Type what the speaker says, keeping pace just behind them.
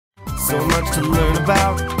so much to learn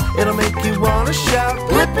about. It'll make you wanna shout,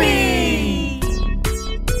 Blippi!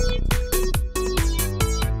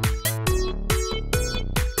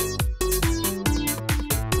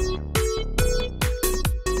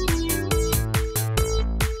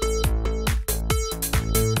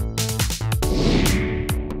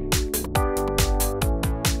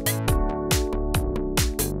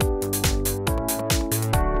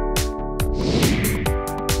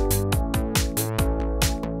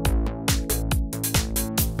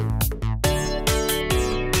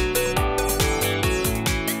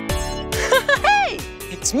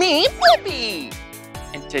 It's me, Blippi!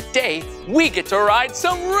 And today, we get to ride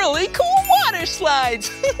some really cool water slides!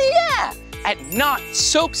 Yeah! At Not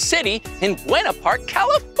Soak City in Buena Park,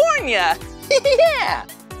 California! Yeah!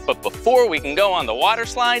 But before we can go on the water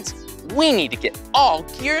slides, we need to get all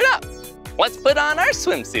geared up. Let's put on our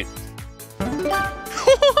swimsuit.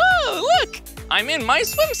 Whoa, look! I'm in my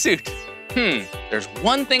swimsuit. There's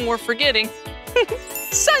one thing we're forgetting.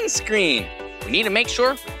 Sunscreen! We need to make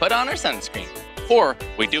sure we put on our sunscreen before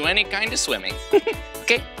we do any kind of swimming.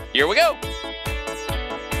 Okay, here we go.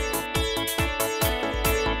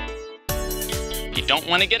 You don't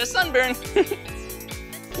want to get a sunburn.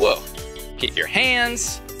 Whoa, get your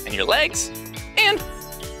hands and your legs, and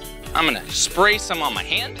I'm gonna spray some on my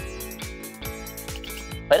hand,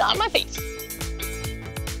 put it on my face.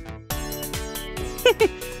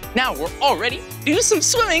 Now we're all ready to do some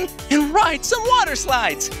swimming and ride some water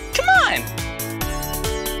slides. Come on.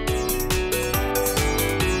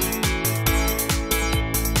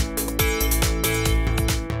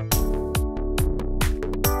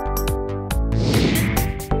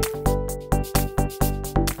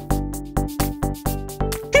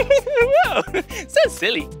 Whoa, so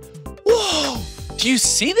silly. Whoa, do you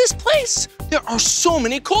see this place? There are so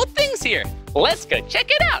many cool things here. Let's go check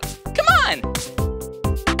it out. Come on.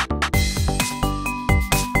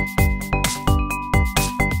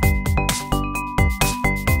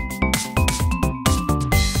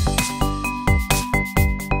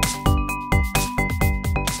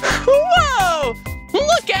 Whoa,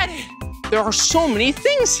 look at it. There are so many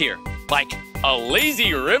things here, like a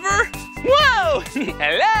lazy river. Whoa,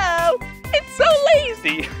 hello, it's so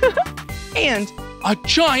lazy. And a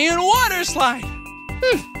giant water slide.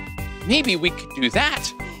 Maybe we could do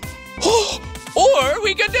that. Or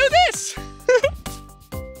we could do this.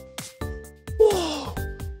 Whoa,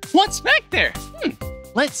 what's back there?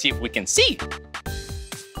 Let's see if we can see.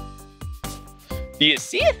 Do you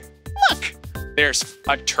see it? Look, there's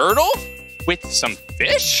a turtle with some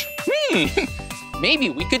fish.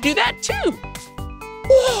 Maybe we could do that too.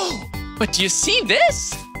 Whoa, but do you see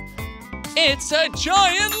this? It's a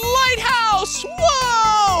giant lighthouse!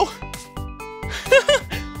 Whoa!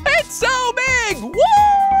 It's so big!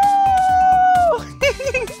 Whoa!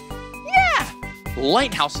 Yeah!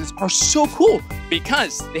 Lighthouses are so cool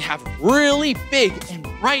because they have really big and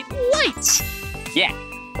bright lights. Yeah,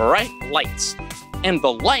 bright lights. And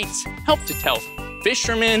the lights help to tell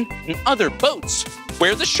fishermen and other boats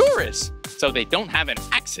where the shore is so they don't have an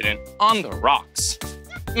accident on the rocks.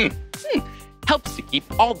 Helps to keep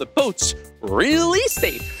all the boats really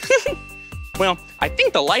safe. Well, I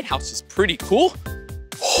think the lighthouse is pretty cool.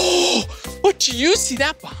 Oh, but do you see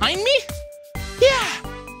that behind me? Yeah,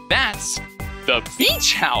 that's the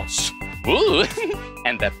beach house. Ooh,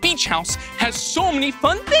 and the beach house has so many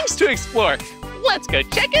fun things to explore. Let's go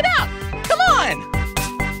check it out. Come on.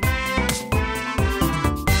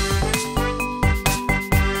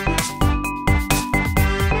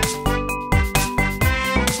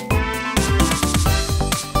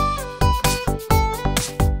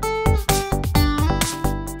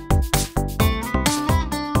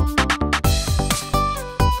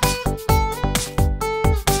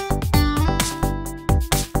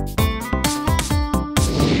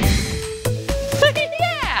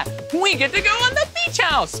 We get to go on the beach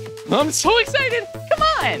house. I'm so excited. Come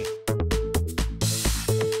on.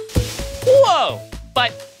 Whoa,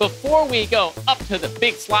 but before we go up to the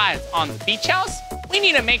big slides on the beach house, we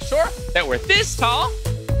need to make sure that we're this tall.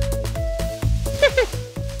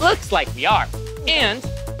 Looks like we are. And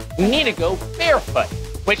we need to go barefoot,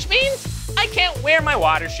 which means I can't wear my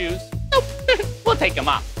water shoes. Nope, we'll take them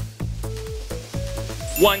off.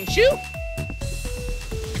 One shoe,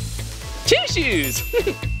 two shoes.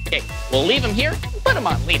 Okay, we'll leave them here and put them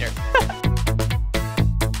on later.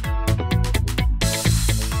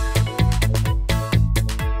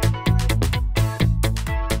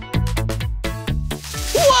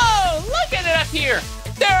 Whoa, look at it up here.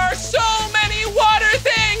 There are so many water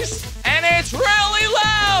things, and it's really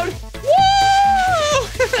loud. Woo!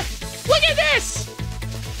 Look at this.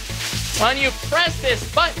 When you press this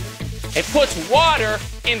button, it puts water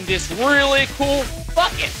in this really cool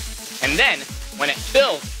bucket. And then when it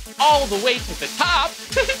fills all the way to the top,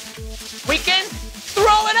 we can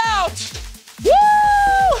throw it out. Woo!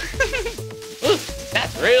 Ooh,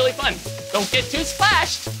 that's really fun. Don't get too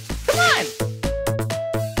splashed. Come on.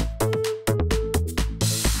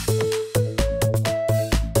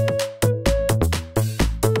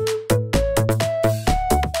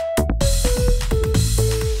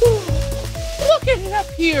 Look at it up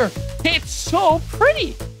here. It's so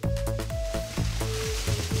pretty.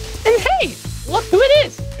 And hey, look who it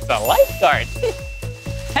is. It's a lifeguard.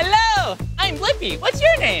 Hello, I'm Blippi. What's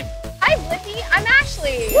your name? Hi, Blippi. I'm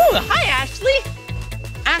Ashley. Ooh, hi, Ashley.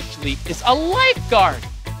 Ashley is a lifeguard.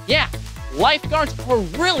 Yeah, lifeguards are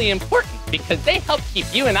really important because they help keep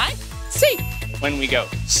you and I safe when we go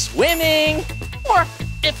swimming or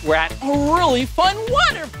if we're at a really fun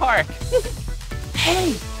water park.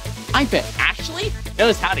 Hey, I bet Ashley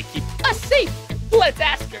knows how to keep us safe. Let's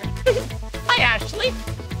ask her. Hi, Ashley.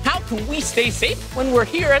 How can we stay safe when we're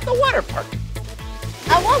here at the water park?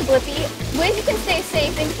 Well, Blippi, ways you can stay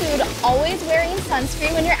safe include always wearing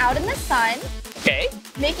sunscreen when you're out in the sun, Okay.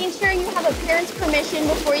 making sure you have a parent's permission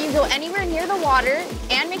before you go anywhere near the water,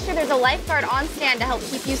 and make sure there's a lifeguard on stand to help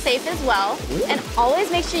keep you safe as well. And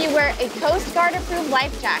always make sure you wear a Coast Guard approved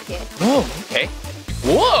life jacket. Oh, okay.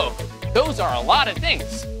 Whoa, those are a lot of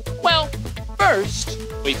things. Well, first,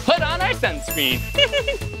 we put on our sunscreen.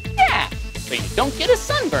 Yeah, so you don't get a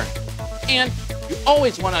sunburn. And you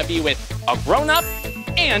always want to be with a grown-up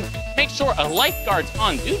and make sure a lifeguard's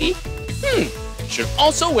on duty. You should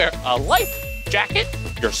also wear a life jacket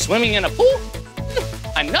if you're swimming in a pool.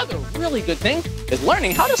 Another really good thing is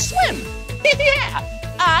learning how to swim. Yeah,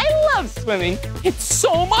 I love swimming. It's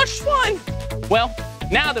so much fun. Well,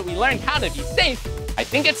 now that we learned how to be safe, I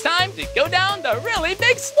think it's time to go down the really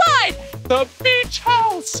big slide, the beach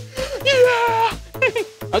house. Yeah.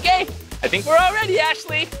 Okay, I think we're all ready,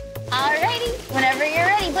 Ashley. Alrighty, whenever you're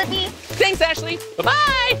ready, Blippi. Thanks, Ashley.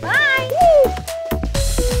 Bye-bye. Bye. Woo.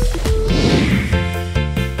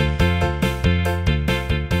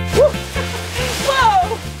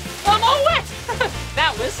 Whoa, I'm all wet.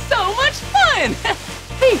 That was so much fun.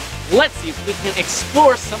 Hey, let's see if we can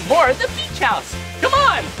explore some more of the beach house. Come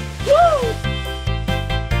on. Woo.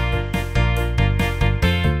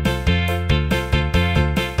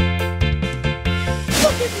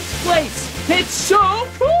 Look at this place. It's so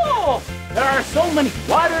cool. There are so many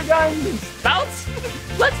water guns and spouts.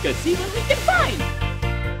 Let's go see what we can find.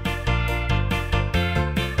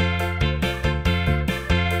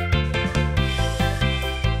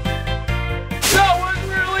 That was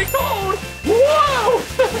really cold. Whoa!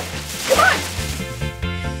 Come on.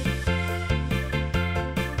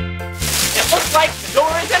 It looks like the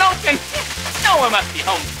door isn't open. No one must be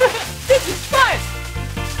home. This is fun.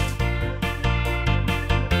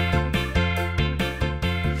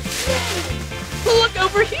 Look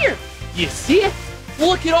over here. You see it?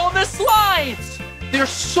 Look at all the slides. There's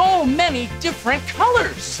so many different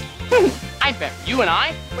colors. I bet you and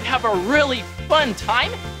I would have a really fun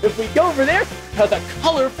time if we go over there to the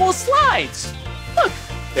colorful slides. Look,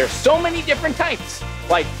 there's so many different types,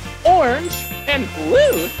 like orange and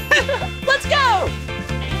blue. Let's go.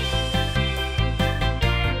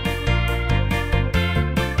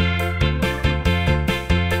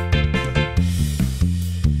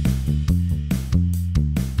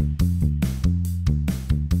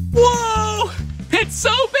 Whoa! It's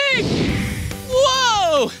so big!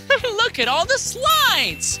 Whoa! Look at all the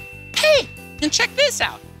slides! Hey, and check this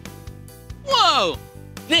out. Whoa!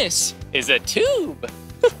 This is a tube.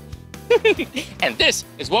 And this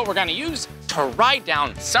is what we're gonna use to ride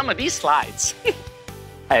down some of these slides.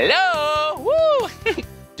 Hello! Woo!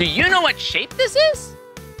 Do you know what shape this is?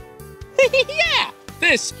 Yeah!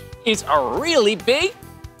 This is a really big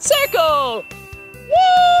circle!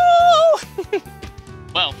 Woo!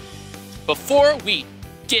 Well, before we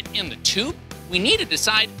get in the tube, we need to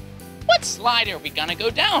decide what slide are we gonna go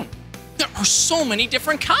down. There are so many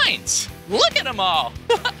different kinds. Look at them all.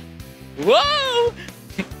 Whoa!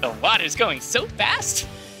 The water's going so fast,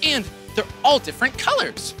 and they're all different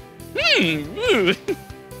colors. Ooh.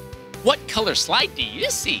 What color slide do you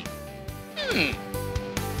see?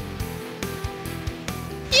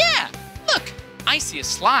 Yeah, look, I see a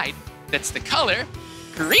slide that's the color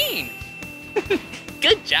green.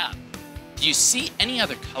 Good job. Do you see any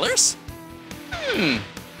other colors?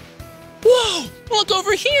 Whoa, look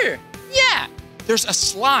over here. Yeah, there's a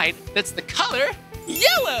slide that's the color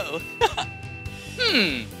yellow.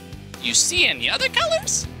 Do you see any other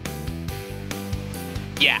colors?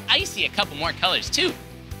 Yeah, I see a couple more colors too.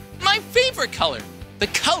 My favorite color, the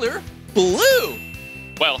color blue.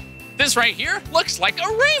 Well, This right here looks like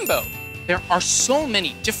a rainbow. There are so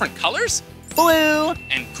many different colors. Blue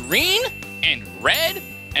and green and red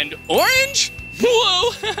and orange.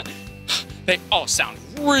 Whoa! They all sound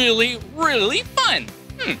really, really fun.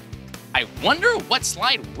 I wonder what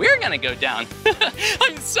slide we're gonna go down.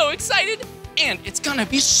 I'm so excited, and it's gonna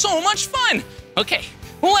be so much fun. Okay,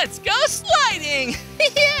 let's go sliding.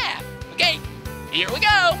 Yeah! Okay, here we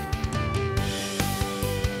go.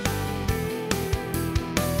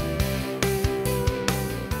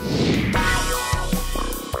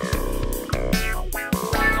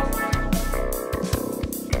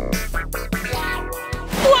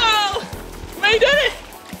 Whoa! We did it!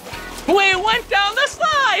 We went down the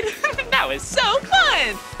slide! That was so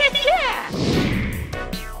fun! Yeah!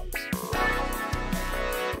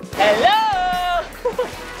 Hello!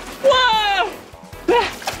 Whoa!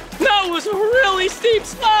 That was a really steep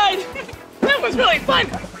slide! That was really fun!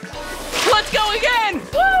 Let's go again!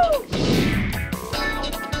 Woo!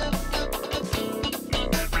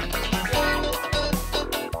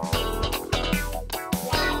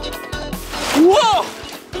 Whoa!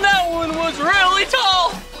 That one was really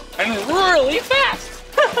tall and really fast.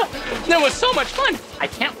 That was so much fun. I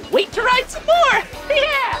can't wait to ride some more.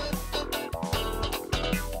 Yeah!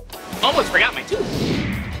 Almost forgot my tooth.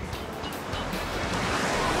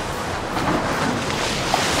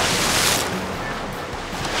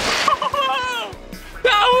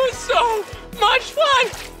 That was so much fun.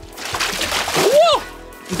 Whoa!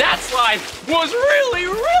 That slide was really,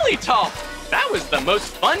 really tall. That was the most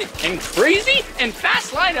fun and crazy and fast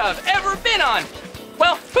slide I've ever been on.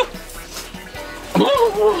 Well,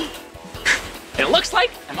 it looks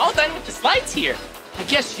like I'm all done with the slides here. I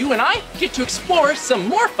guess you and I get to explore some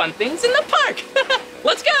more fun things in the park.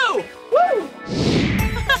 Let's go! Woo!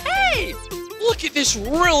 Hey! Look at this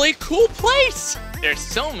really cool place. There's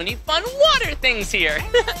so many fun water things here.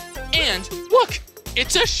 And look,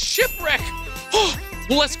 it's a shipwreck. Oh,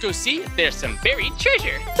 let's go see if there's some buried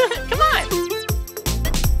treasure. Come on.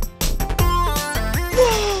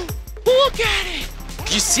 Whoa, look at it.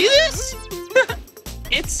 You see this?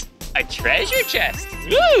 It's a treasure chest.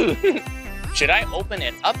 Ooh. Should I open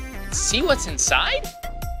it up and see what's inside?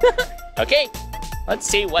 Okay, let's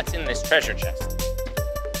see what's in this treasure chest.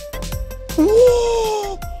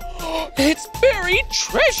 Whoa, it's buried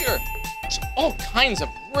treasure. There's all kinds of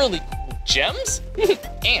really cool gems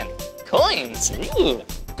and coins. Ooh,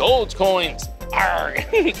 gold coins. Arr.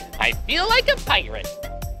 I feel like a pirate.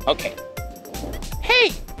 Okay.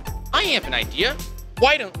 Hey, I have an idea.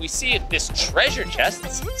 Why don't we see if this treasure chest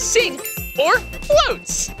sinks or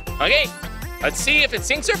floats? Okay, let's see if it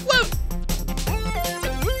sinks or floats.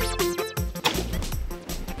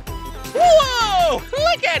 Whoa,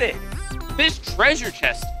 look at it. This treasure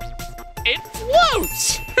chest, it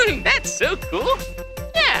floats. That's so cool.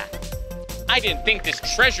 Yeah. I didn't think this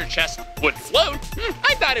treasure chest would float.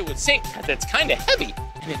 I thought it would sink because it's kind of heavy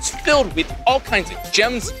and it's filled with all kinds of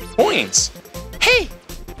gems and coins. Hey,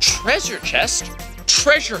 treasure chest,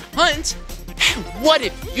 treasure hunt. What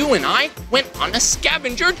if you and I went on a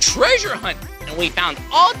scavenger treasure hunt and we found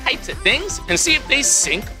all types of things and see if they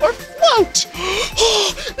sink or float?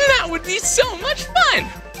 Oh, that would be so much fun.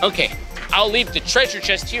 Okay, I'll leave the treasure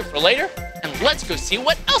chest here for later and let's go see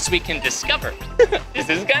what else we can discover. This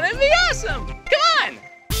is gonna be awesome. Come on.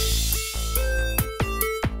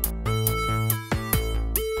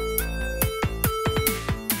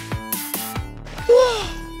 Whoa.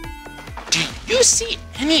 Do you see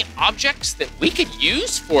any objects that we could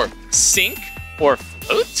use for sink or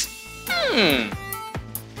float?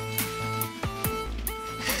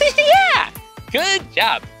 Yeah, good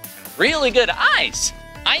job. Really good eyes.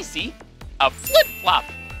 I see a flip-flop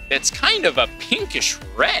that's kind of a pinkish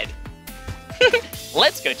red.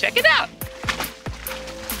 Let's go check it out.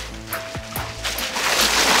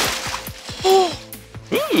 Ooh.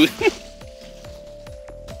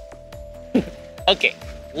 Okay,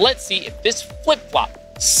 let's see if this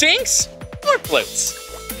flip-flop sinks or floats.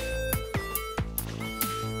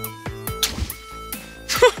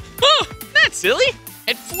 Oh, that's silly.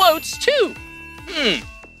 It floats too.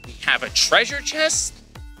 We have a treasure chest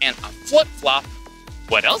and a flip-flop.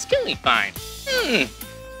 What else can we find? Oh,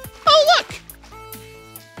 look.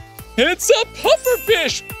 It's a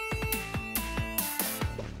pufferfish.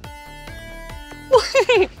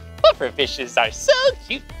 Pufferfishes are so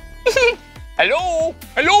cute. Hello,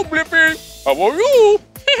 Blippi. How are you?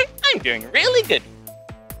 I'm doing really good.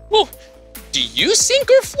 Well, do you sink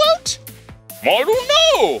or float? I don't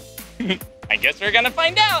know. I guess we're gonna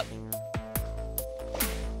find out.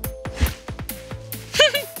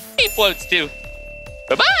 He floats too.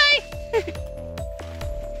 Bye-bye.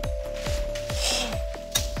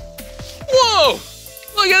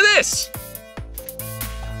 Look at this.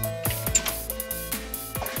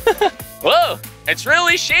 Whoa, it's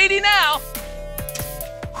really shady now.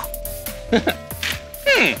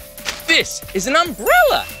 This is an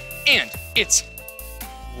umbrella, and it's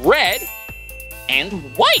red and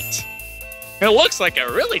white. It looks like a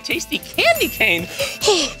really tasty candy cane.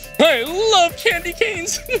 I love candy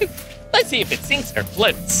canes. Let's see if it sinks or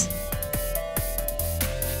floats.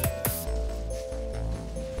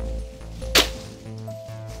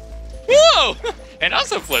 Whoa, it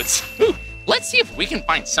also floats. Ooh, let's see if we can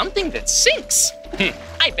find something that sinks.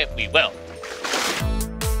 I bet we will.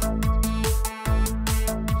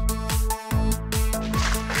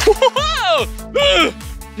 Whoa!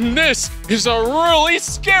 This is a really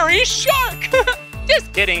scary shark.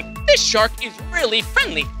 Just kidding. This shark is really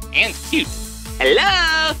friendly and cute.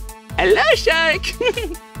 Hello. Hello, shark.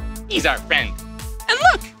 He's our friend. And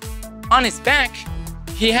look, on his back,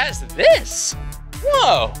 he has this.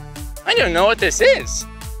 Whoa, I don't know what this is.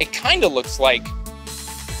 It kind of looks like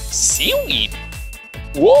seaweed.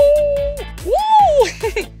 Whoa, whoa.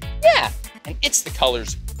 Yeah, and it's the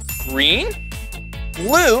colors green,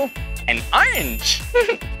 blue, and orange.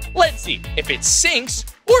 Let's see if it sinks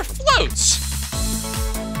or floats.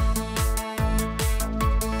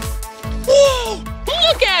 Whoa,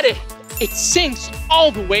 look at it. It sinks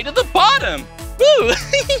all the way to the bottom. Ooh,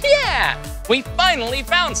 yeah, we finally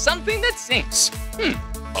found something that sinks.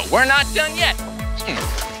 But we're not done yet.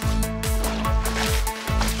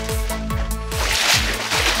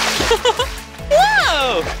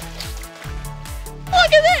 Whoa,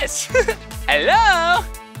 look at this. Hello.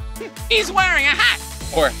 He's wearing a hat,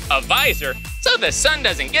 or a visor, so the sun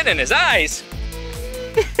doesn't get in his eyes.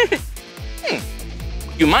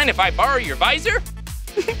 You mind if I borrow your visor?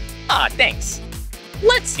 Ah, thanks.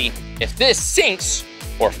 Let's see if this sinks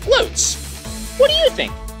or floats. What do you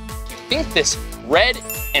think? Do you think this red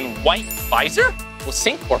and white visor will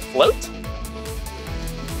sink or float?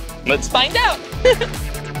 Let's find out.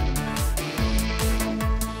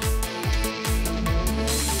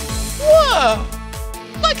 Whoa!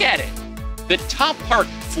 Look at it. The top part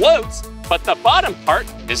floats, but the bottom part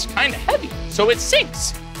is kind of heavy, so it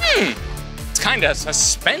sinks. It's kind of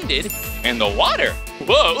suspended in the water.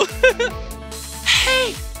 Whoa.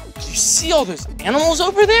 Hey, do you see all those animals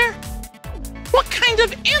over there? What kind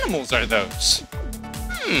of animals are those?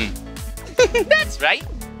 That's right.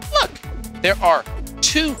 Look, there are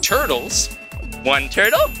 2 turtles, 1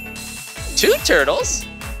 turtle, 2 turtles,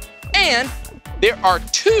 and there are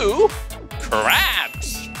 2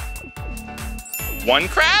 crabs. 1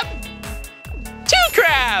 crab, 2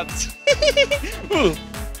 crabs. Ooh,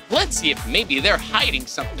 let's see if maybe they're hiding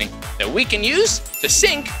something that we can use to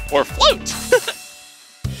sink or float.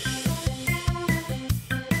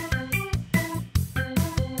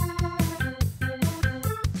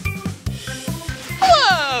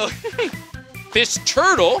 Whoa! This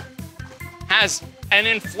turtle has an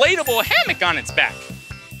inflatable hammock on its back.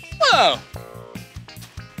 Whoa!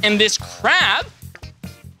 And this crab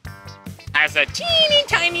has a teeny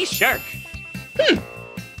tiny shark.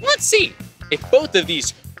 Let's see if both of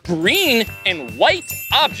these green and white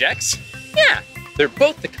objects, yeah, they're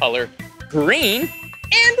both the color green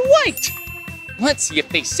and white. Let's see if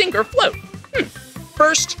they sink or float.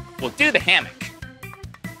 First, we'll do the hammock.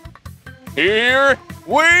 Here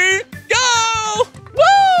we go!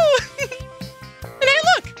 Woo! And hey,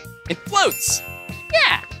 look, it floats.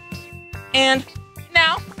 Yeah. And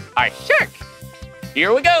now our shark.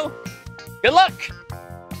 Here we go. Good luck.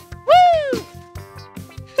 Woo!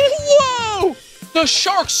 Whoa! The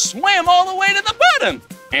shark swam all the way to the bottom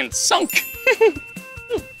and sunk.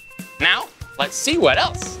 Now, let's see what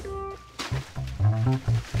else.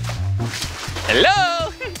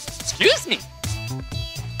 Hello? Excuse me.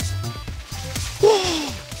 Whoa!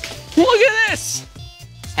 Look at this.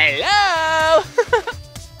 Hello?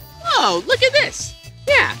 Whoa, look at this.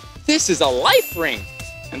 Yeah, this is a life ring.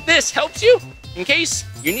 And this helps you in case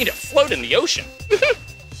you need to float in the ocean.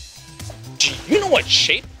 Do you know what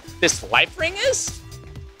shape this life ring is?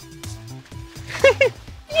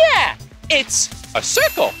 Yeah, it's a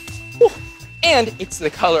circle. And it's the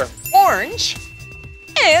color orange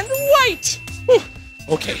and white.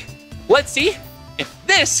 Okay, let's see if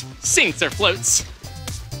this sinks or floats.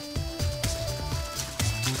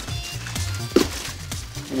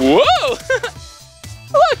 Whoa!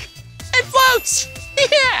 Look, it floats.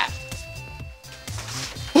 Yeah.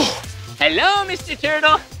 Hello, Mr.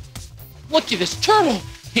 Turtle. Look at this turtle.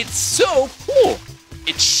 It's so cool.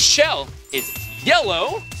 Its shell is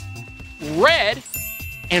yellow, red,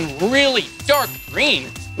 and really dark green.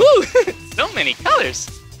 Woo, so many colors.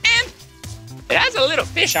 And it has a little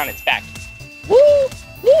fish on its back. Woo,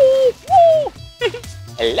 Woo, woo.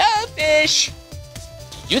 Hello, fish.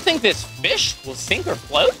 Do you think this fish will sink or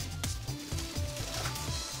float?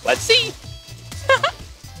 Let's see.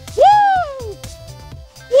 Woo!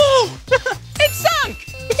 Whoa! It sunk!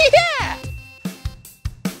 Yeah!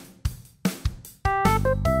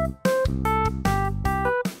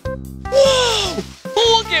 Whoa!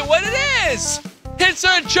 Look at what it is! It's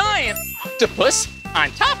a giant octopus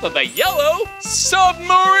on top of a yellow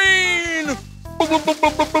submarine!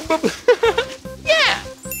 Yeah!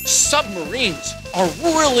 Submarines are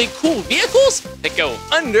really cool vehicles that go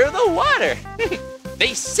under the water.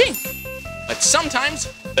 They sink, but sometimes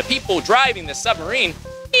the people driving the submarine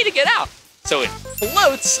need to get out, so it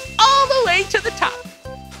floats all the way to the top.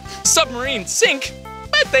 Submarines sink,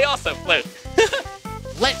 but they also float.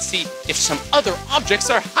 Let's see if some other objects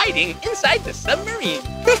are hiding inside the submarine.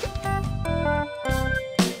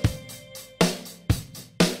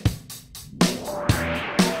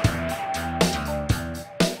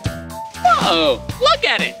 Whoa, look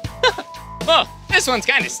at it. Oh, this one's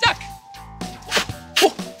kind of stuck.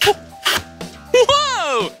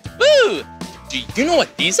 Whoa! Ooh! Do you know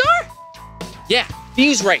what these are? Yeah,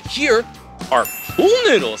 these right here are pool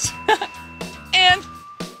noodles. And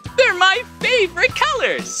they're my favorite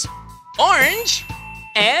colors. Orange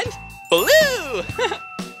and blue.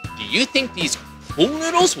 Do you think these pool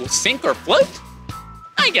noodles will sink or float?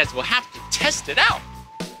 I guess we'll have to test it out.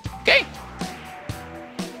 Okay?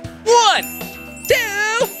 1, 2,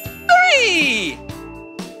 3!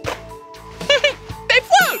 They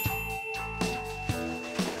float!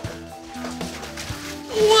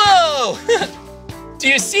 Whoa! Do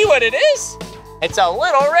you see what it is? It's a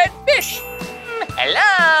little red fish.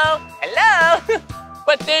 Hello, hello.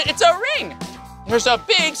 But it's a ring. There's a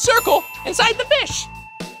big circle inside the fish.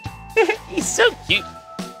 He's so cute.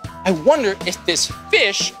 I wonder if this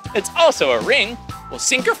fish that's also a ring will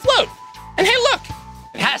sink or float. And hey, look,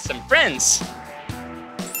 it has some friends.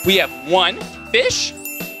 We have 1 fish,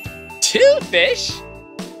 2 fish,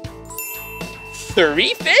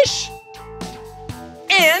 3 fish,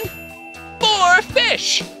 and 4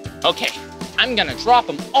 fish. Okay, I'm gonna drop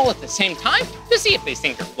them all at the same time to see if they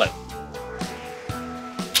sink or float.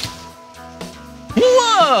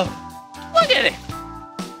 Whoa, look at it.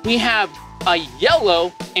 We have a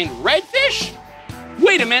yellow and red fish.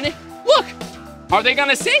 Wait a minute, look. Are they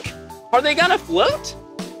gonna sink? Are they gonna float?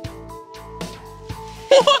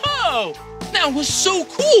 Whoa, that was so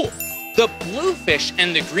cool. The blue fish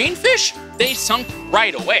and the green fish, they sunk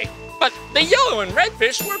right away. But the yellow and red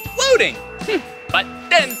fish were floating. But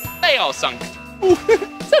then they all sunk. Ooh,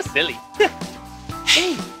 so silly.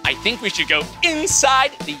 Hey, I think we should go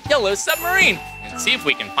inside the yellow submarine and see if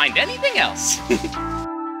we can find anything else.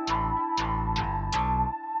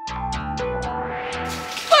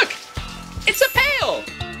 Look, it's a pail.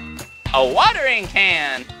 A watering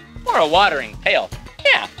can or a watering pail.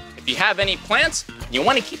 Yeah, if you have any plants and you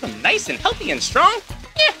want to keep them nice and healthy and strong,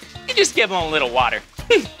 yeah, you just give them a little water.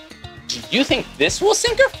 Do you think this will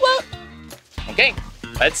sink or float? Okay,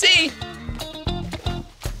 let's see.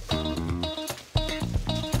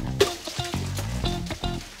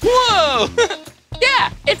 Whoa!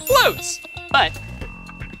 Yeah, it floats. But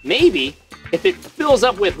maybe if it fills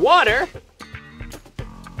up with water,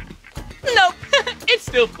 nope, it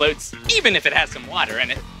still floats, even if it has some water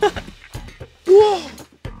in it. Whoa,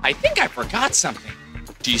 I think I forgot something.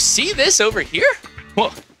 Do you see this over here?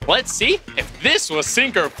 Well, let's see if this will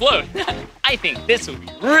sink or float. I think this will be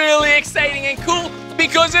really exciting and cool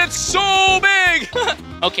because it's so big.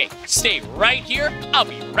 Okay, stay right here. I'll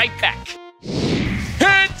be right back.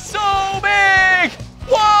 It's so big!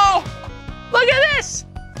 Whoa! Look at this!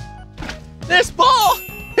 This ball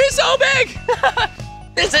is so big!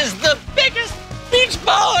 This is the biggest beach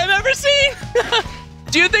ball I've ever seen!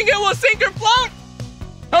 Do you think it will sink or float?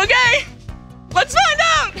 Okay, let's find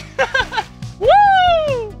out!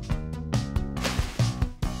 Woo!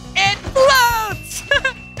 It floats!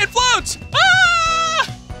 It floats!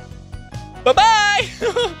 Ah! Bye-bye!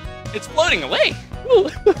 It's floating away.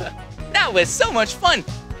 That was so much fun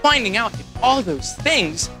finding out if all those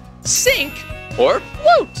things sink or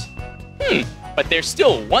float. But there's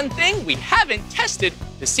still one thing we haven't tested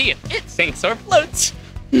to see if it sinks or floats.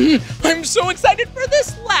 I'm so excited for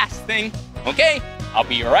this last thing. Okay, I'll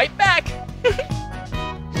be right back.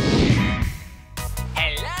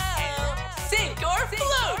 Hello, sink or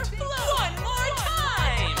float? One more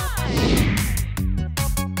time.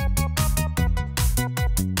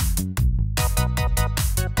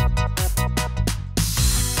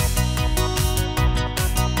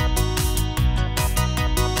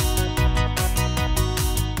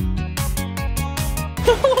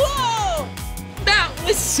 Whoa! That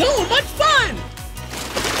was so much fun!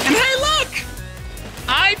 And hey, look!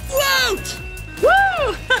 I float!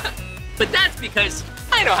 Woo! But that's because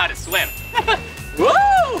I know how to swim.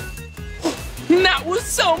 Woo! That was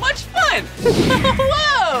so much fun!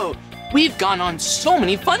 Whoa! We've gone on so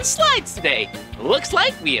many fun slides today. Looks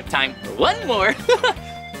like we have time for one more.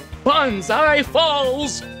 Bonsai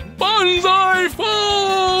Falls! Bonsai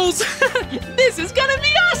Falls! This is gonna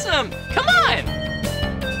be awesome! Come on!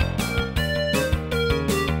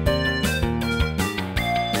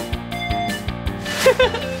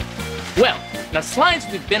 Well, the slides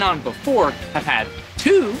we've been on before have had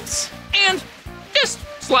tubes and just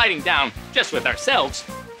sliding down just with ourselves.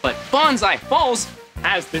 But Bonsai Falls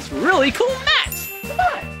has this really cool mat. Come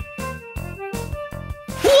on.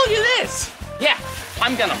 Look at this. Yeah,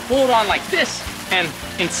 I'm gonna hold on like this, and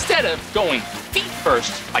instead of going feet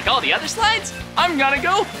first like all the other slides, I'm gonna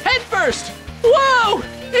go head first. Whoa,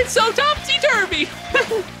 it's so topsy-turvy.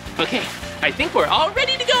 Okay, I think we're all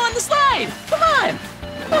ready to go on the slide. Come on.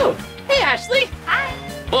 Oh, hey, Ashley. Hi.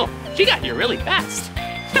 Whoa, she got here really fast.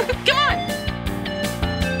 Come on.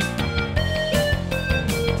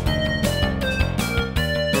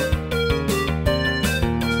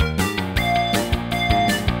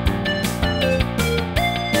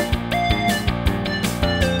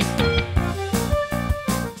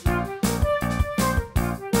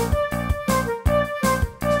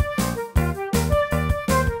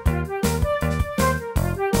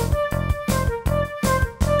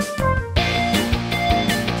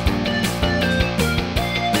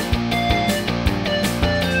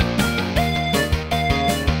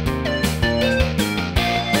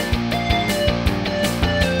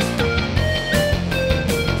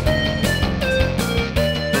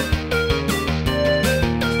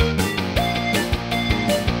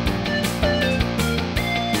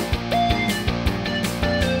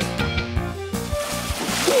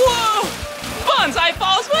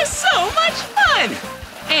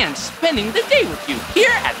 And spending the day with you here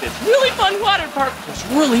at this really fun water park was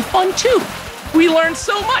really fun too. We learned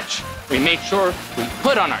so much. We made sure we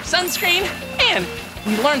put on our sunscreen, and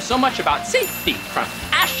we learned so much about safety from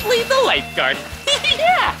Ashley the lifeguard.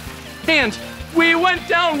 Yeah! And we went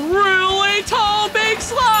down really tall, big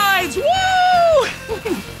slides. Woo!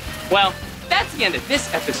 Well, that's the end of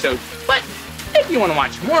this episode, but if you want to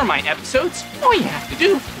watch more of my episodes, all you have to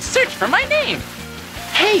do is search for my name.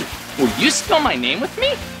 Hey, will you spell my name with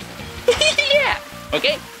me? Yeah!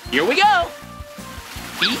 Okay, here we go.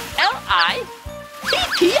 B-L-I-P-P-I.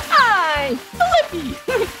 Blippi.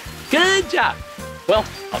 Good job. Well,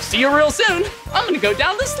 I'll see you real soon. I'm gonna go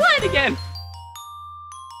down the slide again.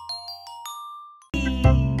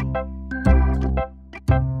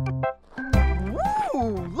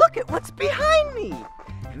 Ooh, look at what's behind me.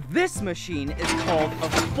 This machine is called a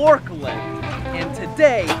forklift. And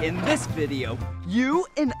today, in this video, you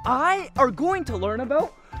and I are going to learn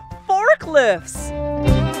about forklifts.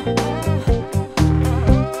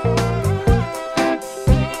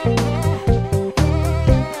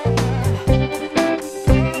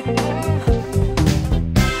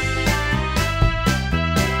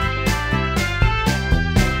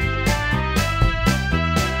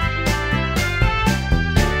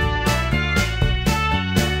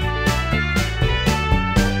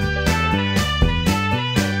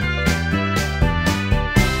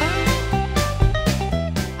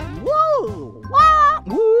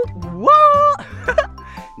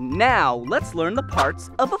 Now, let's learn the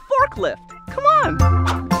parts of a forklift. Come on.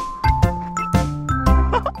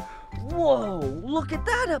 Whoa, look at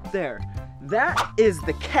that up there. That is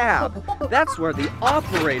the cab. That's where the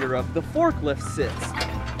operator of the forklift sits.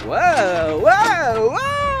 Whoa, whoa,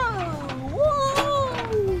 whoa,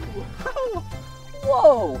 whoa.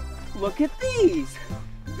 Whoa, look at these.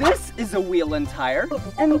 This is a wheel and tire,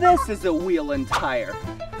 and this is a wheel and tire.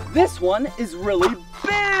 This one is really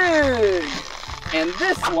big. And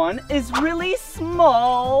this one is really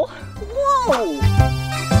small. Whoa!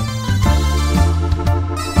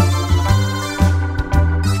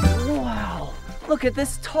 Wow, look at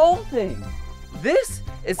this tall thing. This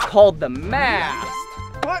is called the mast.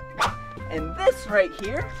 And this right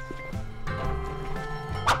here,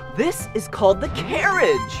 this is called the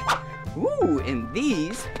carriage. Ooh, and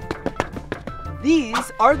these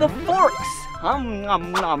are the forks.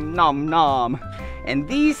 Nom, nom, nom, nom. And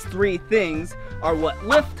these three things are what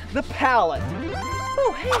lift the pallet.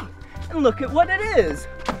 Oh, hey, and look at what it is.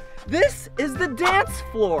 This is the dance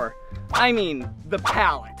floor. I mean, the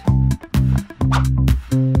pallet.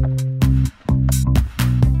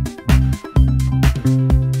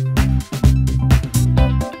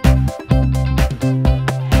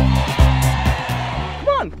 Come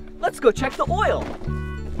on, let's go check the oil.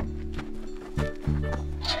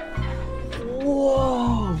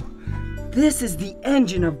 Whoa! This is the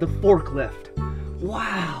engine of the forklift.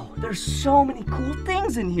 Wow, there's so many cool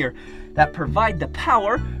things in here that provide the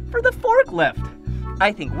power for the forklift.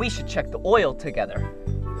 I think we should check the oil together.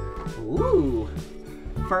 Ooh.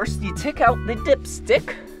 First, you take out the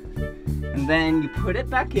dipstick, and then you put it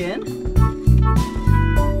back in.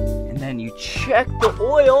 And then you check the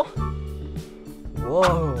oil.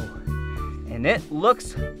 Whoa. And it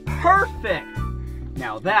looks perfect.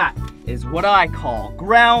 Now that is what I call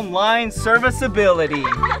ground line serviceability.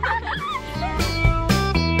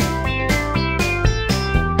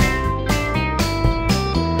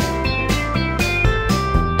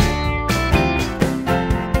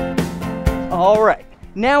 All right,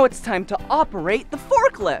 now it's time to operate the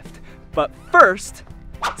forklift. But first,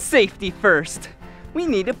 safety first. We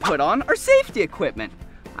need to put on our safety equipment.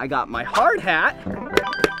 I got my hard hat,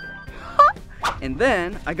 and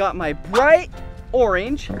then I got my bright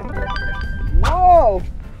orange. Whoa,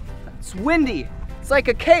 it's windy. It's like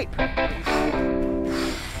a cape.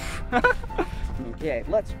 Okay,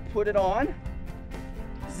 let's put it on.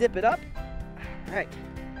 Zip it up. All right.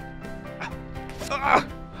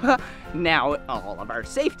 Now all of our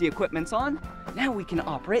safety equipment's on. Now we can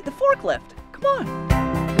operate the forklift. Come on.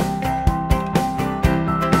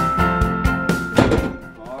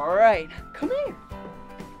 All right, come here.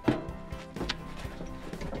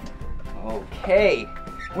 Okay,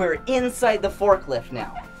 we're inside the forklift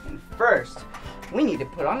now. And first, we need to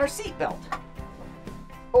put on our seatbelt.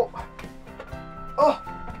 Oh,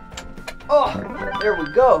 there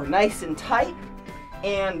we go, nice and tight.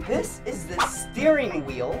 And this is the steering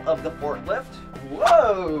wheel of the forklift.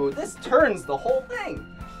 Whoa, this turns the whole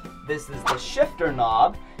thing. This is the shifter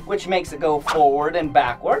knob, which makes it go forward and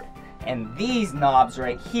backward. And these knobs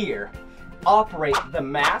right here operate the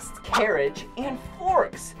mast, carriage, and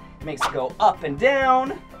forks. It makes it go up and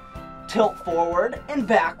down, tilt forward and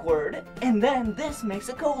backward, and then this makes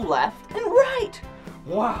it go left and right.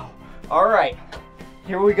 Wow, all right,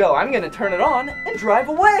 here we go. I'm gonna turn it on and drive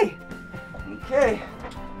away. Okay.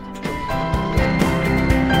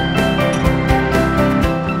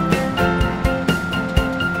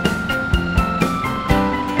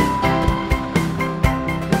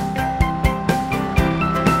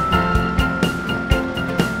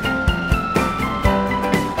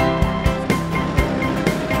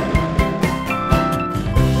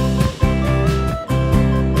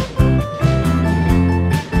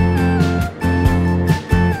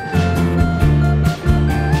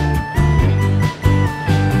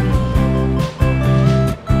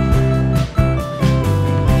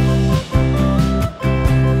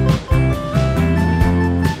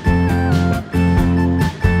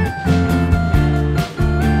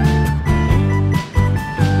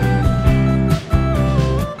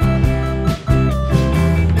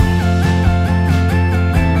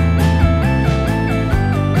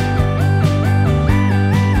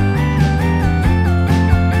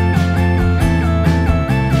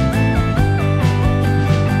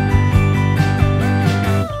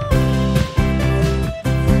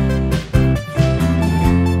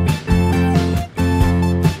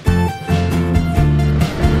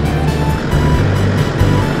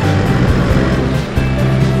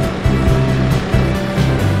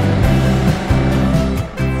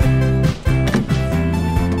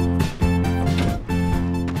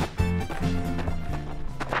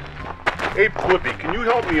 Hey, Blippi, can you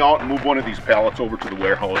help me out and move one of these pallets over to the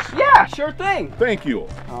warehouse? Yeah, sure thing. Thank you.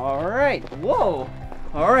 All right, whoa.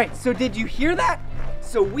 All right, so did you hear that?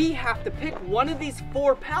 So we have to pick one of these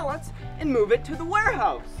 4 pallets and move it to the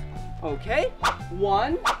warehouse. Okay,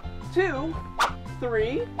 1, 2,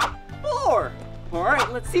 3, 4. All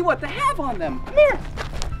right, let's see what they have on them. Come here.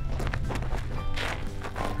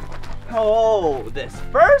 Oh, this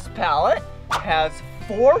first pallet has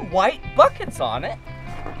 4 white buckets on it.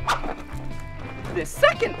 This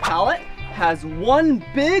second pallet has 1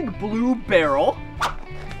 big blue barrel.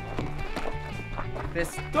 This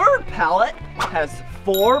third pallet has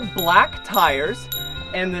 4 black tires.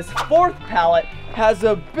 And this 4th pallet has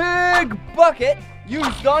a big bucket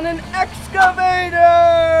used on an excavator!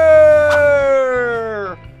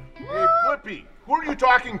 Hey, Blippi, who are you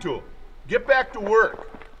talking to? Get back to work.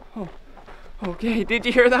 Oh, okay, did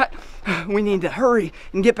you hear that? We need to hurry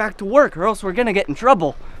and get back to work or else we're gonna get in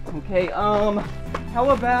trouble. Okay, how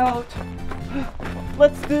about,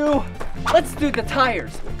 let's do the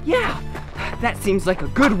tires. Yeah, that seems like a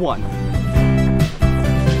good one.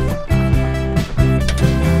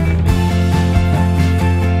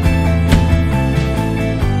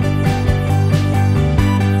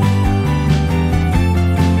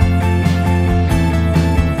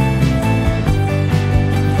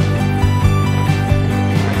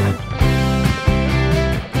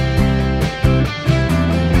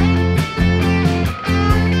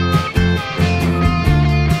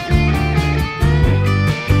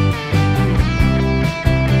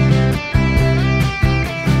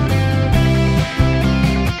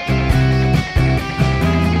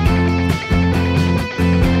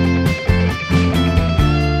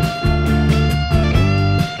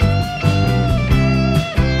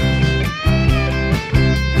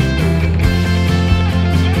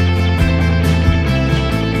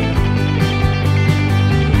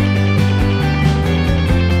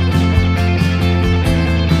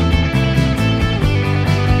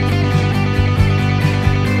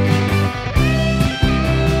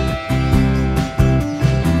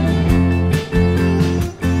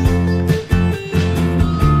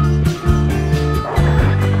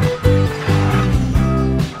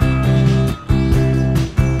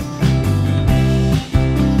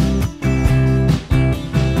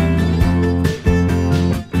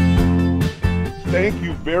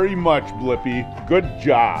 very much, Blippi. Good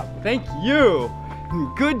job. Thank you.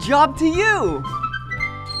 Good job to you.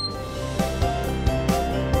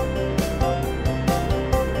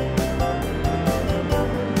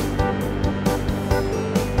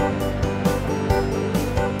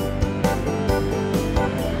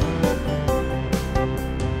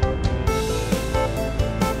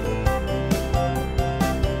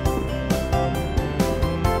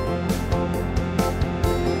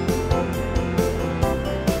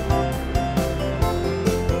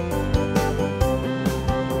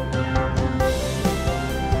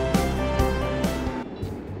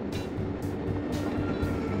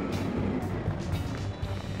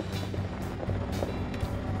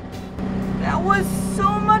 That was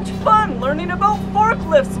so much fun learning about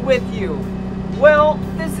forklifts with you. Well,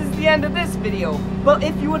 this is the end of this video, but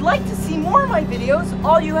if you would like to see more of my videos,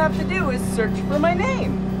 all you have to do is search for my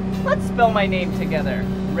name. Let's spell my name together.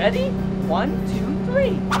 Ready? 1, 2,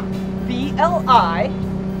 3. B-L-I-P-P-I.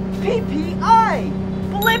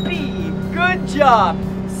 Blippi! Good job!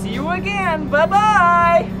 See you again.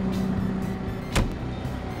 Bye-bye!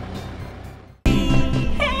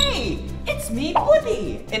 It's me,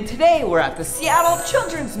 Blippi, and today we're at the Seattle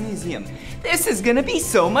Children's Museum. This is gonna be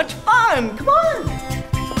so much fun, come on!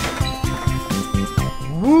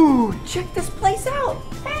 Woo, check this place out.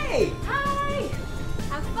 Hey! Hi!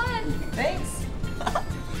 Have fun! Thanks.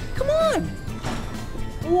 Come on!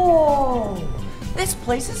 Whoa, this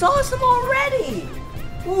place is awesome already.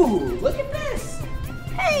 Ooh, look at this.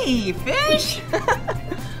 Hey, fish!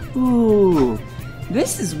 Ooh,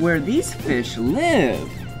 this is where these fish live.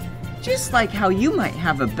 Just like how you might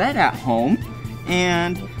have a bed at home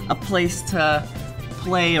and a place to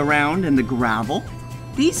play around in the gravel.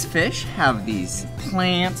 These fish have these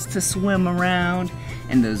plants to swim around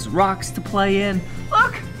and those rocks to play in.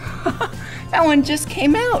 Look, that one just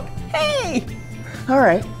came out. Hey! All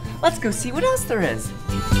right, let's go see what else there is.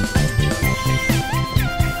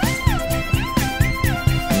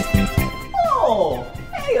 Oh,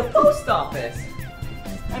 hey, a post office.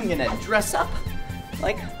 I'm gonna dress up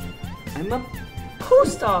like I'm a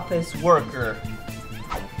post office worker.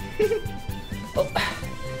 Oh,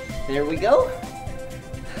 there we go.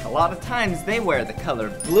 A lot of times they wear the color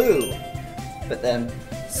blue, but then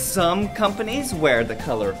some companies wear the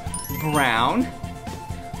color brown.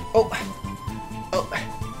 Oh,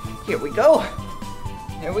 here we go.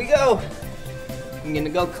 Here we go. I'm gonna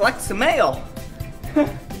go collect some mail.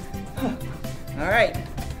 All right,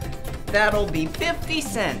 that'll be 50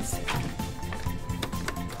 cents.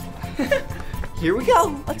 Here we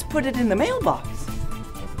go. Let's put it in the mailbox.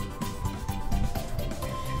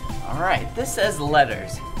 All right, this says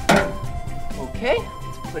letters. Okay,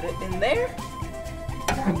 let's put it in there.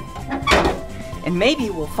 And maybe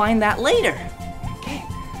we'll find that later. Okay,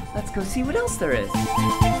 let's go see what else there is.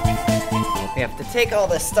 We have to take all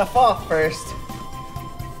this stuff off first.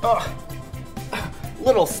 Oh,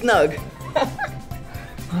 little snug.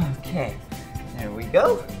 Okay, there we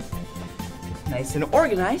go. Nice and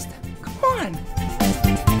organized. Come on.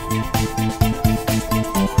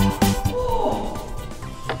 Whoa.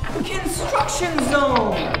 Construction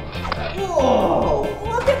zone. Whoa,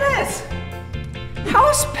 look at this.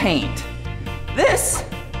 House paint. This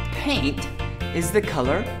paint is the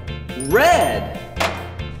color red.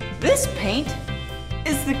 This paint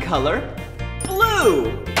is the color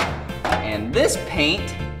blue. And this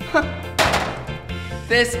paint,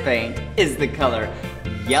 is the color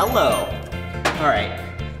yellow. All right.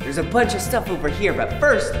 There's a bunch of stuff over here, but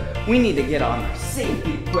first, we need to get on our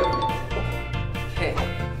safety equipment. Okay,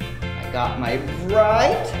 I got my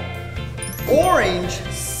bright orange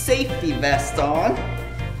safety vest on.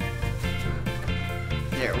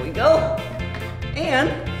 There we go.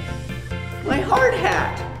 And my hard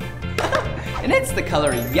hat. And it's the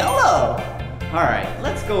color yellow. All right,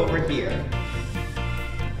 let's go over here.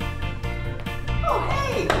 Oh,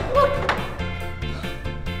 hey, look.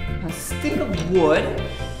 A stick of wood.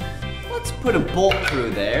 Let's put a bolt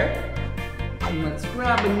through there. And let's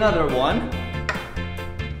grab another one. All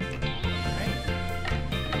right,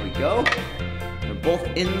 there we go. They're both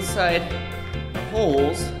inside the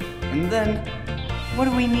holes. And then, what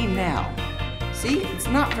do we need now? See, it's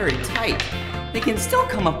not very tight. They can still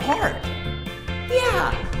come apart.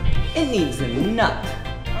 Yeah, it needs a nut.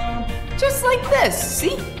 Just like this,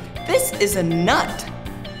 see? This is a nut.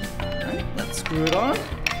 All right, let's screw it on.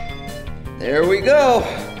 There we go.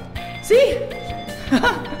 See?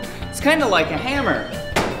 It's kind of like a hammer.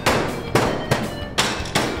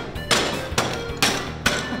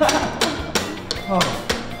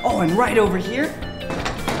 Oh, and right over here,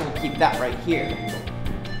 we'll keep that right here.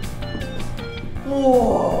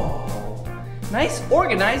 Whoa, nice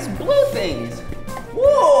organized blue things.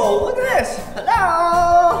 Whoa, look at this.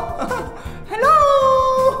 Hello.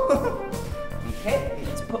 Hello. Okay,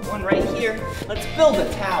 let's put one right here. Let's build a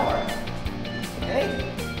tower. Okay,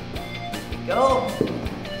 here we go.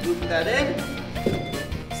 Loop that in.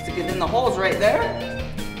 Stick it in the holes right there.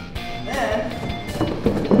 Then,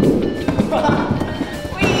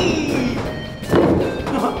 whee!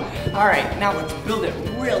 All right, now let's build it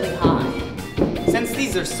really high. Since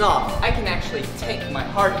these are soft, I can actually take my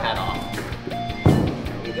hard hat off.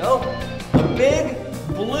 There we go. A big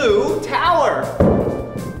blue tower.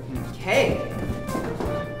 Okay.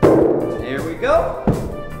 There we go.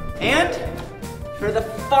 And for the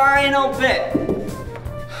final bit,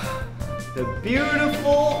 the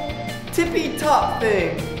beautiful tippy top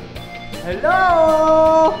thing.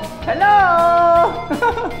 Hello! Hello!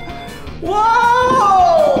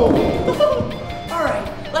 Whoa! All right,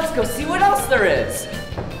 let's go see what else there is.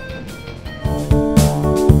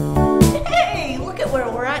 Hey, look at where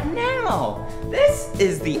we're at now. This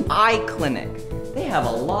is the eye clinic. They have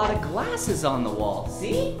a lot of glasses on the wall,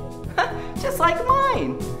 see? Just like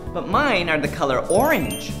mine. But mine are the color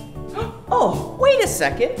orange. Oh, wait a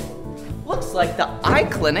second. Looks like the eye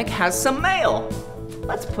clinic has some mail.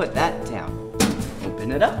 Let's put that down.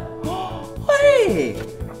 Open it up. Hey,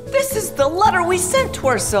 this is the letter we sent to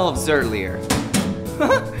ourselves earlier.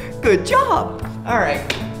 Good job. All right,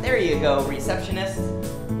 there you go, receptionist.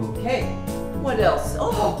 Okay, what else?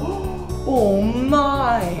 Oh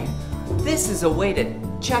my. This is a way to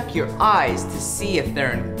check your eyes to see if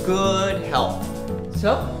they're in good health.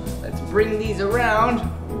 So, let's bring these around.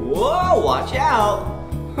 Whoa, watch out.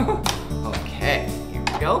 Okay, here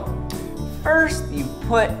we go. First, you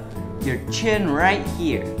put your chin right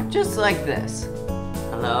here, just like this.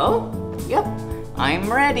 Hello? Yep,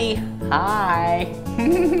 I'm ready. Hi.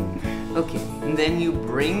 Okay, and then you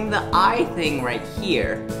bring the eye thing right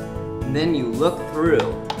here, and then you look through.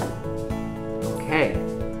 Okay.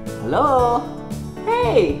 Hello?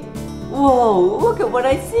 Hey! Whoa, look at what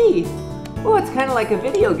I see. Oh, it's kind of like a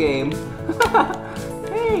video game.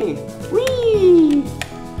 Hey! Whee!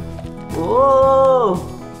 Whoa!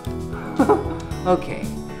 Okay,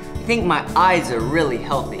 I think my eyes are really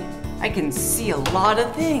healthy. I can see a lot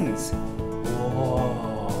of things.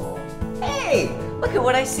 Whoa! Hey! Look at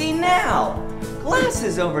what I see now.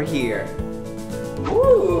 Glasses over here.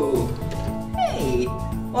 Ooh! Hey!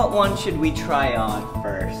 What one should we try on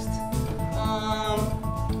first?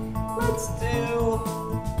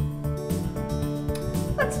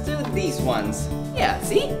 Let's do these ones. Yeah,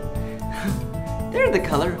 see? They're the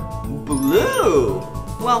color blue.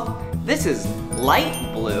 Well, this is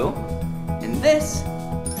light blue, and this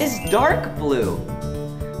is dark blue.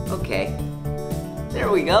 Okay, there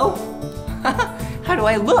we go. How do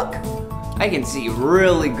I look? I can see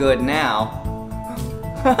really good now.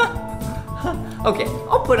 Okay,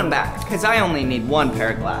 I'll put them back, because I only need one pair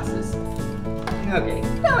of glasses. Okay,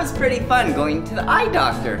 that was pretty fun going to the eye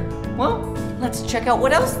doctor. Well, let's check out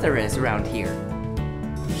what else there is around here.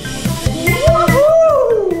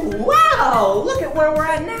 Woohoo! Wow, look at where we're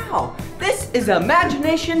at now. This is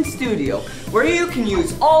Imagination Studio, where you can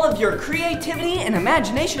use all of your creativity and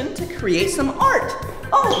imagination to create some art.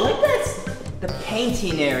 Oh, like this, the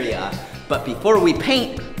painting area. But before we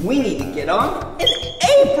paint, we need to get on an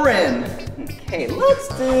apron. Okay, let's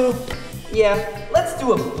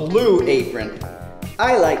do a blue apron.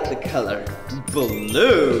 I like the color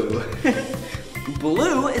blue.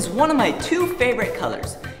 Blue is one of my 2 favorite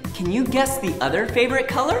colors. Can you guess the other favorite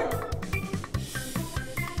color?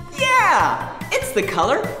 Yeah, it's the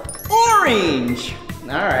color orange.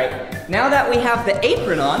 All right, now that we have the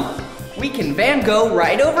apron on, we can Van Gogh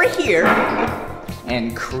right over here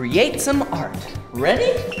and create some art.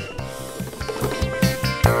 Ready?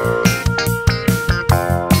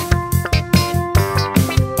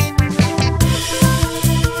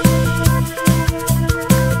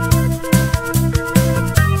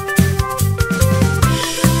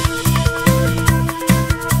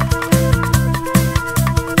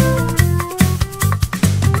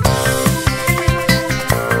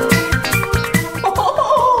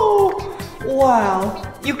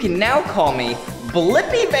 Wow, you can now call me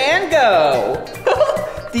Blippi Van Gogh.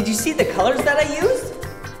 Did you see the colors that I used?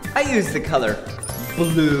 I used the color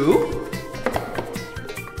blue,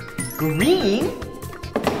 green,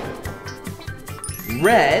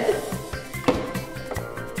 red,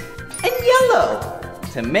 and yellow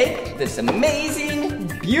to make this amazing,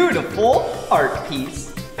 beautiful art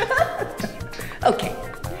piece. Okay.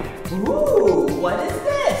 Ooh, what is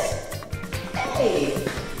this? Hey,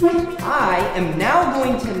 I am now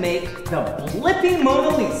going to make the Blippi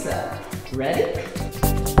Mona Lisa. Ready?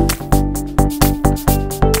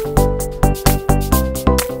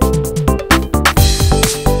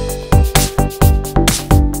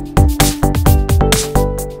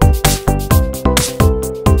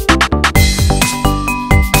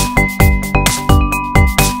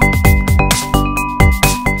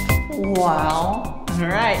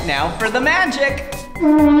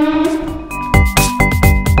 Wow,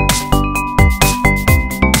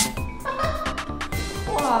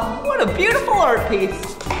 what a beautiful art piece.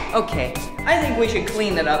 Okay, I think we should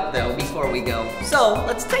clean it up though before we go. So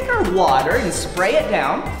let's take our water and spray it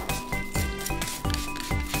down.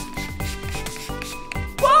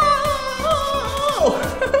 Whoa!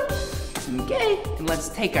 Okay, and let's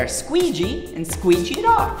take our squeegee and squeegee it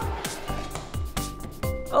off.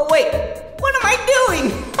 Oh wait, what am I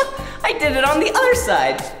doing? I did it on the other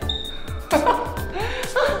side.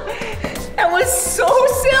 That was so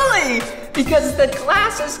silly because the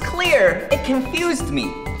glass is clear. It confused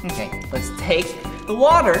me. Okay, let's take the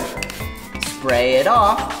water, spray it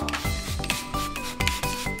off.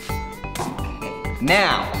 Okay,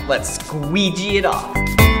 now let's squeegee it off.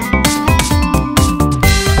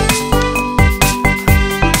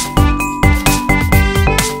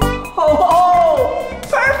 Oh,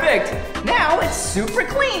 perfect! Now it's super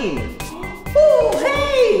clean. Oh,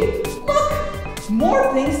 hey, look,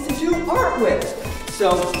 more things to do art with.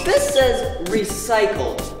 So this says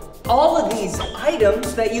recycled. All of these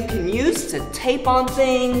items that you can use to tape on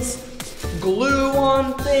things, glue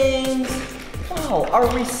on things, wow, are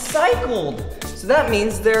recycled. So that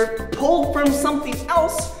means they're pulled from something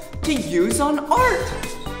else to use on art.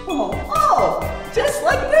 Oh, just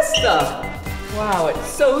like this stuff. Wow, it's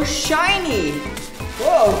so shiny.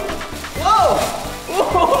 Whoa, whoa, whoa,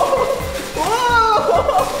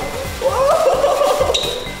 whoa, whoa,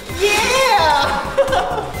 yeah!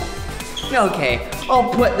 Okay, I'll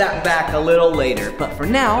put that back a little later, but for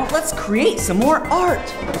now, let's create some more art.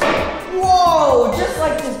 Whoa, just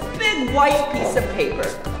like this big white piece of paper.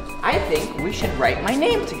 I think we should write my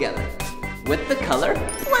name together with the color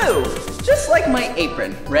blue, just like my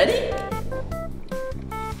apron. Ready?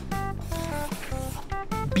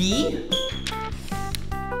 B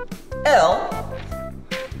L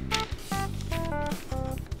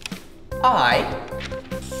I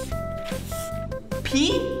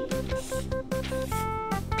P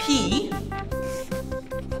P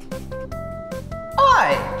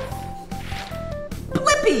I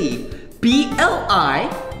Blippi.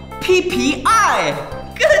 B-L-I-P-P-I.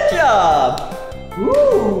 Good job.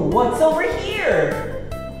 Ooh, what's over here?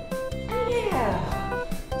 Yeah,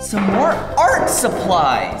 some more art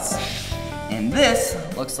supplies. And this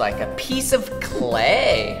looks like a piece of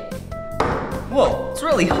clay. Whoa, it's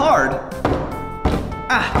really hard.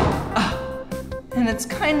 And it's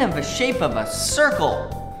kind of the shape of a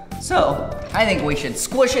circle. So, I think we should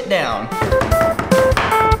squish it down.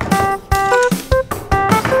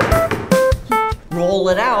 Roll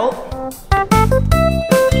it out.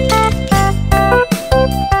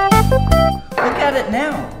 Look at it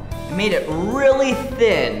now. I made it really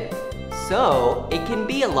thin, so it can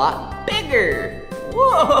be a lot bigger.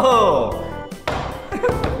 Whoa!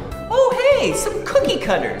 Oh, hey, some cookie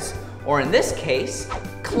cutters. Or in this case,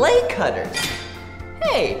 clay cutters.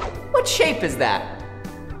 Hey, what shape is that?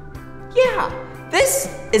 Yeah, this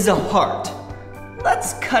is a heart.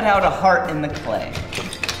 Let's cut out a heart in the clay.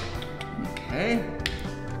 Okay.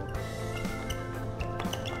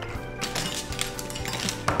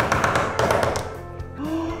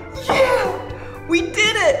 Yeah, we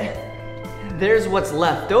did it! There's what's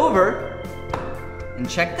left over. And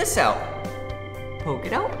check this out. Poke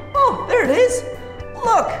it out. Oh, there it is.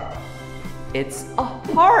 Look, it's a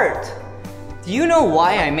heart. Do you know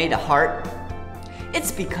why I made a heart?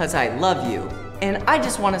 It's because I love you. And I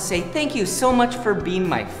just want to say thank you so much for being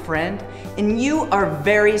my friend. And you are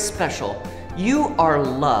very special. You are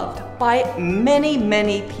loved by many,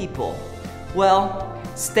 many people. Well,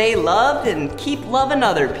 stay loved and keep loving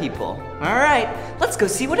other people. All right, let's go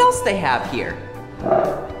see what else they have here.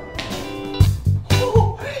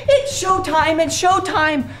 Oh, it's showtime, it's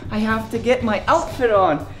showtime. I have to get my outfit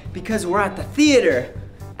on because we're at the theater,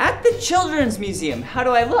 at the Children's Museum. How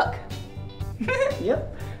do I look?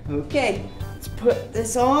 Yep, okay. Let's put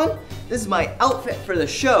this on. This is my outfit for the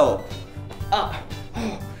show. Oh,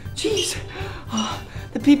 geez. Oh,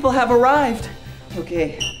 the people have arrived.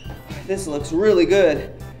 Okay, this looks really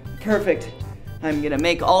good. Perfect. I'm gonna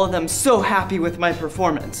make all of them so happy with my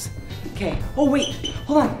performance. Okay, oh wait,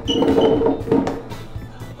 hold on.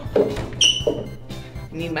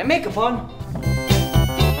 I need my makeup on.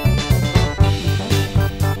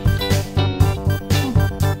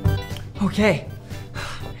 Okay,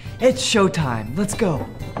 it's showtime. Let's go.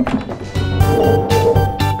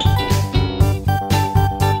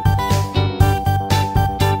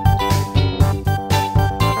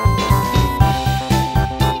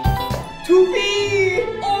 To be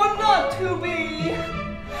or not to be?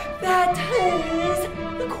 That is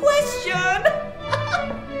the question.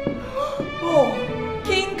 Oh,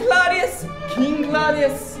 King Claudius,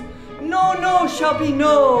 alias. No, no shall be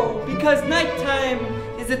no, because nighttime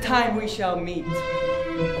is the time we shall meet.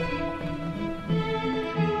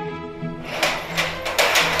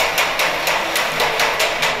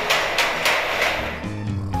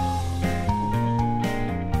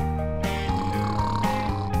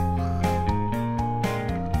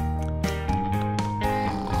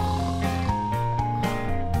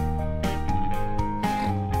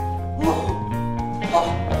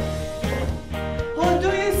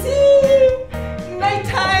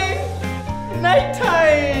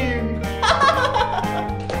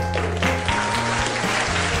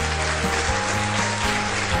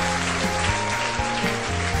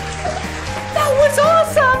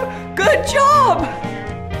 Good job!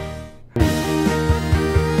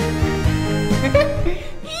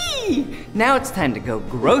 Now it's time to go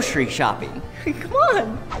grocery shopping. Come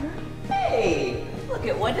on. Hey, look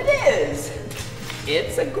at what it is.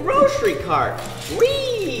 It's a grocery cart.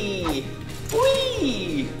 Whee!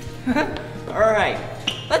 Whee! All right,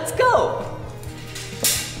 let's go.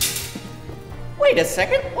 Wait a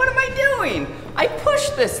second, what am I doing? I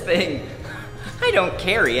pushed this thing. I don't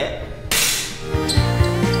carry it.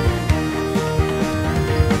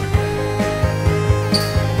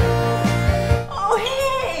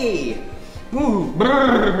 Ooh,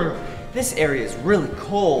 brr. This area is really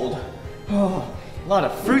cold. Oh, a lot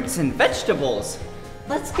of fruits and vegetables.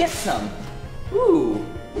 Let's get some. Ooh,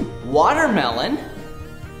 watermelon.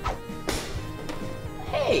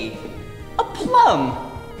 Hey, a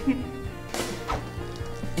plum.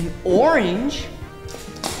 An orange.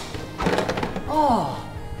 Oh,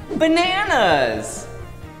 bananas.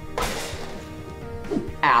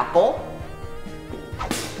 Apple.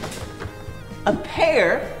 A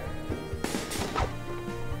pear.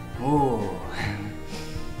 Ooh,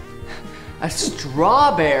 a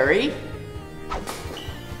strawberry.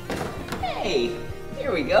 Hey,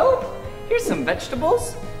 here we go. Here's some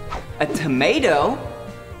vegetables. A tomato.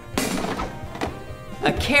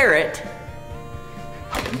 A carrot.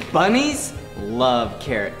 Bunnies love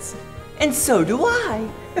carrots, and so do I.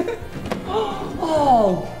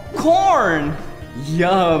 Oh, corn.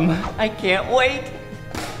 Yum, I can't wait.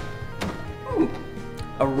 Ooh,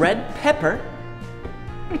 a red pepper.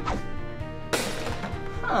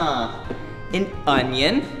 Huh, an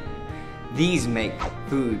onion. These make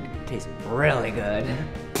food taste really good.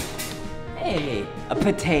 Hey, a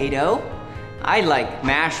potato. I like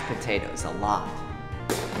mashed potatoes a lot.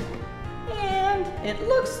 And it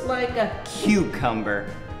looks like a cucumber.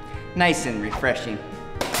 Nice and refreshing.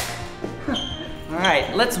 All right,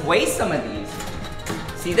 let's weigh some of these.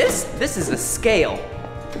 See this? This is a scale.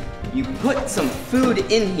 You put some food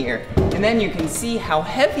in here, and then you can see how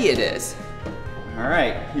heavy it is. All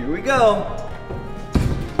right, here we go.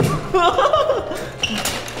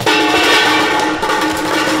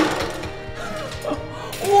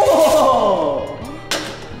 Whoa!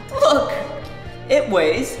 Look, it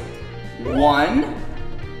weighs 1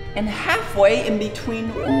 and halfway in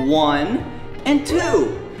between 1 and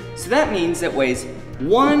 2. So that means it weighs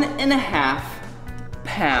 1.5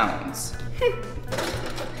 pounds.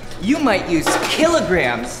 You might use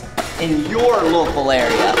kilograms in your local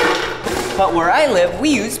area, but where I live, we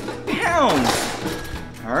use pounds.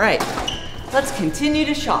 All right, let's continue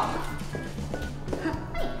to shop.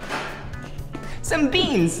 Some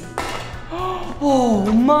beans. Oh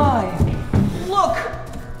my, look.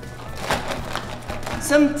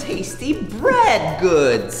 Some tasty bread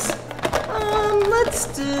goods.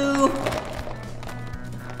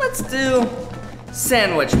 Let's do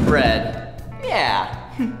sandwich bread. Yeah.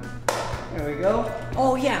 There we go.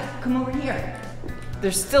 Oh yeah, come over here.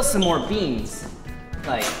 There's still some more beans,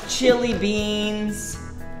 like chili beans.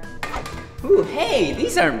 Ooh, hey,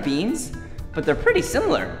 these aren't beans, but they're pretty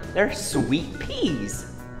similar. They're sweet peas.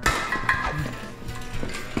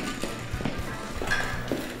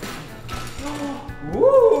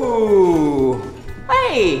 Ooh,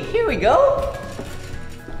 hey, here we go.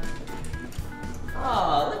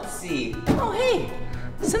 Oh, let's see. Oh, hey,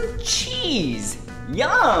 some cheese.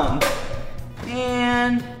 Yum.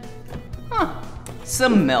 And,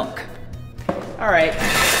 some milk. All right,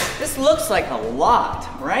 this looks like a lot,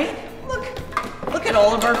 right? Look at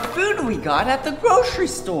all of our food we got at the grocery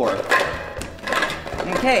store.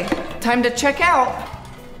 Okay, time to check out.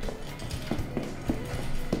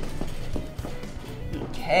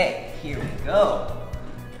 Okay, here we go.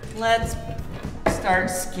 Let's start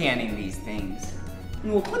scanning these things.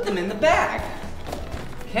 And we'll put them in the bag.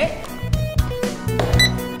 Okay.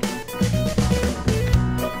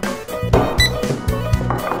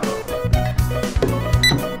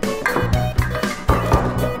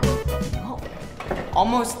 Oh,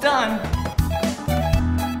 almost done.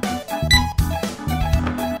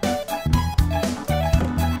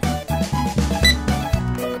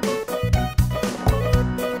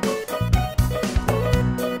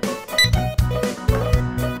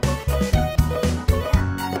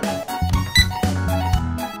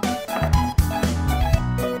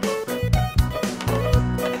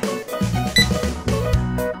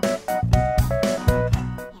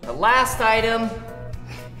 last item.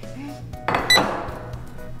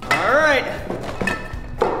 All right,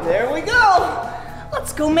 there we go.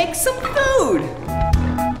 Let's go make some food.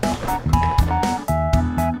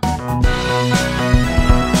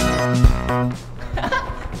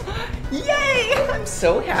 Yay! I'm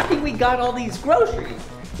so happy we got all these groceries.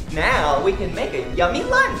 Now we can make a yummy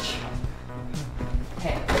lunch.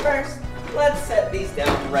 Okay, first, let's set these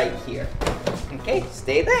down right here. Okay,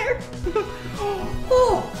 stay there.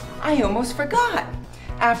 Oh, I almost forgot.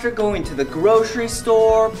 After going to the grocery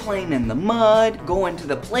store, playing in the mud, going to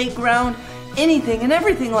the playground, anything and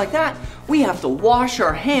everything like that, we have to wash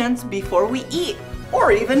our hands before we eat,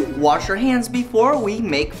 or even wash our hands before we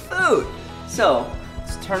make food. So,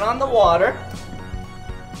 let's turn on the water,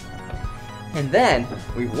 and then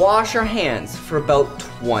we wash our hands for about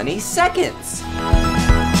 20 seconds.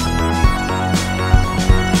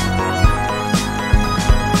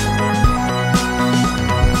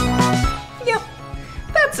 Yep,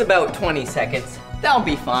 that's about 20 seconds. That'll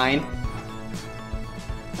be fine.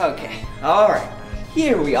 Okay, all right,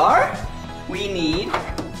 here we are. We need,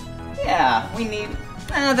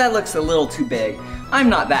 that looks a little too big. I'm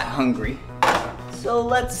not that hungry. So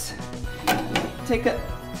let's take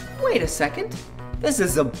wait a second. This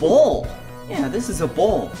is a bowl. Yeah, this is a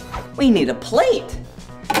bowl. We need a plate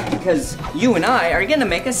because you and I are gonna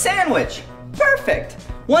make a sandwich. Perfect,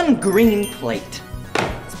 1 green plate.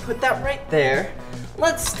 Let's put that right there.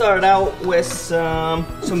 Let's start out with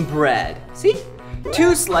some bread. See?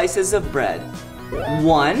 2 slices of bread.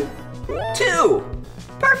 1, 2.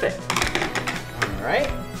 Perfect. All right.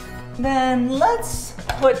 Then let's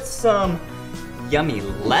put some yummy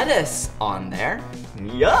lettuce on there.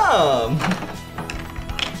 Yum.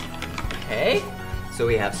 Okay. So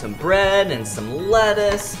we have some bread and some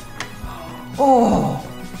lettuce. Oh,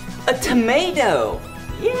 a tomato.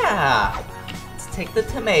 Yeah. Let's take the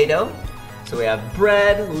tomato. So we have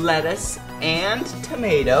bread, lettuce, and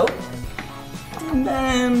tomato. And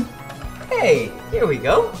then, hey, here we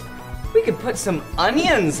go. We could put some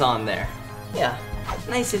onions on there. Yeah,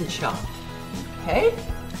 nice and chopped. Okay,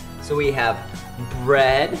 so we have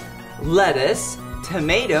bread, lettuce,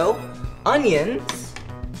 tomato, onions,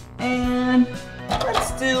 and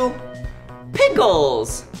let's do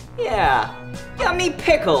pickles. Yeah, yummy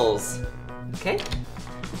pickles. Okay,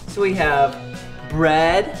 so we have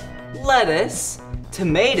bread, lettuce,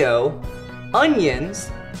 tomato, onions,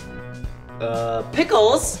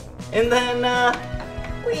 pickles, and then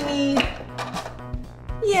we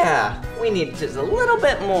need just a little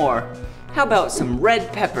bit more. How about some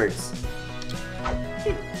red peppers?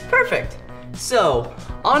 Perfect. So,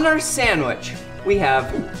 on our sandwich, we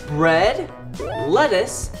have bread,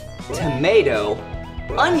 lettuce, tomato,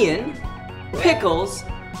 onion, pickles,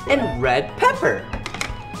 and red pepper.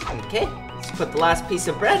 Okay, let's put the last piece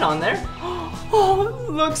of bread on there. Oh,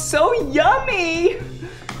 it looks so yummy.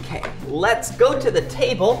 Okay, let's go to the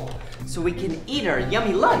table so we can eat our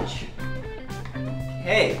yummy lunch.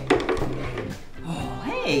 Okay. Oh,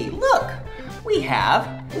 hey, look. We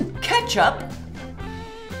have ketchup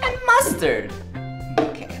and mustard.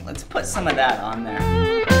 Okay, let's put some of that on there.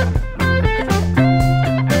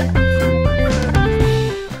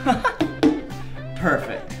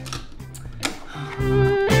 Perfect.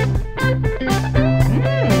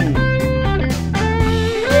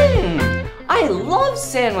 I love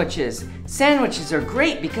sandwiches. Sandwiches are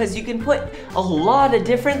great because you can put a lot of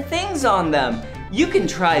different things on them. You can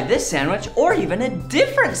try this sandwich or even a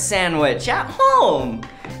different sandwich at home.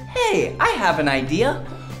 Hey, I have an idea.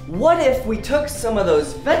 What if we took some of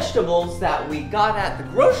those vegetables that we got at the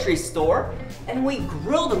grocery store and we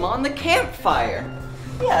grilled them on the campfire?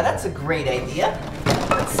 Yeah, that's a great idea.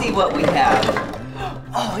 Let's see what we have.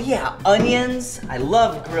 Oh yeah, onions. I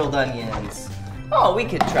love grilled onions. Oh, we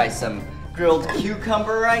could try some grilled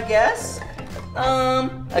cucumber, I guess.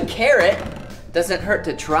 A carrot. Doesn't hurt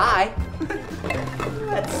to try.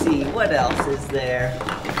 Let's see, what else is there?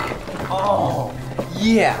 Oh,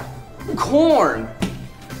 yeah, corn.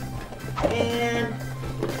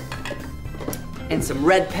 And some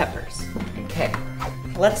red peppers. Okay,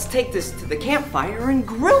 let's take this to the campfire and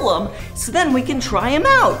grill them so then we can try them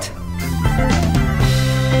out.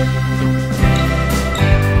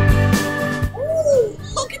 Ooh,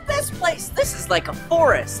 look at this place. This is like a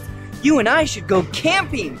forest. You and I should go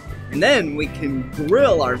camping. And then we can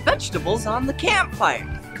grill our vegetables on the campfire.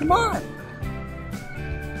 Come on.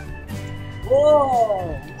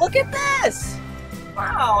 Whoa, look at this.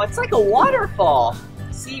 Wow, it's like a waterfall.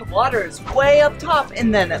 See, water is way up top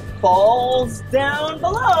and then it falls down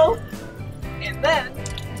below. And then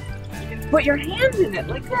you can put your hand in it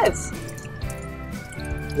like this.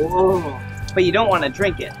 Whoa, but you don't want to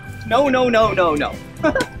drink it. No, no, no, no, no.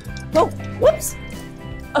 Oh, whoops.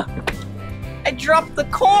 I dropped the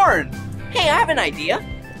corn. Hey, I have an idea.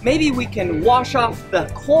 Maybe we can wash off the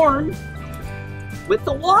corn with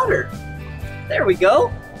the water. There we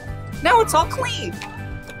go. Now it's all clean.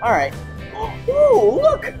 All right. Ooh,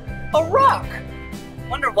 look, a rock.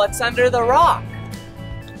 Wonder what's under the rock.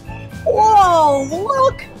 Whoa,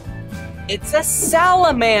 look. It's a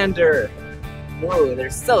salamander. Whoa, they're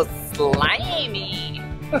so slimy.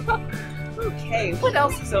 Okay, what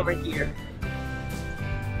else is over here?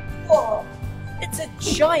 Whoa, it's a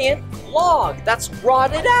giant log that's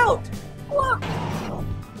rotted out. Look.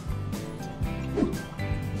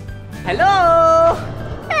 Hello.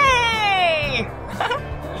 Hey.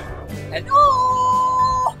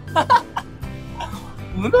 Hello.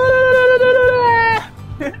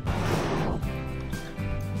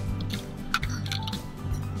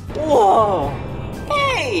 Whoa!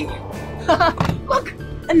 Hey! Look,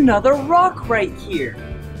 another rock right here.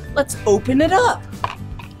 Let's open it up.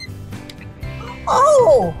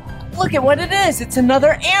 Oh! Look at what it is. It's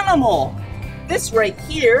another animal. This right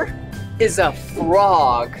here is a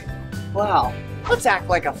frog. Wow. Let's act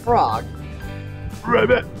like a frog.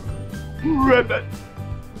 Ribbit, ribbit,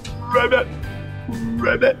 ribbit,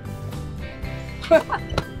 ribbit.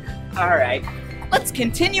 All right, let's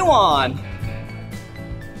continue on.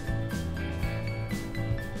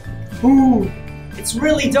 Ooh, it's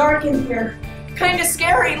really dark in here. Kind of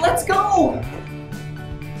scary. Let's go.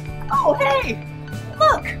 Oh, hey,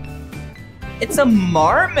 look. It's a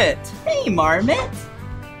marmot. Hey, marmot.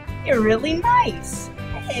 You're really nice.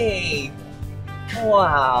 Hey.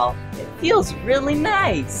 Wow, it feels really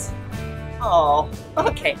nice. Oh,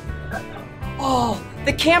 okay. Oh,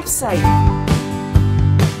 the campsite.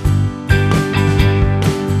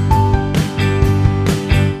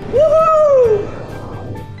 Woohoo!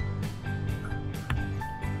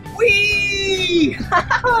 Whee!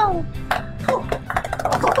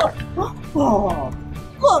 Oh,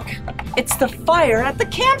 look, it's the fire at the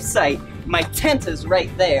campsite. My tent is right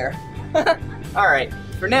there. All right,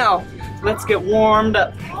 for now, let's get warmed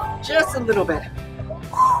up just a little bit.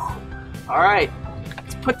 All right,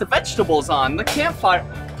 let's put the vegetables on the campfire.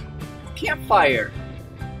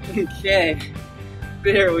 Okay,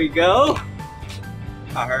 there we go.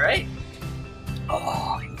 All right.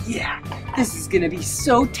 Oh yeah, this is gonna be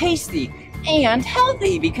so tasty and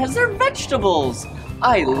healthy because they're vegetables.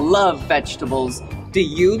 I love vegetables. Do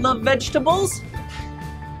you love vegetables?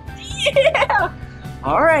 Yeah.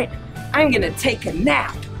 All right, I'm gonna take a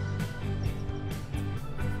nap.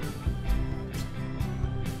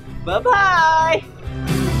 Bye-bye!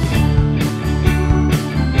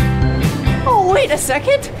 Oh, wait a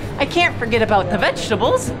second! I can't forget about the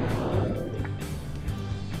vegetables.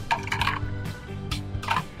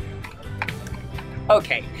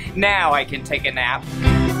 Okay, now I can take a nap.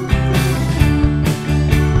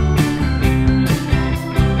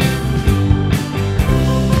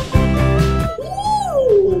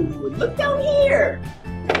 Ooh, look down here!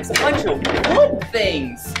 There's a bunch of wood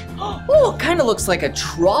things. Oh, it kind of looks like a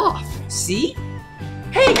trough, see?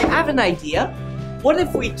 Hey, I have an idea. What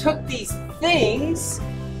if we took these things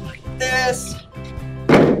like this,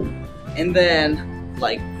 and then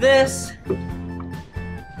like this,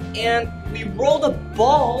 and we rolled a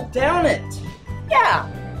ball down it? Yeah,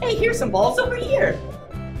 hey, here's some balls over here.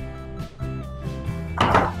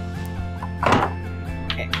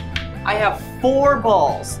 Okay, I have 4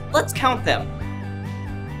 balls. Let's count them.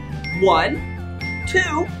 1,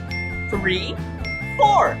 2, 3,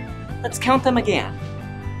 4. Let's count them again.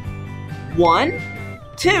 1,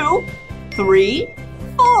 2, 3,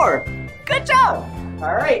 4. Good job.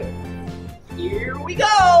 All right, here we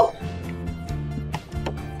go.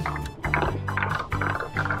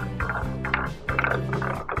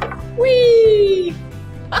 Whee!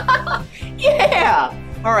 Yeah.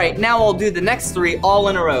 All right, now I'll do the next 3 all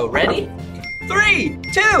in a row. Ready? 3,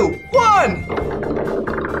 2, 1.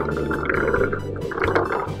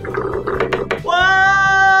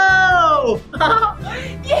 Whoa!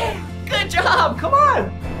 Yeah, good job, come on.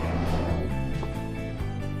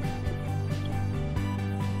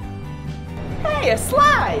 Hey, a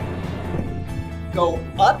slide. Go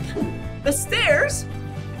up the stairs,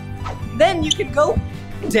 then you can go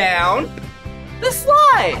down the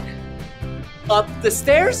slide. Up the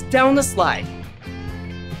stairs, down the slide.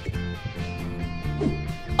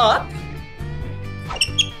 Up.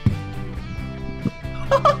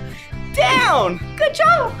 Down! Good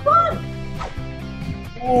job, come on!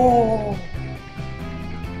 Whoa!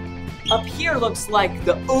 Up here looks like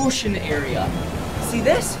the ocean area. See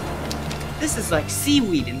this? This is like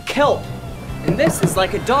seaweed and kelp. And this is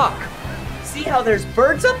like a dock. See how there's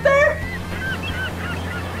birds up there?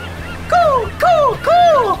 Cool, cool,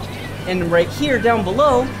 cool! And right here down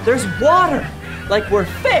below, there's water, like we're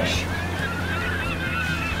fish.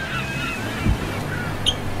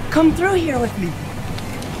 Come through here with me.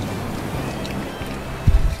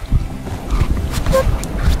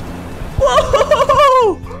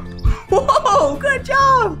 Whoa! Whoa, good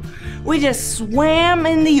job! We just swam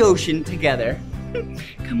in the ocean together.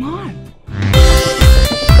 Come on.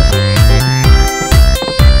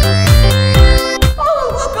 Oh,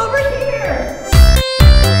 look over here!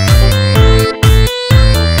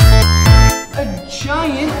 A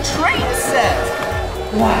giant train set.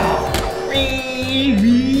 Wow. Wee,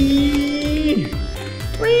 wee,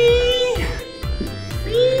 wee,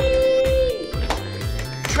 wee.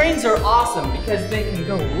 Trains are awesome because they can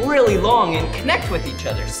go really long and connect with each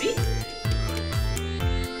other, see?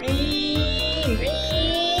 Wee,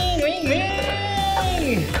 wee, wee,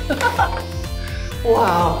 wee.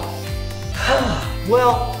 Wow.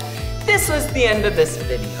 Well, this was the end of this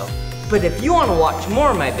video. But if you want to watch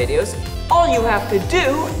more of my videos, all you have to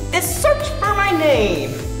do is search for my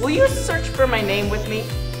name. Will you search for my name with me?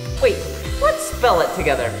 Wait, let's spell it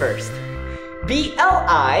together first. B-L-I-P-P-I,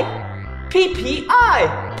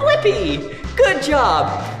 Blippi. Good job.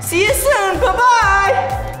 See you soon,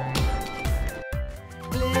 bye-bye.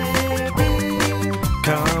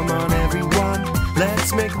 Come on everyone,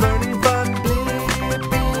 let's make learning fun.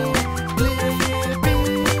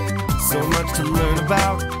 So much to learn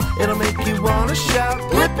about, it'll make you wanna shout,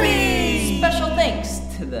 Blippi! Special thanks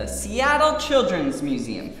to the Seattle Children's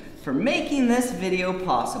Museum for making this video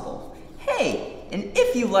possible. Hey, and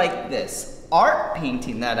if you like this art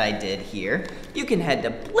painting that I did here, you can head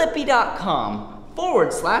to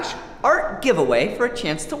blippi.com/art giveaway for a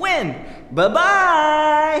chance to win.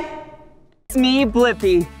 Bye-bye! It's me,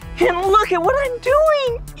 Blippi, and look at what I'm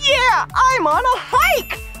doing! Yeah, I'm on a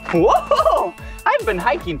hike! Whoa! I've been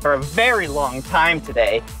hiking for a very long time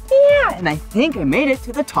today. Yeah, and I think I made it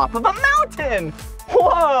to the top of a mountain.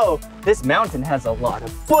 Whoa! This mountain has a lot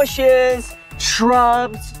of bushes,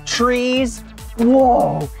 shrubs, trees.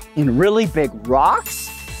 Whoa! And really big rocks.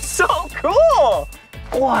 So cool!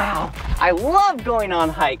 Wow! I love going on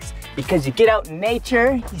hikes because you get out in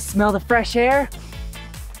nature, you smell the fresh air.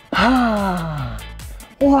 Ah!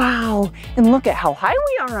 Wow! And look at how high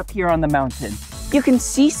we are up here on the mountain. You can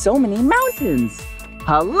see so many mountains.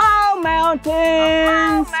 Hello, mountains!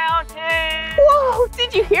 Hello, mountains! Whoa!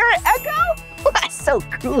 Did you hear it echo? That's so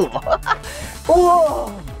cool.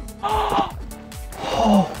 Whoa! Oh,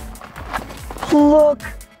 look!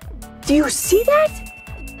 Do you see that?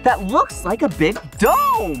 That looks like a big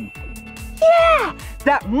dome. Yeah!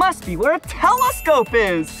 That must be where a telescope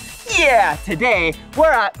is. Yeah, today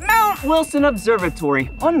we're at Mount Wilson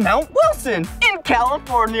Observatory on Mount Wilson in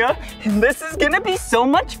California. And this is gonna be so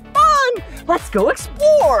much fun. Let's go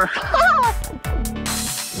explore.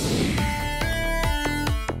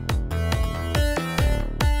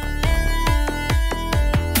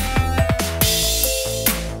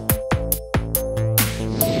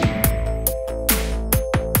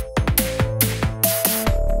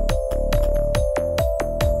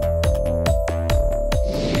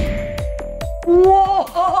 Whoa!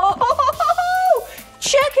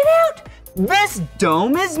 Check it out! This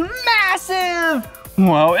dome is massive!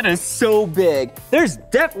 Wow, it is so big. There's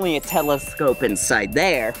definitely a telescope inside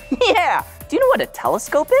there. Yeah, do you know what a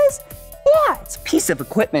telescope is? Yeah, it's a piece of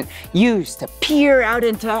equipment used to peer out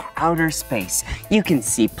into outer space. You can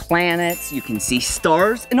see planets, you can see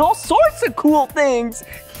stars, and all sorts of cool things.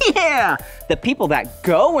 Yeah, the people that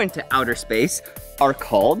go into outer space are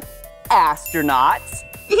called astronauts.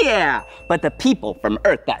 Yeah, but the people from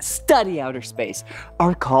Earth that study outer space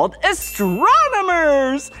are called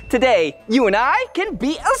astronomers. Today, you and I can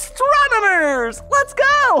be astronomers. Let's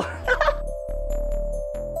go.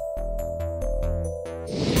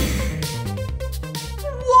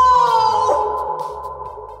 Whoa!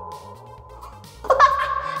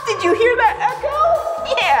 Did you hear that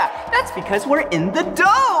echo? Yeah, that's because we're in the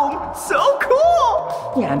dome. So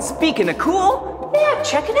cool. Yeah, and speaking of cool, yeah,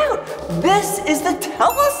 check it out. This is the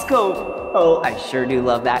telescope. Oh, I sure do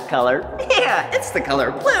love that color. Yeah, it's the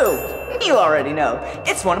color blue. You already know.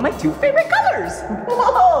 It's one of my 2 favorite colors.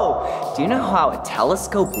 Whoa! Do you know how a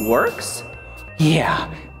telescope works? Yeah,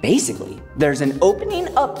 basically, there's an opening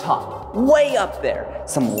up top, way up there.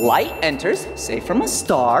 Some light enters, say from a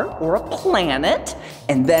star or a planet,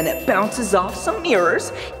 and then it bounces off some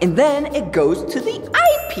mirrors, and then it goes to the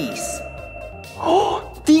eyepiece.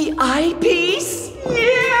 Oh, the eyepiece?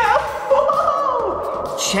 Yeah!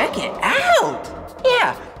 Whoa! Check it out!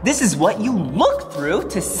 Yeah, this is what you look through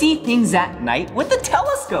to see things at night with a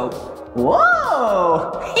telescope.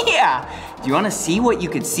 Whoa! Yeah! Do you want to see what you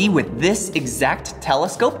could see with this exact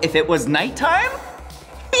telescope if it was nighttime?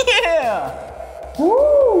 Yeah!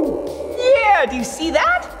 Woo! Yeah, do you see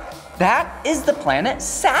that? That is the planet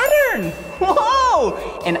Saturn!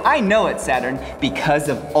 Whoa! And I know it's Saturn because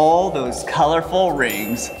of all those colorful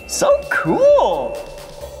rings. So cool!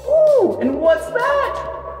 Ooh, and what's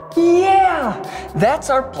that? Yeah, that's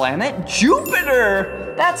our planet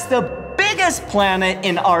Jupiter. That's the biggest planet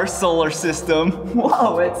in our solar system.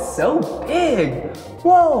 Whoa, it's so big.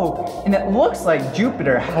 Whoa, and it looks like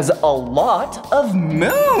Jupiter has a lot of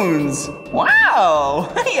moons.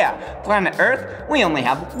 Wow, yeah, planet Earth, we only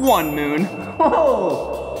have one moon.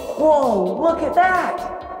 Whoa, look at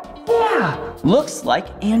that. Yeah, looks like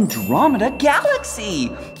Andromeda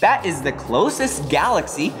Galaxy. That is the closest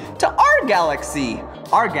galaxy to our galaxy.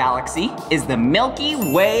 Our galaxy is the Milky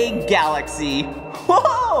Way Galaxy.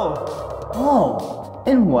 Whoa,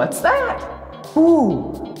 and what's that?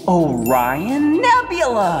 Ooh, Orion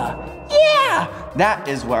Nebula. Yeah, that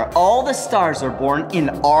is where all the stars are born in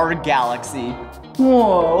our galaxy.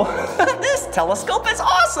 Whoa, this telescope is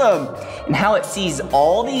awesome! And how it sees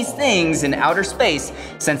all these things in outer space,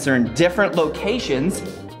 since they're in different locations,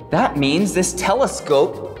 that means this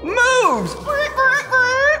telescope moves!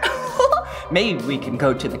 Maybe we can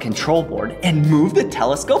go to the control board and move the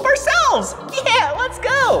telescope ourselves! Yeah, let's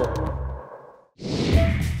go!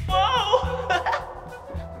 Whoa!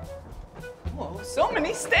 Whoa, so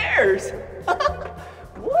many stairs!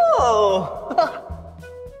 Whoa!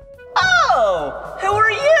 Oh, who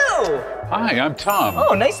are you? Hi, I'm Tom.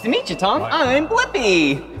 Oh, nice to meet you, Tom. Hi. I'm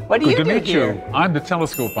Blippi. What do you do here? Good to meet you. I'm the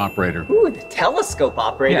telescope operator. Ooh, the telescope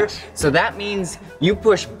operator? Yes. So that means you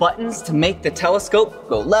push buttons to make the telescope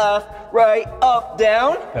go left, right, up,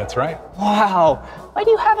 down? That's right. Wow. Why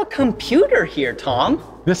do you have a computer here, Tom?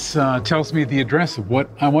 This tells me the address of what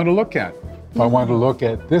I want to look at. If I want to look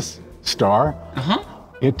at this star,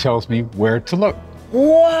 it tells me where to look.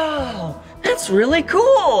 Wow. That's really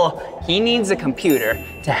cool. He needs a computer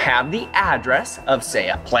to have the address of, say,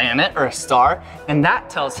 a planet or a star, and that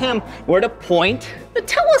tells him where to point the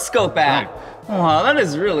telescope at. Right. Wow, that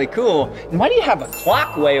is really cool. And why do you have a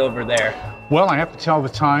clock way over there? Well, I have to tell the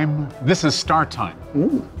time. This is star time.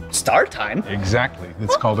 Ooh, star time? Exactly.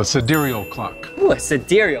 It's called a sidereal clock. Ooh, a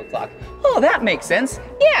sidereal clock. Oh, that makes sense.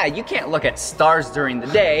 Yeah, you can't look at stars during the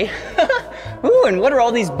day. Ooh, and what are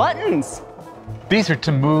all these buttons? These are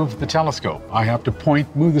to move the telescope. I have to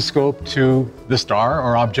move the scope to the star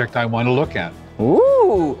or object I want to look at.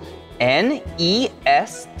 Ooh, N-E-S-W.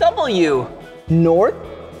 North,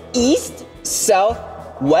 east, south,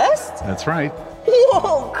 west? That's right.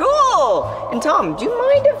 Whoa, cool! And Tom, do you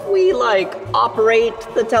mind if we operate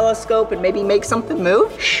the telescope and maybe make something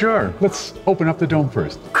move? Sure. Let's open up the dome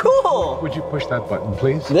first. Cool! Would you push that button,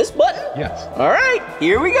 please? This button? Yes. All right,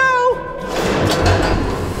 here we go.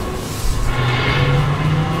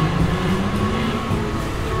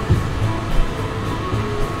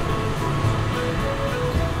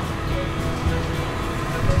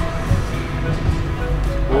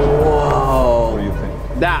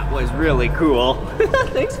 That was really cool.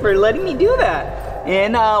 Thanks for letting me do that.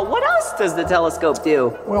 And what else does the telescope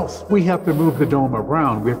do? Well, we have to move the dome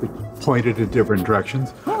around. We have to point it in different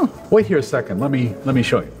directions. Wait here a second. Let me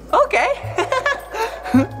show you. Okay.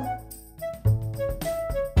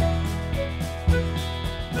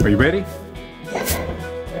 Are you ready?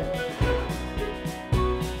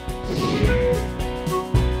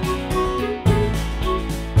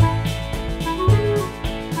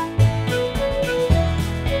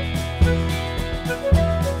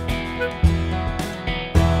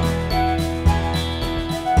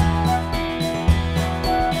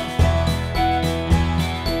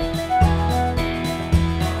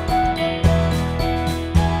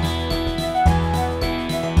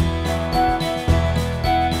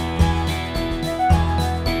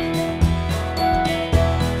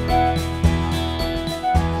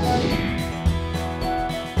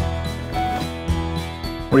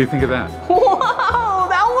 What do you think of that? Whoa,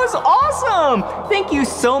 that was awesome! Thank you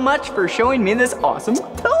so much for showing me this awesome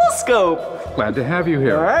telescope. Glad to have you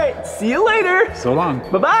here. All right, see you later. So long.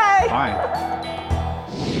 Bye-bye. Bye.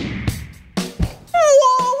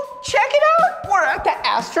 Whoa, check it out. We're at the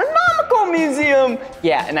Astronomical Museum.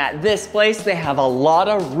 Yeah, and at this place, they have a lot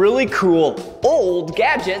of really cool old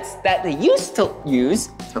gadgets that they used to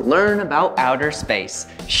use to learn about outer space.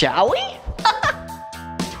 Shall we?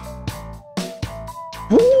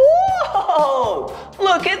 Whoa,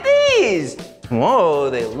 look at these. Whoa,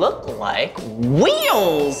 they look like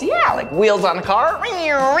wheels. Yeah, like wheels on a car.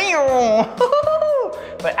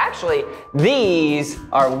 but actually these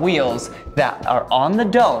are wheels that are on the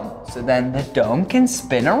dome, so then the dome can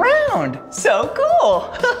spin around. So cool.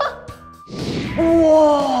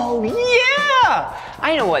 Whoa, yeah!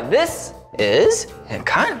 I know what this is. It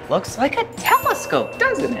kind of looks like a telescope,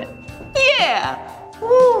 doesn't it? Yeah.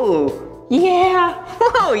 Ooh, yeah.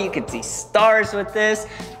 Whoa, you can see stars with this,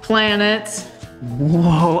 planets.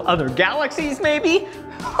 Whoa, other galaxies maybe?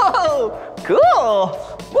 Whoa, cool.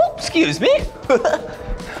 Whoop, excuse me.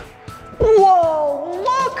 Whoa,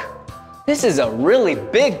 look. This is a really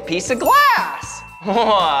big piece of glass.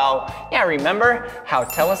 Wow. Yeah, remember how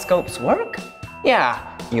telescopes work? Yeah,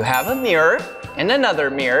 you have a mirror and another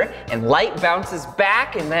mirror, and light bounces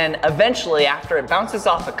back, and then eventually after it bounces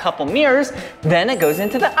off a couple mirrors, then it goes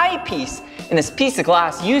into the eyepiece. And this piece of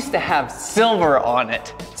glass used to have silver on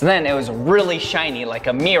it, so then it was really shiny like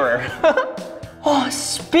a mirror. Oh,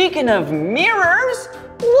 speaking of mirrors,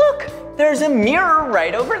 look, there's a mirror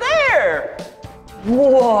right over there.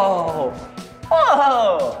 Whoa,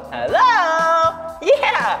 whoa, hello.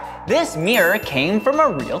 Yeah, this mirror came from a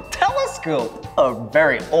real telescope. A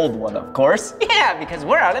very old one, of course. Yeah, because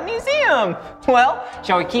we're at a museum. Well,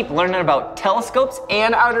 shall we keep learning about telescopes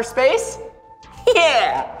and outer space?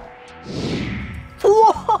 Yeah.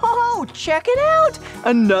 Whoa, check it out,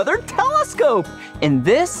 another telescope. And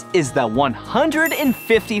this is the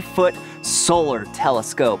 150-foot solar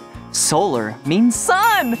telescope. Solar means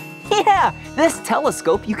sun. Yeah, this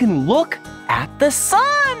telescope, you can look at the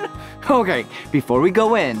sun. Okay, before we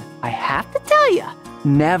go in, I have to tell you,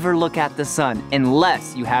 never look at the sun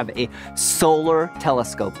unless you have a solar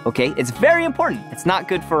telescope, okay? It's very important. It's not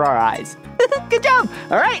good for our eyes. Good job.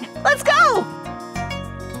 All right, let's go.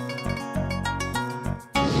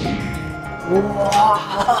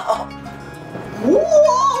 Wow.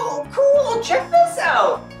 Whoa, cool, check this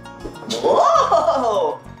out.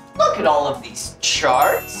 Whoa, look at all of these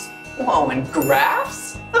charts. Whoa, and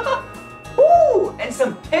graphs. Ooh, and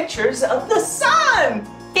some pictures of the sun.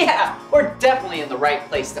 Yeah, we're definitely in the right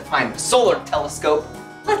place to find the solar telescope.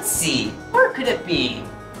 Let's see, where could it be?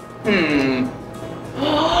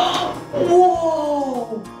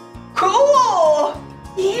 Whoa, cool.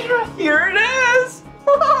 Yeah, here it is.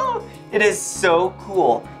 Whoa. It is so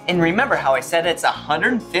cool. And remember how I said it's a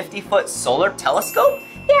 150-foot solar telescope?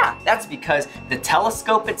 Yeah, that's because the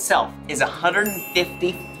telescope itself is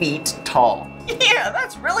 150 feet tall. Yeah,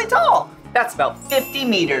 that's really tall. That's about 50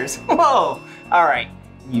 meters. Whoa. All right,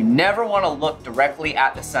 you never want to look directly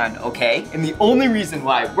at the sun, okay? And the only reason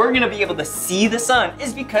why we're gonna be able to see the sun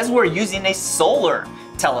is because we're using a solar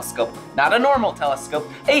telescope. Not a normal telescope,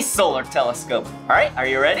 a solar telescope. All right, are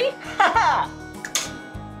you ready?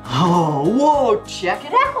 Oh, whoa, check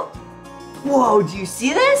it out. Whoa, do you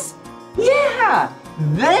see this? Yeah,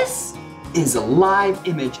 this is a live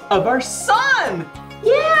image of our sun.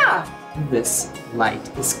 Yeah, this light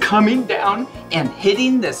is coming down and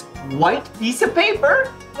hitting this white piece of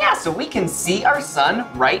paper. Yeah, so we can see our sun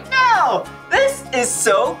right now. This is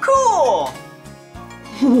so cool.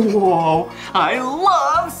 Whoa, I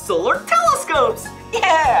love solar telescopes.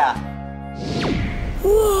 Yeah.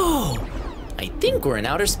 Whoa. I think we're in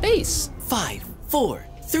outer space. 5, 4,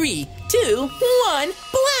 3, 2, 1,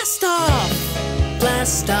 blast off!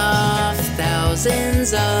 Blast off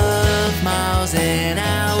thousands of miles an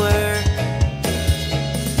hour,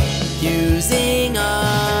 using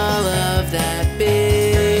all of that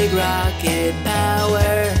big rocket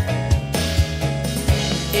power.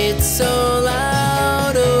 It's so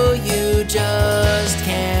loud, oh, you just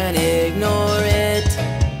can't ignore it.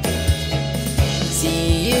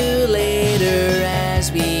 See you later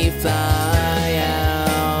as we fly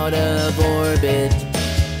out of orbit.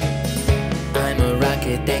 I'm a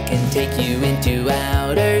rocket that can take you into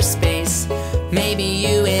outer space. Maybe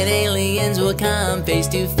you and aliens will come face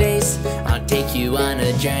to face. I'll take you on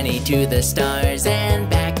a journey to the stars and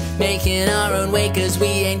back, making our own way 'cause we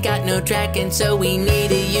ain't got no track, and so we need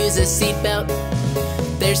to use a seatbelt.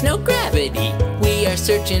 There's no gravity, we are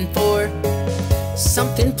searching for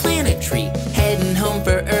something planetary, heading home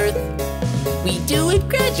for Earth. We do it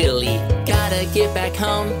gradually, gotta get back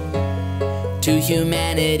home to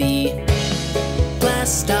humanity.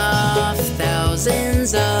 Blast off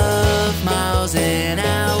thousands of miles an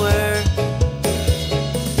hour,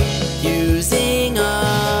 using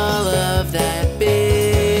all of that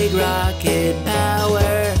big rocket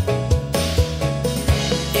power.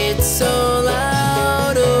 It's so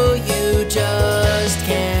loud, oh, you just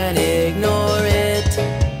can't ignore it.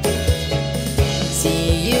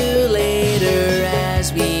 See you later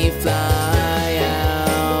as we fly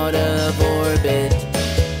out of orbit.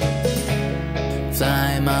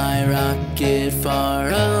 Fly my rocket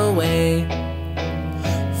far away,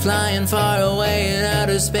 flying far away in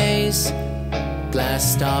outer space.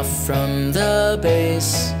 Blast off from the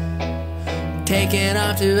base, taking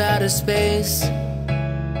off to outer space.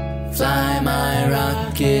 Fly my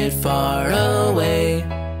rocket far away,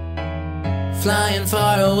 flying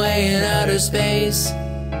far away in outer space.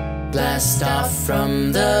 Blast off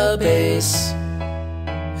from the base,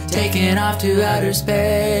 taking off to outer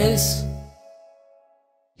space.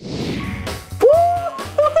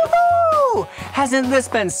 Woo-hoo-hoo-hoo! Hasn't this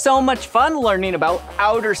been so much fun learning about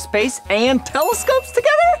outer space and telescopes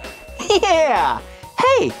together? Yeah!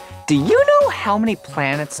 Hey, do you know how many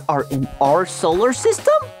planets are in our solar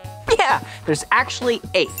system? Yeah, there's actually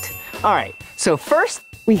 8. All right, so first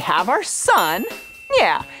we have our sun.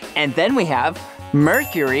 Yeah, and then we have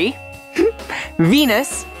Mercury,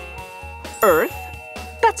 Venus, Earth,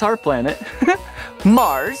 that's our planet,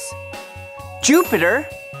 Mars, Jupiter,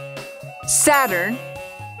 Saturn,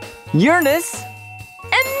 Uranus,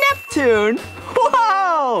 and Neptune.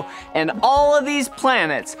 Whoa! And all of these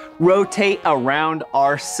planets rotate around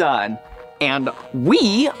our sun. And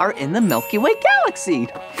we are in the Milky Way galaxy.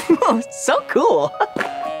 So cool.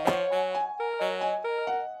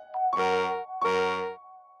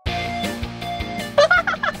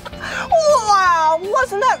 Wow,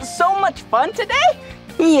 wasn't that so much fun today?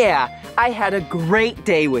 Yeah, I had a great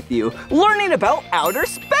day with you, learning about outer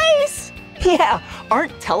space. Yeah,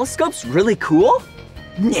 aren't telescopes really cool?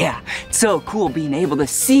 Yeah, it's so cool being able to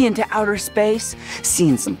see into outer space,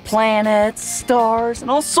 seeing some planets, stars,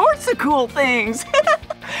 and all sorts of cool things.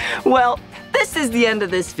 Well, this is the end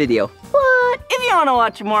of this video. But if you want to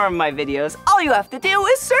watch more of my videos, all you have to do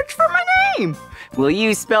is search for my name. Will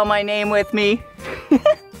you spell my name with me?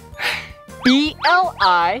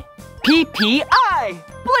 B-L-I-P-P-I.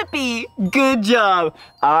 Blippi, good job.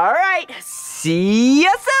 All right, see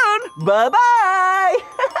ya soon. Bye-bye.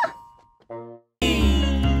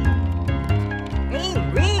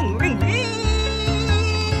 Ring, ring, ring, ring.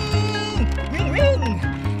 Ring, ring.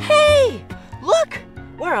 Hey, look,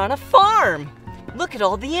 we're on a farm. Look at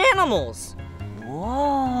all the animals.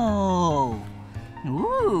 Whoa.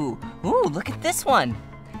 Ooh, look at this one.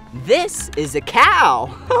 This is a cow.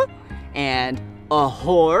 And a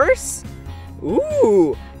horse.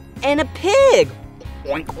 Ooh, and a pig.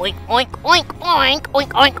 Oink, oink, oink, oink, oink,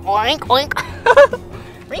 oink, oink, oink, oink.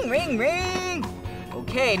 Ring, ring, ring.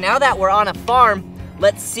 Okay, now that we're on a farm,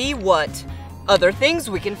 let's see what other things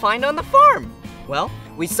we can find on the farm. Well,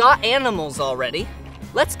 we saw animals already.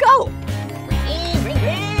 Let's go. Ring, ring,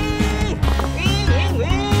 ring. Ring, ring,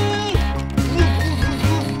 ring.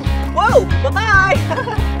 Whoa, bye-bye.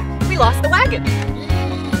 We lost the wagon.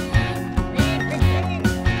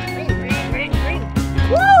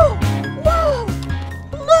 Whoa! Whoa!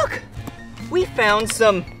 Look! We found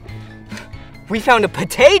a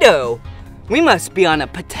potato. We must be on a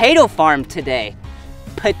potato farm today.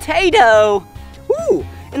 Potato! Ooh,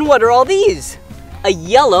 and what are all these? A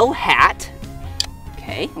yellow hat.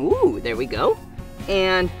 Okay, ooh, there we go.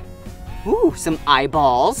 And, ooh, some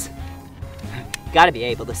eyeballs. Gotta be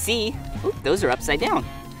able to see. Ooh, those are upside down.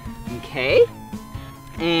 Okay.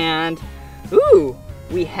 And, ooh,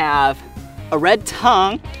 we have a red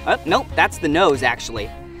tongue. Oh, nope, that's the nose actually.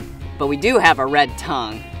 But we do have a red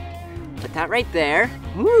tongue. Put that right there.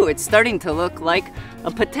 Ooh, it's starting to look like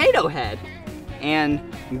a potato head. And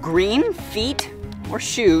green feet or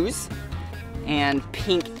shoes. And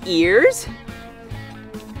pink ears.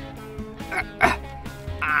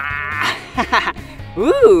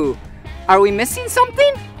 Ooh, are we missing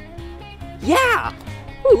something? Yeah.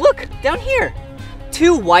 Ooh, look, down here.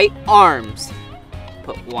 2 white arms.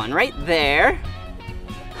 Put one right there.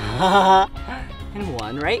 And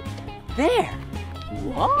one right there.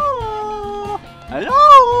 Whoa!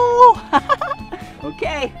 Hello!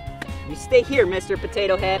 Okay, you stay here, Mr.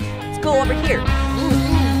 Potato Head. Let's go over here.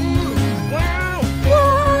 Whoa!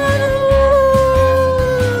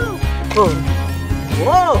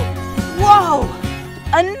 Whoa! Whoa!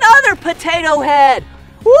 Another potato head!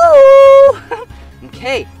 Woo!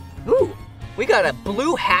 Okay, ooh, we got a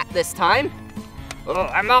blue hat this time. Oh,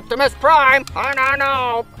 I'm Optimus Prime. Oh,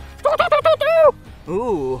 no.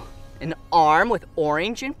 Ooh, an arm with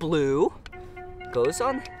orange and blue. Goes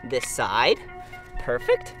on this side.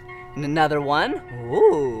 Perfect. And another one.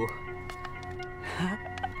 Ooh.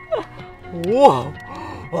 Whoa.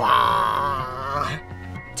 Wow.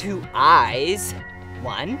 2 eyes.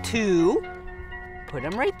 1, 2. Put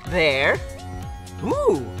them right there.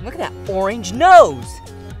 Ooh, look at that orange nose.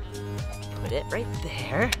 Put it right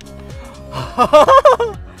there.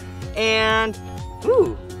 And,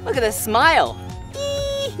 ooh, look at this smile.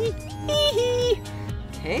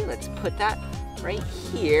 Okay, let's put that right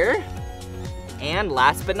here. And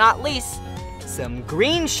last but not least, some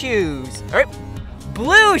green shoes. Or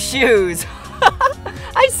blue shoes.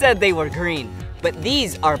 I said they were green, but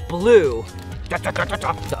these are blue.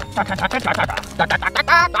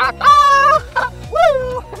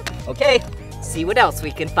 Okay, see what else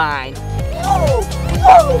we can find. Whoa,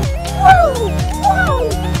 whoa, whoa,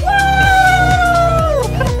 whoa,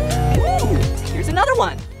 whoa. Here's another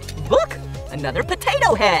one. Look, another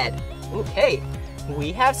potato head. Okay,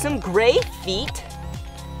 we have some gray feet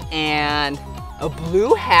and a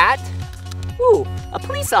blue hat. Ooh, a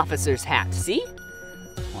police officer's hat, see?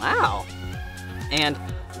 Wow. And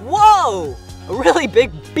whoa, a really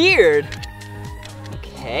big beard.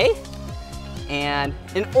 Okay. And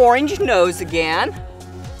an orange nose again.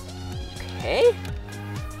 Okay.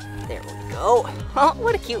 There we go. Oh,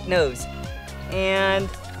 what a cute nose. And,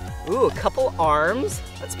 ooh, a couple arms.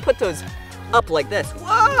 Let's put those up like this.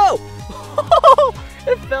 Whoa!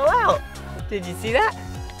 It fell out. Did you see that?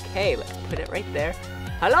 Okay, let's put it right there.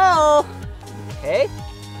 Hello! Okay.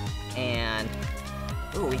 And,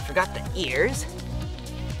 ooh, we forgot the ears.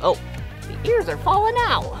 Oh, the ears are falling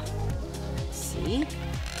out. See?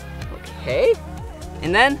 Okay.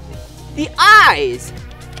 And then the eyes.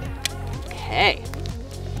 Okay.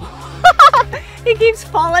 It keeps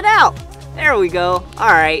falling out. There we go.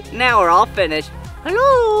 All right, now we're all finished.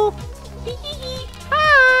 Hello.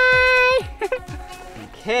 Hi.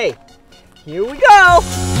 Okay, here we go.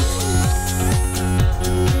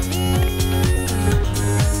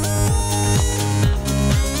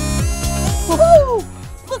 Whoa,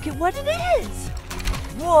 look at what it is.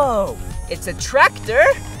 Whoa, it's a tractor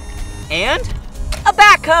and a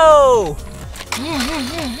backhoe.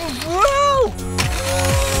 Whoa.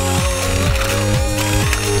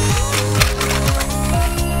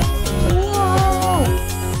 Whoa,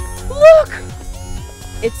 look,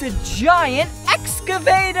 it's a giant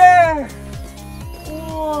excavator.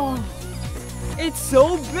 Whoa, it's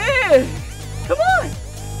so big. Come on.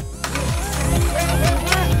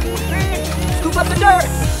 Scoop up the dirt.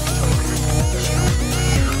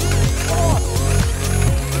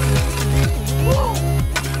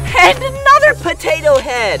 And another potato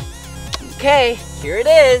head. Okay, here it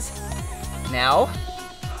is. Now,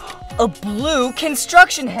 a blue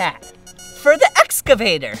construction hat for the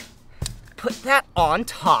excavator. Put that on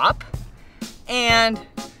top. And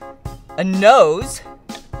a nose.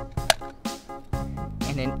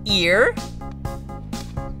 And an ear.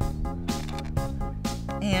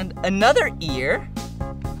 And another ear.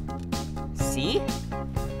 See?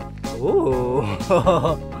 Ooh.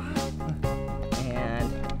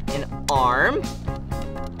 Arm.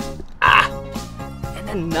 Ah! And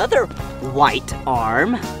another white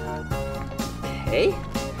arm. Okay.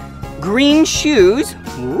 Green shoes.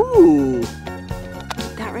 Ooh.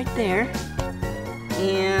 Put that right there.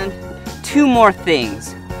 And two more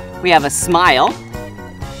things. We have a smile.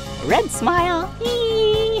 A red smile.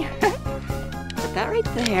 Put that right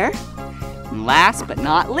there. And last but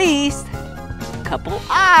not least, a couple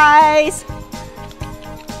eyes.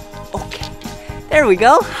 Okay. There we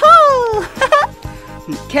go. Oh.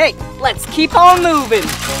 Okay, let's keep on moving.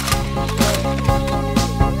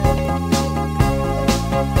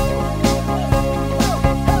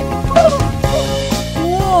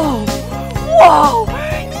 Whoa! Whoa!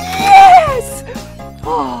 Yes!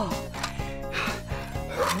 Oh.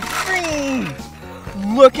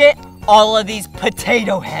 Look at all of these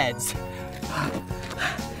potato heads.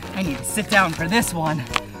 I need to sit down for this one.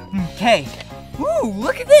 Okay. Ooh,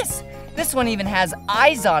 look at this. This one even has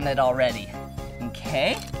eyes on it already.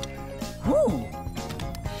 Okay. Ooh.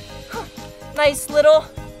 Nice little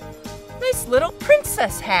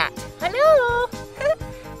princess hat. Hello.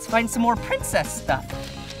 Let's find some more princess stuff.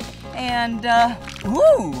 And,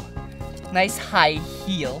 ooh. Nice high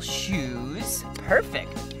heel shoes.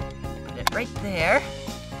 Perfect. Put it right there.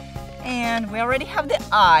 And we already have the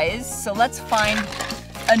eyes, so let's find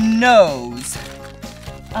a nose.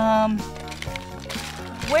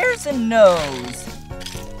 Where's a nose?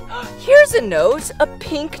 Here's a nose, a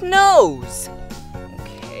pink nose.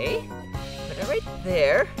 Okay, put it right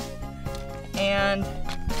there. And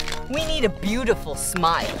we need a beautiful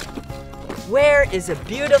smile. Where is a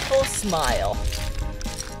beautiful smile?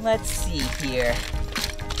 Let's see here.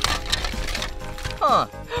 Huh,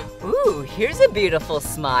 ooh, here's a beautiful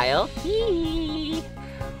smile.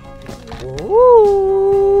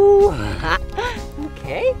 Ooh,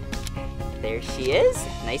 okay. There she is,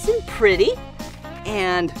 nice and pretty.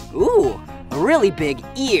 And, ooh, a really big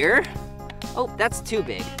ear. Oh, that's too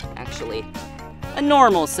big, actually. A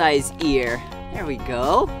normal size ear. There we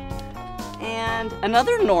go. And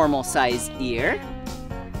another normal size ear.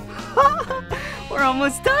 We're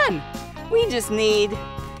almost done. we just need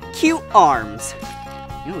cute arms.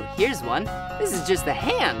 Ooh, here's one. This is just a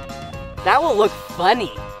hand. That will look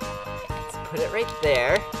funny. Let's put it right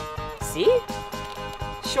there. See?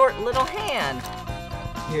 Short little hand.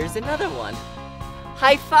 Here's another one.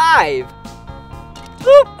 High five.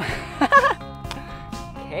 Boop.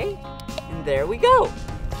 Okay, and there we go.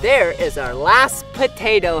 There is our last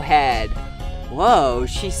potato head. Whoa,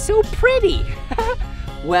 she's so pretty.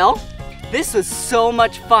 Well, this was so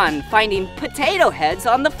much fun finding potato heads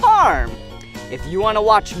on the farm. If you want to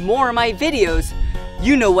watch more of my videos,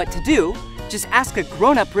 you know what to do. Just ask a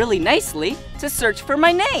grown-up really nicely to search for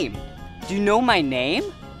my name. Do you know my name?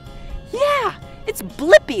 Yeah, it's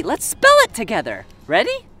Blippi. Let's spell it together.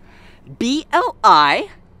 Ready?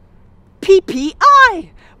 B-L-I-P-P-I.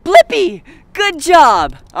 Blippi, good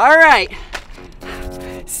job. All right,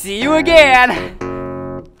 see you again.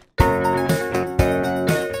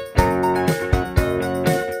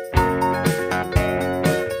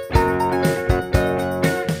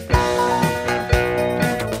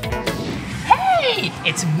 Hey,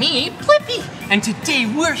 it's me, Blippi, and today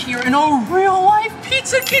we're here in a real-life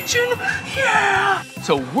pizza kitchen. Yeah!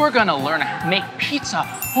 So we're gonna learn how to make pizza.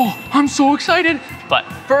 Oh, I'm so excited. But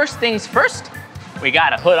first things first, we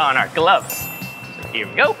gotta put on our gloves. So here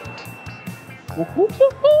we go.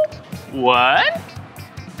 One,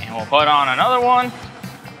 and we'll put on another one.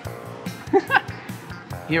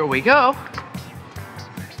 Here we go.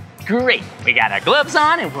 Great, we got our gloves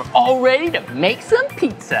on and we're all ready to make some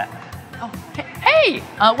pizza. Oh, hey,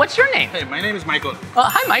 what's your name? Hey, my name is Michael.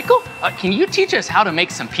 Hi, Michael. Can you teach us how to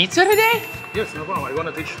make some pizza today? Yes, no problem. I'm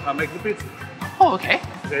gonna teach how to make the pizza. Oh, okay.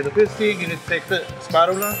 Okay, the first thing you need to take the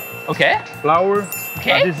spatula, Okay. flour,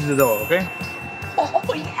 Okay. and this is the dough, okay?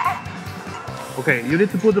 Oh, yeah. Okay, you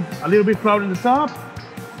need to put a little bit flour in the top.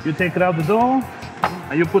 You take it out the dough,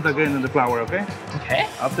 and you put again in the flour, okay? Okay.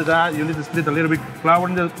 After that, you need to split a little bit flour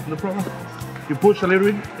in the flour. You push a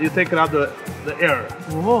little bit, you take it out the air.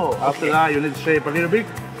 Whoa. After that, you need to shape a little bit.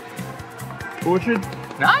 Push it,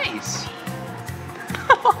 Nice.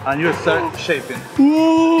 and you start shaping.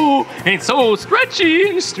 Ooh, it's so stretchy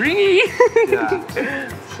and stringy. Yeah.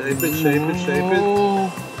 Shape it, shape it, shape it.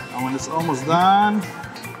 And when it's almost done,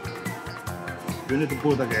 you need to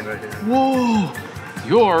put again right here. Whoa.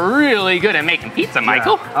 You're really good at making pizza,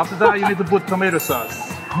 Michael. Yeah. After that, you need to put tomato sauce.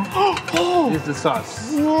 Oh. This is the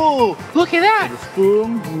sauce. Whoa. Look at that. The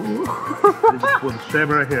spoon. You just put the shape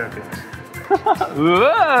right here. Okay.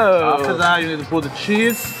 Whoa. After that, you need to put the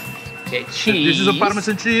cheese. Okay, cheese. This is a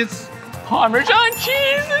Parmesan cheese. Parmesan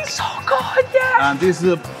cheese is so good, yeah. And this is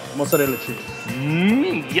the mozzarella cheese.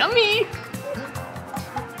 Mmm, yummy.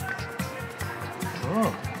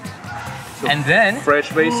 Oh. So And then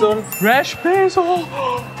fresh basil. fresh basil.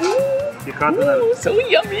 You cut it Ooh, so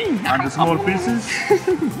yummy. and the small pieces.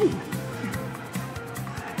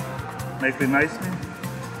 Make it nicely.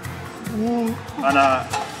 And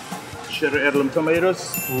cherry heirloom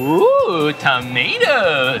tomatoes. Ooh,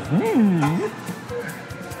 tomatoes. Mm.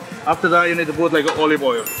 After that, you need to put like olive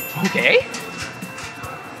oil. Okay.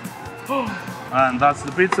 And that's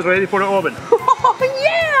the pizza ready for the oven. Oh,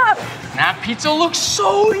 yeah. That pizza looks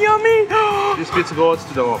so yummy. This pizza goes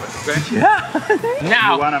to the oven, okay? Yeah.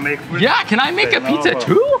 Now, You wanna make it? yeah, can I make Okay, a pizza no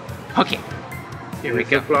too? Okay. Here we Here's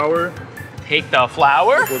go. the flour. Take the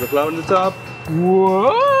flour. Put the flour on the top.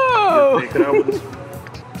 Whoa. Take it out with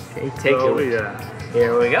the Take slowly, it. yeah.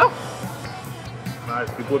 Here we go. Nice.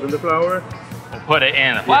 We put in the flour. We'll put it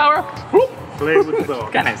in the flour. Play with the dough.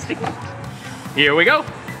 Kind of sticky. Here we go.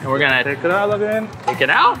 And we're gonna Take it out again. take it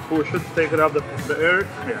out. Push it. Take it out the air.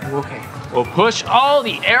 Yeah. Okay. We'll push all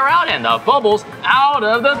the air out and the bubbles out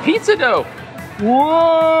of the pizza dough.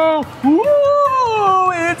 Whoa!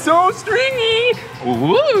 Whoa! It's so stringy.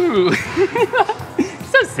 Woo!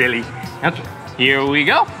 So silly. Okay. Here we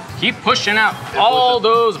go. Keep pushing out all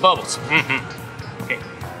those bubbles. Okay.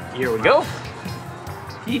 Here we go.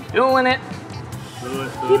 Keep doing it. Do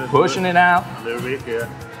it. Keep pushing it out. A little bit, yeah.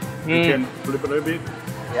 You can flip it a little bit.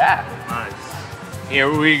 Yeah. Nice. Here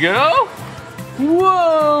we go.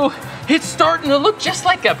 Whoa! It's starting to look just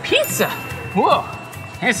like a pizza. Whoa!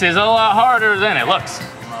 This is a lot harder than it looks.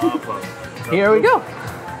 Here we go.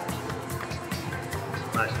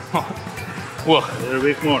 Nice. Whoa! A little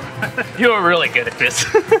bit more. You're really good at this.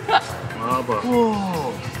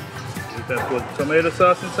 Whoa. You can put tomato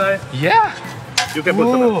sauce inside. Yeah. You can put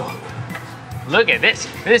tomato. Whoa. Look at this.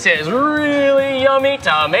 This is really yummy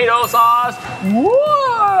tomato sauce.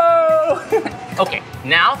 Whoa! Okay,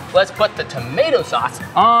 now let's put the tomato sauce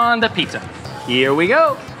on the pizza. Here we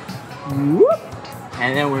go. Whoop.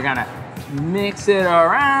 And then we're gonna mix it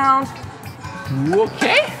around.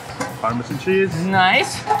 Okay. Parmesan cheese.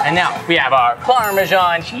 Nice. And now we have our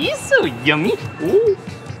Parmesan cheese. So yummy. Ooh.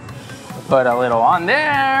 Put a little on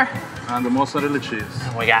there. And the mozzarella cheese.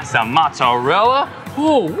 We got some mozzarella.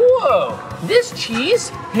 Oh, whoa. This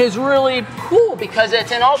cheese is really cool because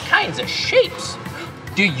it's in all kinds of shapes.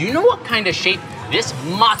 Do you know what kind of shape this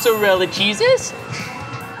mozzarella cheese is?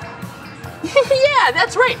 Yeah,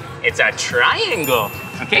 that's right. It's a triangle.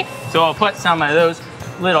 Okay, so I'll put some of those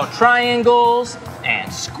little triangles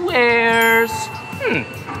and squares.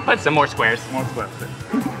 Put some more squares. More squares.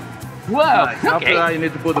 Whoa, Nice. okay. After that, you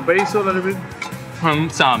need to put the basil a little bit.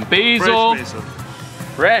 Some basil. Fresh basil.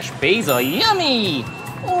 Fresh basil, yummy.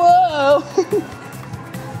 Whoa.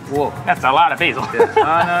 Whoa, that's a lot of basil.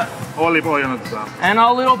 And olive oil on the top. And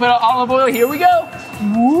a little bit of olive oil, here we go.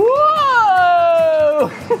 Whoa!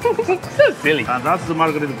 So silly. And that's the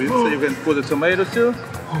margarita beans. So you can put the tomatoes too.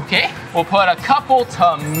 Okay, we'll put a couple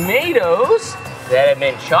tomatoes that have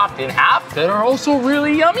been chopped in half that are also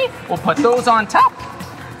really yummy. We'll put those on top.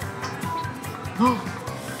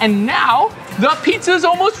 And now the pizza's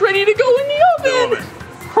almost ready to go in the oven.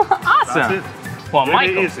 Awesome. That's it. Well, Really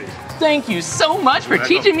Michael, easy. thank you so much for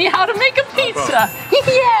teaching me how to make a pizza.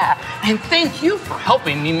 Yeah, and thank you for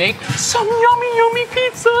helping me make some yummy, yummy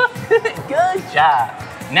pizza. Good job.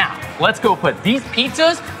 Now, let's go put these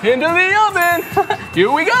pizzas into the oven. Here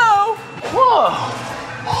we go. Whoa.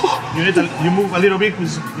 You move a little bit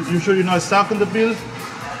because you sure you're not stuck in the bill.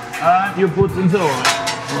 And you put in the oven.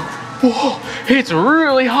 Whoa, it's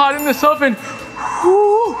really hot in this oven.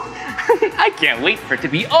 Whew. I can't wait for it to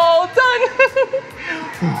be all done.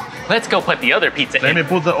 Let's go put the other pizza Let in. me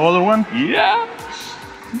put the other one. Yeah.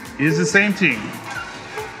 It's the same thing.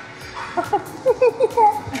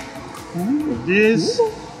 This.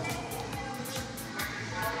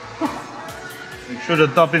 Make sure the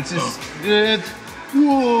toppings is good.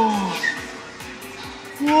 Whoa.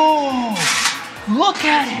 Whoa. Look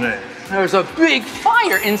at it. There. There's a big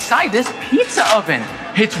fire inside this pizza oven.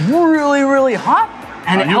 It's really, really hot,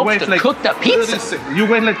 and it helps to cook the pizza. You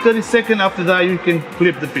wait like 30 seconds. After that, you can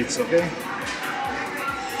flip the pizza, okay?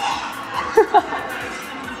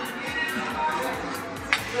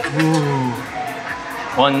 Ooh.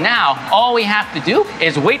 Well, now all we have to do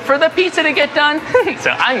is wait for the pizza to get done.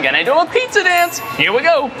 So I'm gonna do a pizza dance. Here we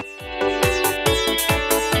go.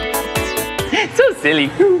 So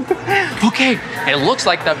silly. Okay, it looks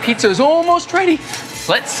like the pizza's almost ready.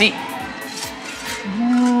 Let's see.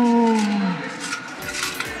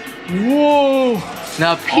 Whoa.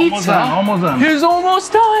 The pizza Almost done. is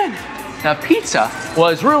almost done. The pizza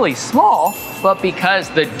was really small, but because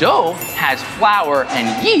the dough has flour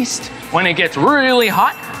and yeast, when it gets really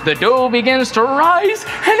hot, the dough begins to rise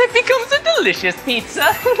and it becomes a delicious pizza.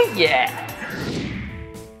 Yeah.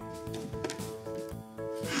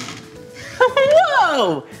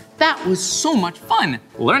 Whoa! That was so much fun,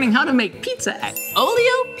 learning how to make pizza at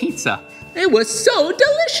Olio Pizza. It was so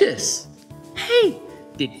delicious. Hey,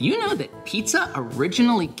 did you know that pizza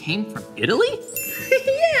originally came from Italy?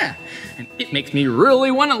 Yeah, and it makes me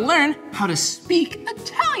really want to learn how to speak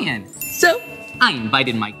Italian. So I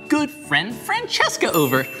invited my good friend Francesca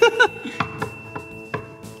over.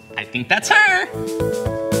 I think that's her.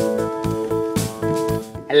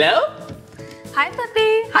 Hello? Hi,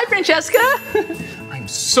 Blippi. Hi, Francesca. I'm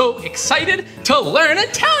so excited to learn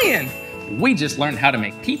Italian. We just learned how to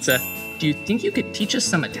make pizza. Do you think you could teach us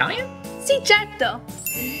some Italian? Sì, certo.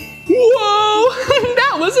 Whoa,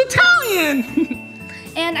 that was Italian.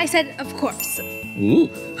 And I said, of course. Ooh,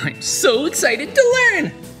 I'm so excited to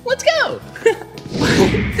learn. Let's go.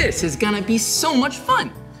 This is gonna be so much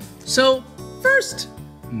fun. So first,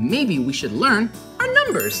 maybe we should learn our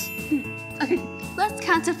numbers. Okay, let's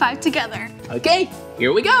count to 5 together. Okay,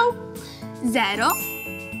 here we go. 0,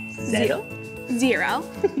 0, 0,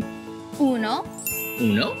 1, 1,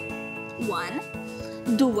 1,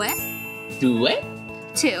 2, 2,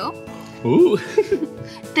 2, ooh, 3,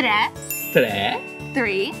 3,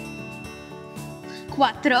 3,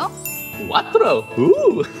 4, 4,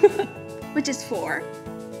 ooh, which is 4,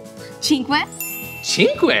 5, 5.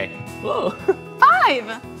 Whoa.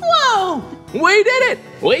 5. Whoa, we did it.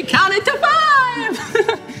 We counted to 5.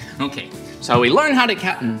 Okay, so we learned how to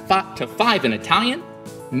count to 5 in Italian.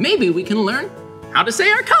 Maybe we can learn how to say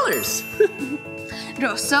our colors.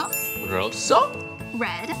 Rosso, Rosso,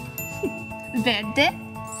 red, verde,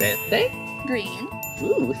 verde, green,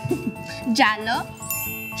 ooh, giallo,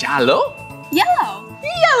 giallo, yellow.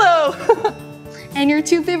 yellow, And your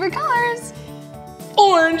 2 favorite colors?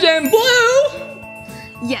 orange and blue,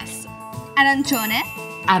 Yes, arancione,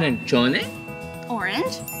 arancione,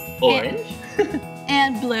 orange, orange,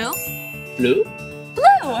 and blue. blue,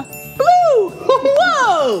 Blue! blue.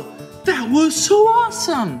 Whoa, That was so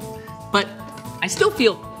awesome. But I still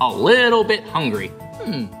feel a little bit hungry.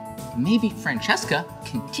 Maybe Francesca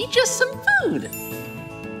can teach us some food.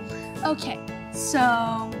 Okay,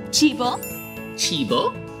 so cibo,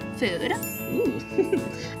 Cibo. food, Ooh.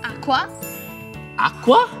 acqua,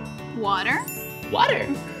 Aqua. water, Water.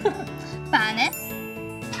 pane,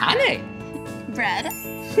 Pane. bread,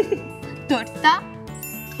 torta,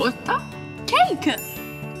 Torta. cake.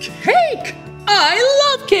 Cake!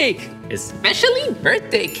 I love cake, especially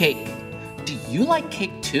birthday cake. Do you like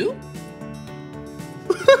cake too?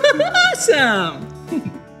 Awesome!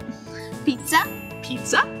 Pizza,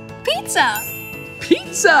 Pizza? pizza.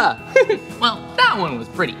 Pizza! Well, that one was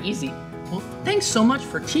pretty easy. Well, thanks so much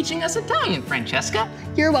for teaching us Italian, Francesca.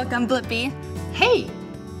 You're welcome, Blippi. Hey,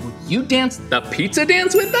 will you dance the pizza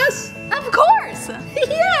dance with us? Of course.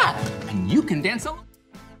 Yeah! And you can dance along.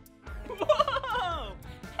 Whoa!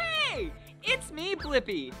 Hey, it's me,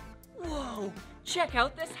 Blippi. Whoa, check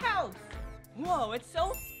out this house. Whoa, it's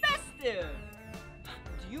so festive.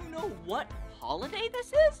 Do you know what holiday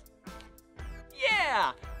this is?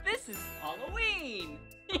 Yeah, this is Halloween.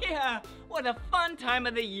 Yeah, what a fun time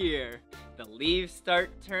of the year. The leaves start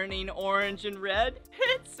turning orange and red.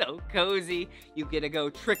 It's so cozy. You get to go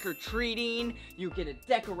trick-or-treating. You get to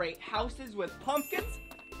decorate houses with pumpkins.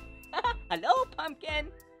 Hello, pumpkin.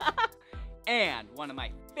 And one of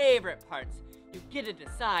my favorite parts, you get to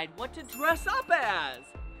decide what to dress up as.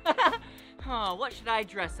 Oh, what should I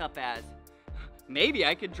dress up as? Maybe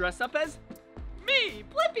I could dress up as me,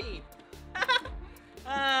 Blippi.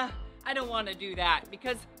 I don't want to do that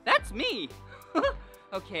because that's me.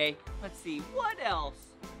 Okay, let's see, what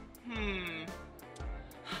else? I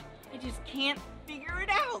just can't figure it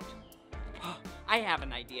out. I have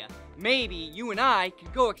an idea. Maybe you and I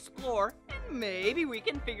could go explore and maybe we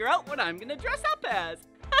can figure out what I'm gonna dress up as.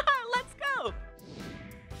 Let's go.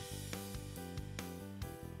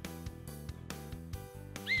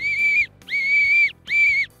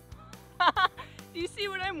 Do you see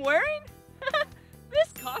what I'm wearing?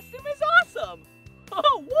 This costume is awesome.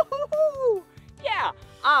 Oh, woohoo! Yeah,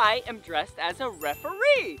 I am dressed as a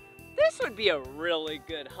referee. This would be a really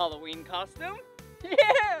good Halloween costume.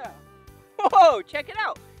 Yeah! Whoa, check it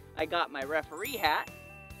out. I got my referee hat.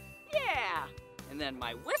 Yeah! And then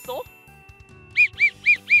my whistle.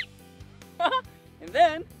 And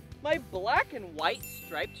then my black and white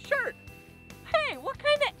striped shirt. Hey, what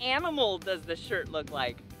kind of animal does the shirt look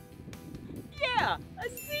like? Yeah, a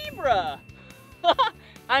zebra.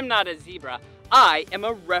 I'm not a zebra. I am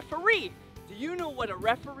a referee. Do you know what a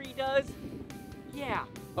referee does? Yeah,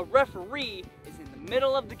 a referee is in the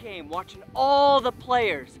middle of the game watching all the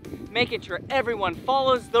players, making sure everyone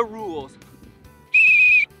follows the rules.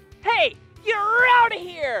 Hey, you're out of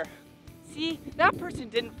here! See, that person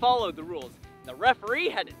didn't follow the rules. The referee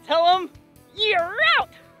had to tell him, you're out!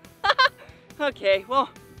 Okay, well,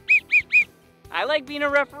 I like being a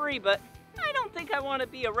referee, but I don't think I want to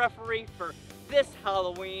be a referee for this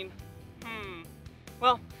Halloween.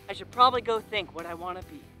 Well, I should probably go think what I want to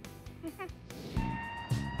be. Do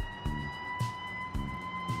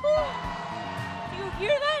you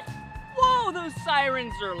hear that? Whoa, those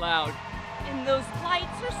sirens are loud. And those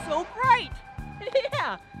lights are so bright.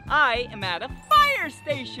 Yeah, I am at a fire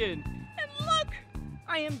station. And look,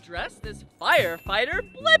 I am dressed as firefighter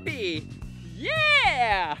Blippi.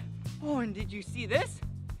 Yeah! Oh, and did you see this?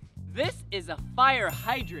 This is a fire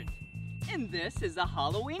hydrant. And this is a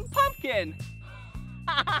Halloween pumpkin.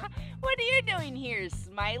 What are you doing here,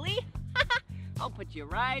 Smiley? I'll put you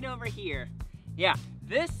right over here. Yeah,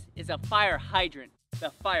 this is a fire hydrant.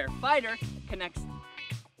 The firefighter connects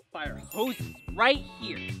fire hoses right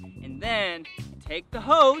here. And then you take the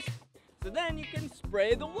hose, so then you can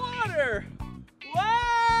spray the water.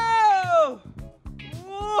 Whoa!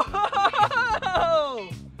 Whoa!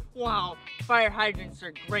 Wow, fire hydrants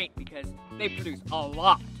are great because they produce a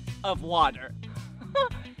lot of water.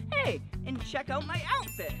 Hey, and check out my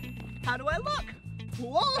outfit. How do I look?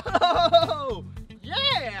 Whoa!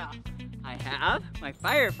 Yeah! I have my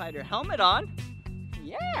firefighter helmet on.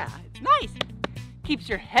 Yeah, it's nice. Keeps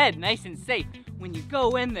your head nice and safe when you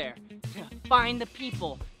go in there to find the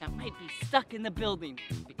people that might be stuck in the building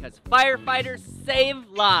because firefighters save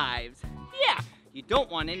lives. Yeah, you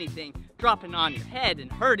don't want anything dropping on your head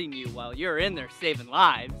and hurting you while you're in there saving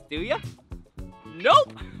lives, do you?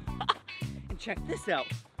 Nope! And check this out.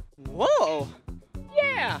 Whoa!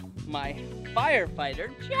 Yeah, my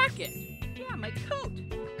firefighter jacket. Yeah, my coat.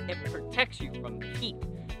 It protects you from the heat,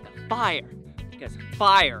 the fire, because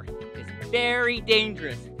fire is very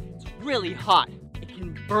dangerous. It's really hot. It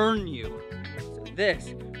can burn you. So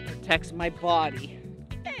this protects my body.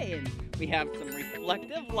 Hey, and we have some reflective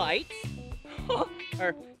reflective lights.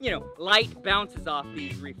 Or, light bounces off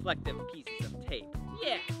these reflective pieces of tape.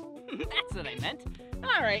 Yeah, that's what I meant.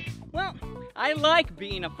 All right, well, I like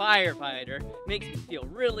being a firefighter. Makes me feel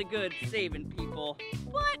really good saving people.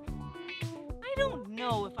 But I don't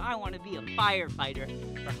know if I want to be a firefighter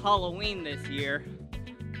for Halloween this year.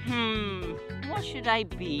 What should I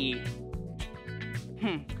be?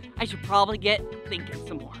 I should probably get thinking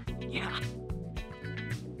some more. Yeah.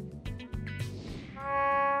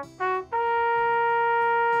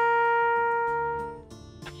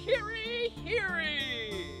 Heary, heary!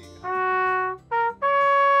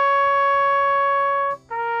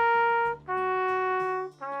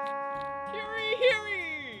 Heary,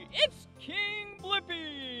 heary! It's King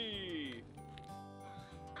Blippi!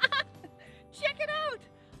 Check it out!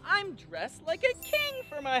 I'm dressed like a king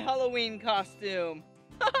for my Halloween costume.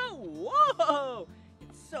 Whoa!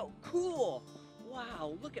 It's so cool.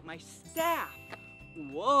 Wow, look at my staff.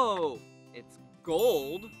 Whoa, it's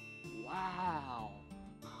gold. Wow.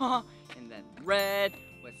 And then red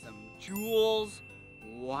with some jewels.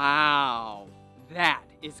 Wow, that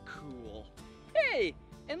is cool. Hey,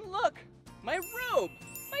 and look, my robe,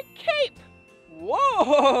 my cape.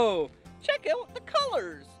 Whoa, check out the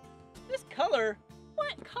colors. This color,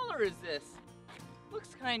 what color is this?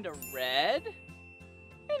 Looks kind of red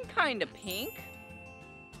and kind of pink,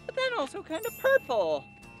 but then also kind of purple.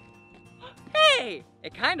 Hey,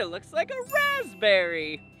 it kind of looks like a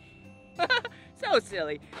raspberry. So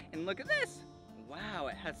silly. And look at this. Wow,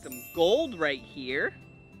 it has some gold right here,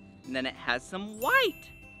 and then it has some white.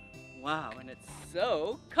 Wow, and it's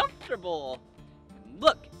so comfortable. And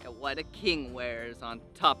look at what a king wears on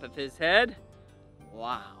top of his head.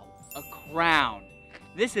 Wow, a crown.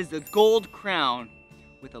 This is a gold crown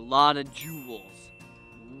with a lot of jewels.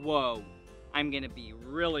 Whoa, I'm gonna be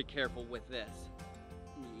really careful with this.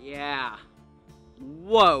 Yeah.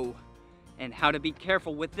 Whoa. And how to be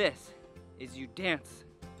careful with this is you dance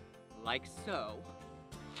like so.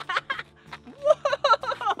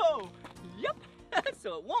 Whoa! Yep,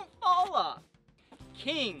 so it won't fall off.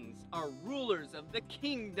 Kings are rulers of the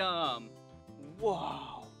kingdom.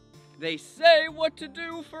 Whoa. They say what to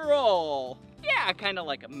do for all. Yeah, kind of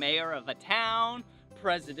like a mayor of a town,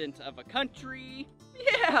 president of a country.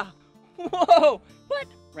 Yeah. Whoa. But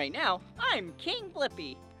right now, I'm King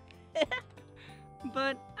Blippi.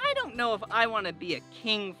 But I don't know if I want to be a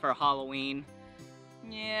king for Halloween.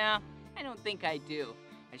 Yeah, I don't think I do.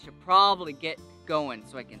 I should probably get going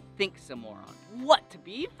so I can think some more on what to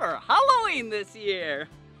be for Halloween this year.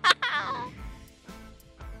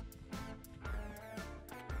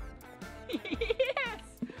 Yes,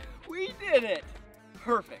 we did it.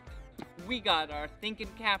 Perfect. We got our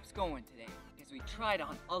thinking caps going today because we tried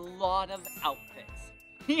on a lot of outfits.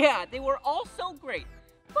 Yeah, they were all so great,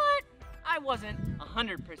 but I wasn't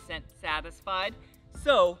 100% satisfied,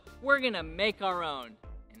 so we're gonna make our own.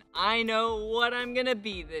 And I know what I'm gonna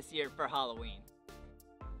be this year for Halloween.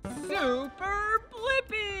 Super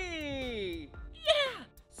Blippi! Yeah,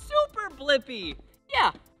 Super Blippi!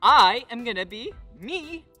 Yeah, I am gonna be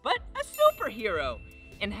me, but a superhero.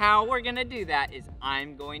 And how we're gonna do that is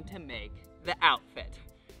I'm going to make the outfit.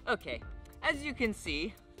 Okay, as you can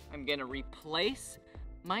see, I'm gonna replace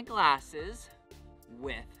my glasses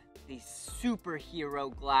with these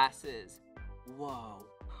superhero glasses. Whoa,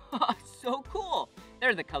 so cool.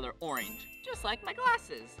 They're the color orange, just like my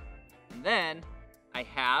glasses. And then I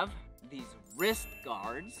have these wrist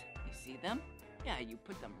guards. You see them? Yeah, you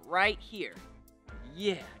put them right here.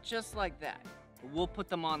 Yeah, just like that. We'll put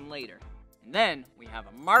them on later. And then we have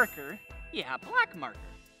a marker, yeah, a black marker,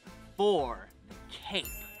 for the cape.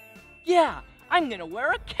 Yeah, I'm gonna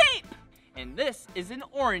wear a cape. And this is an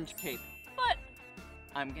orange cape, but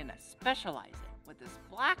I'm gonna specialize it with this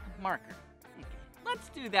black marker. Okay, let's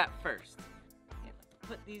do that first. Okay, let's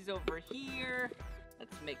put these over here.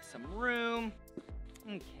 Let's make some room.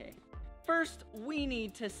 Okay, first we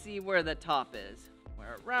need to see where the top is,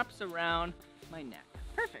 where it wraps around my neck.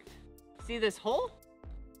 Perfect. See this hole?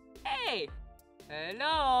 Hey!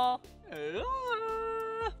 Hello!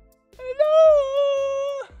 Hello!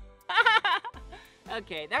 Hello!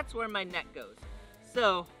 Okay, that's where my neck goes.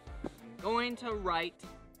 So, I'm going to write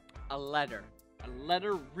a letter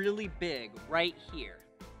really big right here.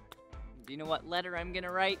 Do you know what letter I'm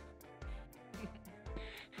gonna write?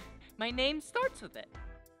 My name starts with it.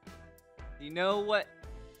 Do you know what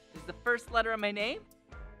is the first letter of my name?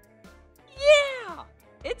 Yeah!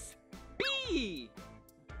 It's B!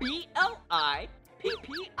 B-L-I-P-P-I!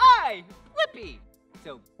 Blippi!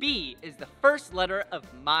 So B is the first letter of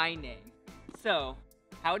my name. So,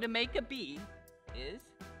 how to make a B is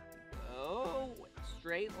go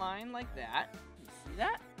straight line like that. You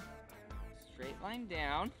that. Straight line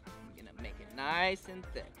down. I'm gonna make it nice and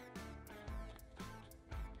thick.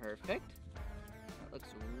 Perfect. That looks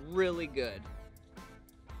really good.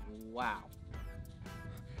 Wow.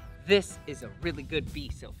 This is a really good bee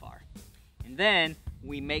so far. And then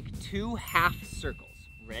we make 2 half circles.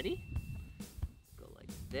 Ready? Go like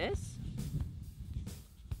this.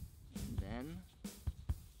 And then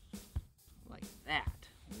like that.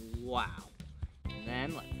 Wow. And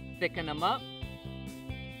then let's thicken them up.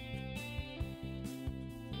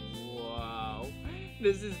 Wow.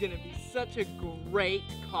 This is gonna be such a great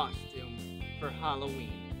costume for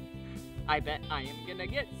Halloween. I bet I am gonna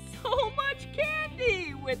get so much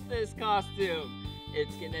candy with this costume.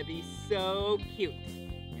 It's gonna be so cute.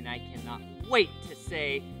 And I cannot wait to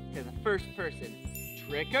say to the first person,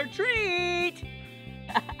 trick or treat!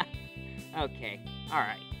 Okay, all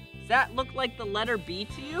right. Does that look like the letter B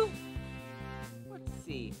to you? Let's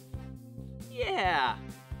see. Yeah,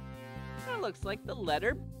 that looks like the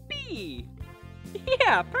letter B.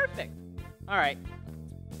 Yeah, perfect. All right,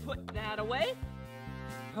 let's put that away.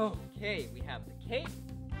 Okay, we have the cape,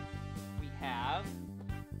 we have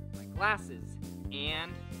my glasses,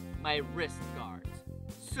 and my wrist guards.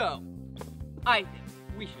 So, I think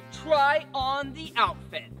we should try on the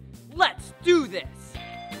outfit. Let's do this!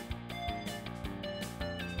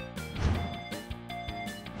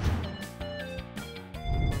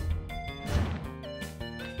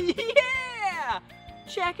 Yeah!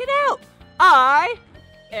 Check it out! I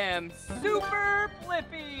am Super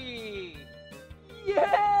Blippi!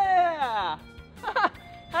 Yeah!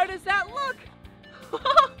 How does that look?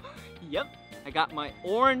 Yep, I got my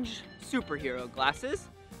orange superhero glasses.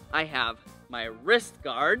 I have my wrist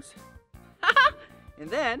guards. And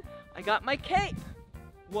then I got my cape.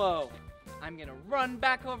 Whoa, I'm gonna run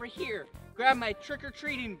back over here, grab my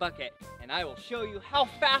trick-or-treating bucket, and I will show you how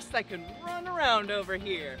fast I can run around over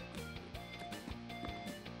here.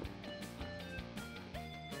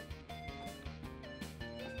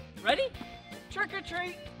 Ready? Trick or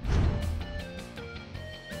treat!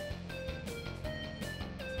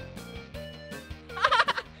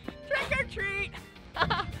 Trick or treat!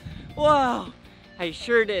 Whoa, I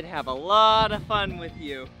sure did have a lot of fun with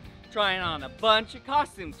you, trying on a bunch of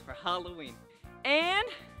costumes for Halloween, and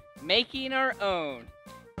making our own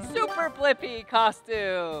Super Blippi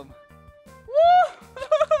costume!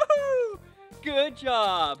 Woo! Good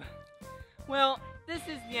job! Well, this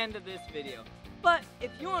is the end of this video. But if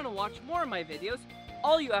you want to watch more of my videos,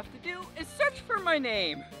 all you have to do is search for my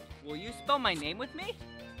name. Will you spell my name with me?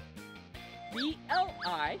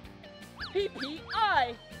 B-L-I-P-P-I,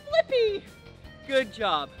 Blippi. Good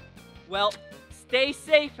job. Well, stay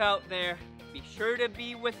safe out there. Be sure to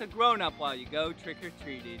be with a grown-up while you go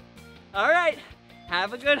trick-or-treating. All right,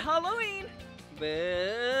 have a good Halloween.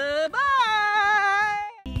 Bye-bye.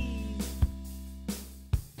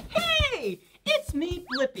 Hey! It's me,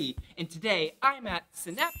 Blippi, and today I'm at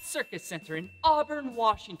Synapse Circus Center in Auburn,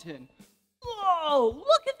 Washington. Whoa,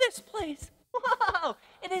 look at this place. Wow,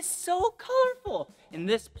 it is so colorful. And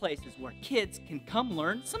this place is where kids can come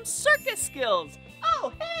learn some circus skills.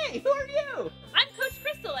 Oh, hey, who are you? I'm Coach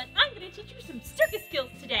Crystal, and I'm going to teach you some circus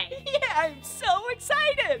skills today. Yeah, I'm so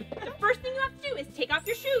excited. The first thing you have to do is take off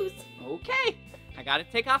your shoes. Okay, I gotta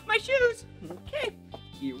take off my shoes. Okay,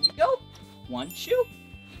 here we go. 1 shoe,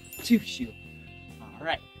 2 shoe. All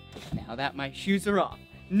right, now that my shoes are off,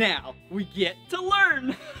 now we get to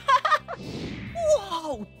learn.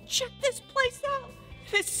 Whoa, check this place out.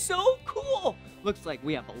 It's so cool. Looks like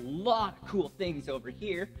we have a lot of cool things over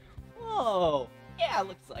here. Whoa, yeah,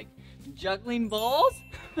 looks like juggling balls.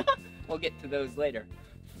 We'll get to those later.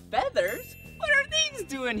 Feathers? What are these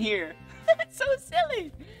doing here? That's so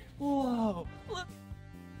silly. Whoa, look.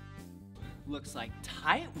 Looks like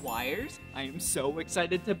tight wires. I am so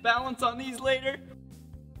excited to balance on these later.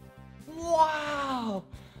 Wow,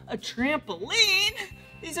 a trampoline.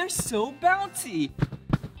 These are so bouncy.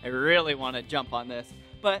 I really want to jump on this,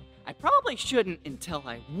 but I probably shouldn't until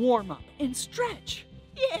I warm up and stretch.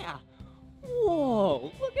 Yeah.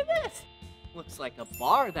 Whoa, look at this. Looks like a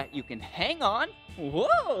bar that you can hang on.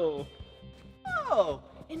 Whoa. Oh,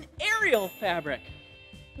 an aerial fabric.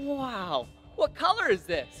 Wow, what color is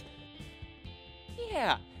this?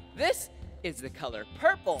 Yeah, this is the color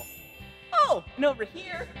purple. Oh, and over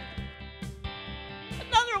here,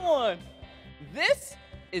 another one. This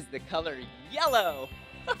is the color yellow.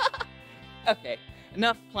 Okay,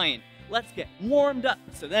 enough playing. Let's get warmed up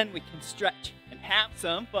so then we can stretch and have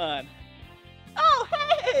some fun. Oh,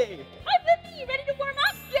 hey! Hi, Blippi, you ready to warm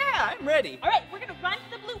up? Yeah, I'm ready. All right, we're going to run to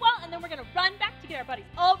the blue wall, and then we're going to run back to get our buddies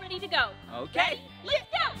all ready to go. Okay. Ready? Let's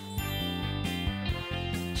go!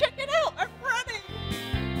 Check it out, I'm running.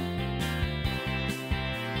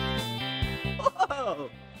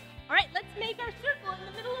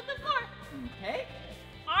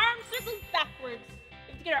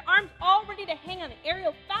 get our arms all ready to hang on the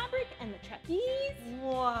aerial fabric and the trapeze.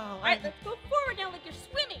 Wow. All right, let's go forward now like you're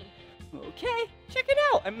swimming. Okay, check it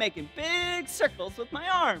out. I'm making big circles with my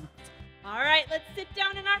arm. All right, let's sit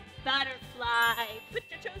down in our butterfly. Put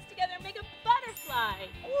your toes together and make a butterfly.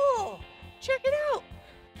 Whoa, check it out.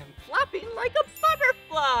 I'm flapping like a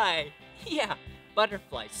butterfly. Yeah,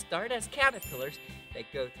 butterflies start as caterpillars. They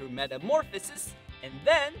go through metamorphosis, and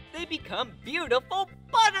then they become beautiful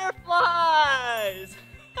butterflies.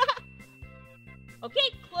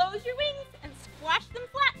 Okay, close your wings and squash them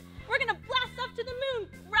flat. We're gonna blast off to the moon.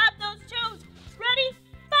 Grab those toes. Ready?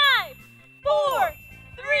 5, 4,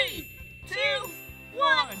 3, 2,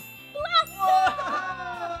 1. Blast off!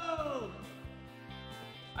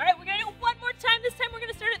 All right, we're gonna do it one more time. This time we're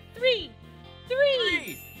gonna start at 3,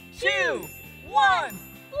 3, 2, 1.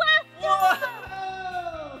 blast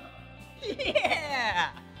off! Yeah!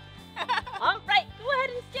 All right, go ahead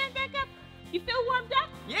and stand back up. You feel warmed up?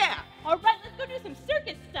 Yeah! All right, let's go do some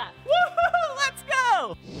circus stuff. Woohoo! Let's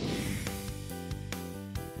go!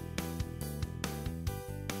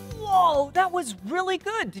 Whoa, that was really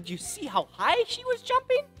good. Did you see how high she was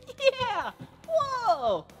jumping? Yeah!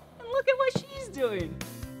 Whoa! And look at what she's doing.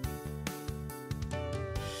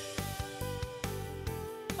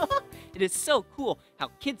 It is so cool how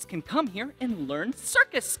kids can come here and learn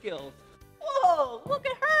circus skills. Whoa, look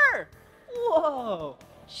at her! Whoa!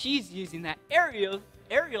 She's using that aerial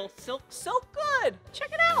silk so good.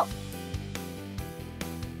 Check it out.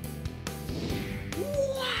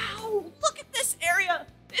 Wow, look at this area.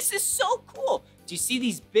 This is so cool. Do you see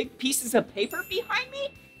these big pieces of paper behind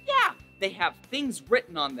me? Yeah, they have things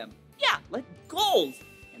written on them. Yeah, like goals.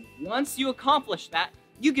 And once you accomplish that,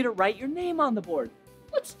 you get to write your name on the board.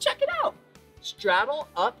 Let's check it out. Straddle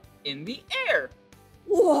up in the air.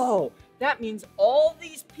 Whoa, that means all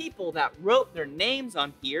these people that wrote their names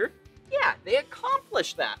on here, yeah, they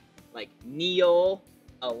accomplished that. Like Neil,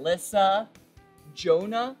 Alyssa,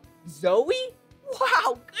 Jonah, Zoe.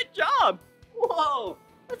 Wow, good job. Whoa,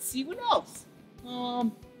 let's see what else.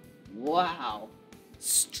 Wow.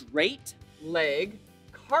 Straight leg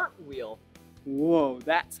cartwheel. Whoa,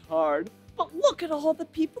 that's hard. But look at all the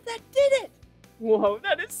people that did it. Whoa,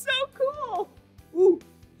 that is so cool. Ooh,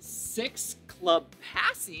 6 club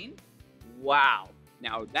passing. Wow,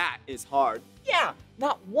 now that is hard. Yeah,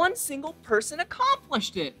 not one single person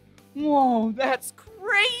accomplished it. Whoa, that's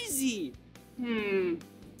crazy.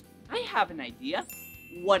 I have an idea.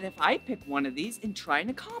 What if I pick one of these and try and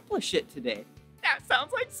accomplish it today? That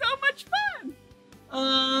sounds like so much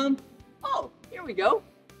fun. Oh, here we go.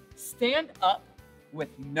 Stand up with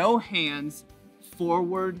no hands,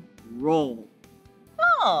 forward roll.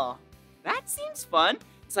 Oh, that seems fun.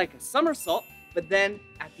 It's like a somersault, but then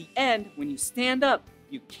at the end, when you stand up,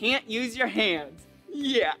 you can't use your hands.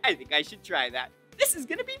 Yeah, I think I should try that. This is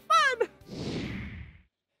gonna be fun.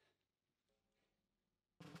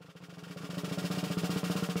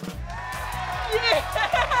 Yeah,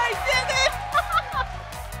 I did it!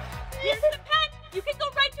 Here's the pen. You can go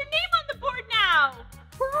write your name on the board now.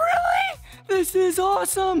 Really? This is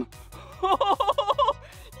awesome. Oh,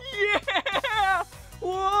 yeah!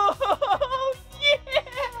 Whoa,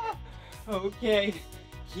 yeah! Okay,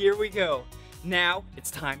 here we go. Now it's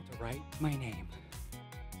time to write my name.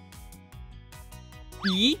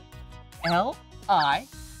 B-L-I-P-P-I.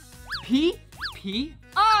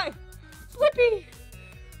 Blippi.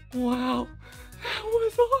 Wow, that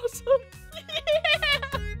was awesome. Yeah!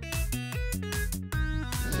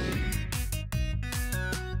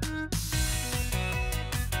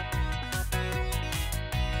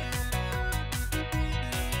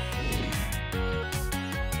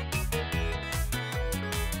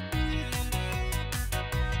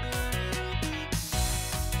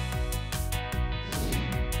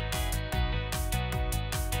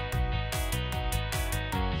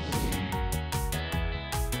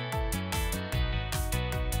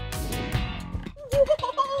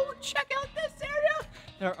 Whoa, check out this area.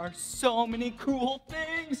 There are so many cool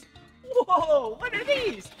things. Whoa, what are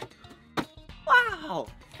these? Wow,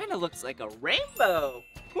 kind of looks like a rainbow.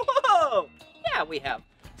 Whoa, yeah, we have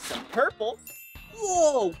some purple.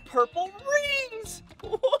 Whoa, purple rings.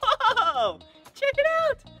 Whoa, check it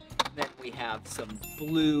out. Then we have some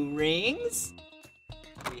blue rings.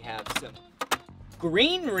 We have some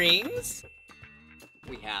green rings.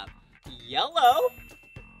 We have yellow.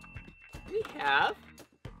 We have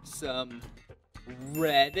some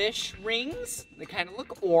reddish rings. They kind of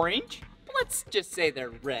look orange. Let's just say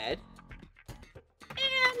they're red.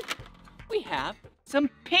 And we have some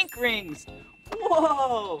pink rings.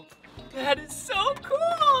 Whoa, that is so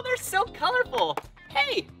cool. They're so colorful.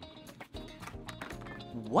 Hey,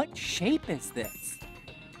 what shape is this?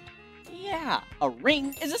 Yeah, a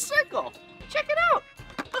ring is a circle. Check it out.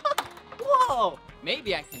 Whoa,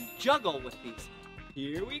 maybe I can juggle with these.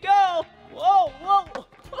 Here we go. Whoa, whoa.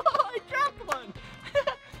 I dropped one.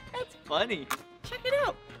 That's funny. Check it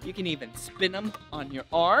out. You can even spin them on your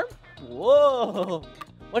arm. Whoa.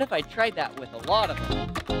 What if I tried that with a lot of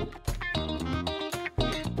them?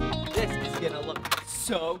 This is gonna look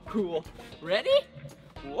so cool. Ready?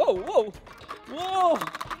 Whoa, whoa, whoa.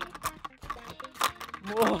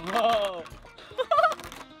 Whoa.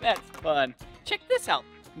 That's fun. Check this out.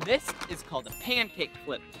 This is called a pancake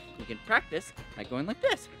flip. You can practice by going like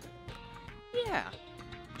this. Yeah.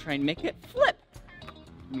 Try and make it flip.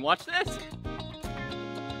 And watch this.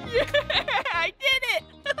 Yeah, I did it!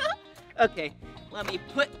 Okay, let me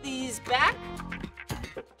put these back.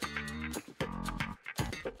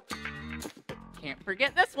 Can't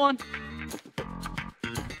forget this one.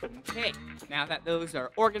 Okay, now that those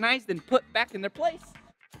are organized and put back in their place,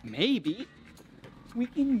 maybe we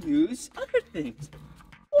can use other things.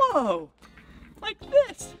 Whoa, like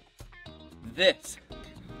this. This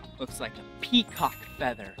looks like a peacock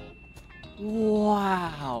feather.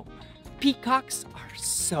 Wow, peacocks are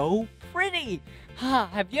so pretty.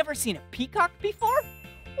 Have you ever seen a peacock before?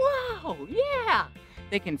 Wow, yeah.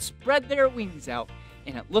 They can spread their wings out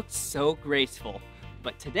and it looks so graceful.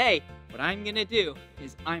 But today, what I'm gonna do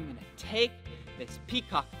is I'm gonna take this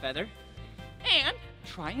peacock feather and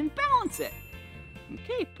try and balance it.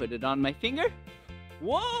 Okay, put it on my finger.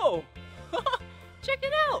 Whoa, check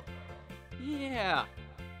it out. Yeah,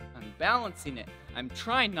 I'm balancing it. I'm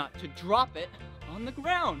trying not to drop it on the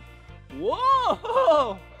ground.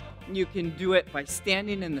 Whoa! You can do it by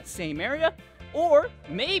standing in the same area, or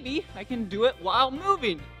maybe I can do it while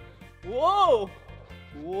moving. Whoa!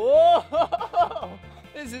 Whoa!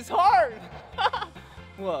 This is hard!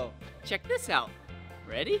 Whoa, check this out.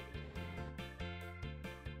 Ready?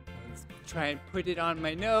 Let's try and put it on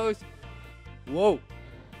my nose. Whoa!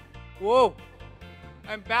 Whoa!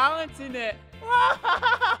 I'm balancing it.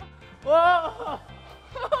 Whoa! Whoa!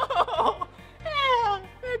 Ah,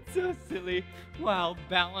 that's so silly. Wow,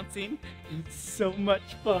 balancing is so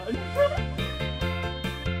much fun.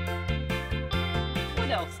 What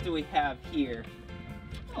else do we have here?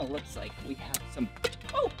 Oh, looks like we have some,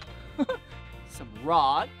 some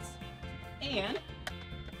rods. And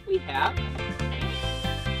we have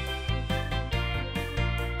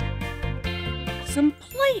some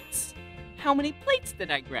plates. How many plates did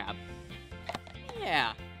I grab?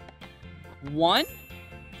 Yeah. 1,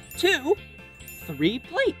 2, 3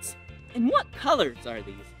 plates. And what colors are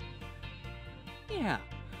these? Yeah,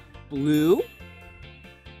 blue,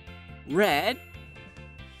 red,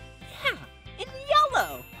 yeah, and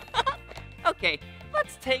yellow. Okay,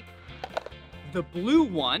 let's take the blue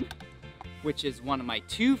one, which is one of my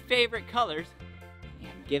 2 favorite colors,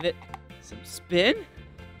 and give it some spin.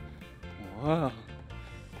 Whoa,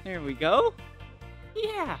 there we go.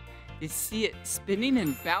 Yeah, you see it spinning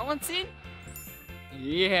and balancing?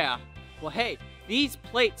 Yeah, well hey, these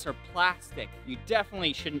plates are plastic. You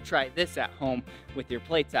definitely shouldn't try this at home with your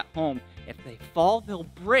plates at home. If they fall, they'll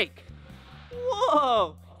break.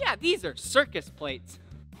 Whoa, yeah, these are circus plates.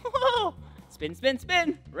 Whoa, spin, spin,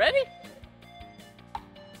 spin. Ready?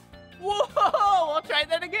 Whoa, I'll try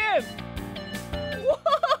that again.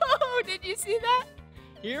 Whoa, did you see that?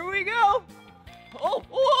 Here we go. Oh,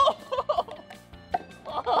 whoa.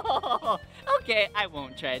 Oh, okay, I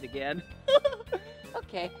won't try it again.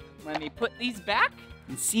 Okay, let me put these back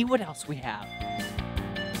and see what else we have.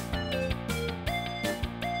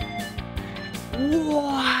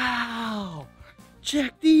 Wow!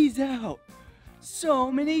 Check these out.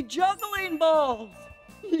 So many juggling balls.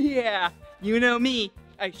 Yeah, you know me.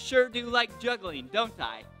 I sure do like juggling, don't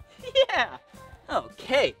I? Yeah.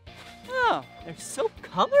 Okay. Oh, they're so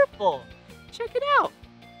colorful. Check it out.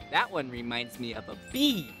 That one reminds me of a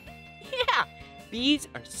bee. Yeah, bees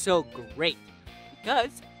are so great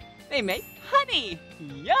because they make honey.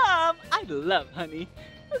 Yum! I love honey.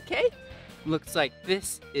 Okay, looks like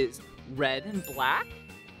this is red and black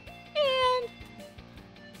and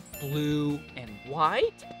blue and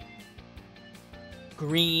white,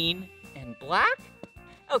 green and black.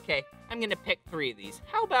 Okay, I'm gonna pick 3 of these.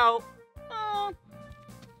 How about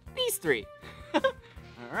these 3? All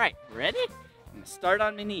right, ready? I'm gonna start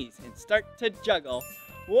on my knees and start to juggle.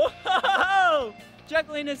 Whoa!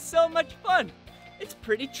 Juggling is so much fun. It's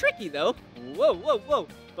pretty tricky though. Whoa, whoa, whoa.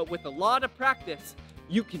 But with a lot of practice,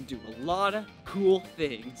 you can do a lot of cool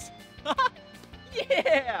things.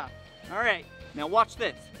 Yeah! All right, now watch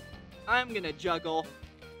this. I'm gonna juggle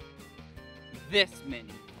this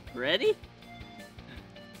many. Ready?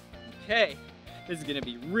 Okay, this is gonna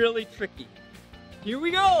be really tricky. Here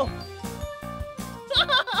we go!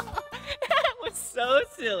 so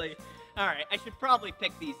silly. All right, I should probably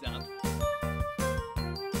pick these up.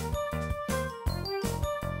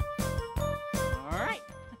 All right,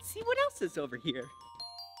 let's see what else is over here.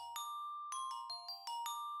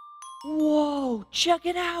 Whoa, check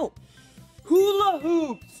it out. Hula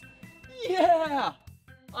hoops. Yeah,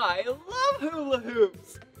 I love hula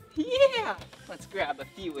hoops. Yeah, let's grab a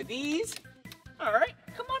few of these. All right,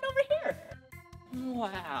 come on over here.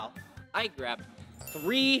 Wow, I grabbed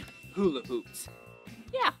 3 hula hoops.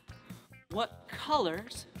 Yeah, what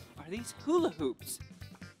colors are these hula hoops?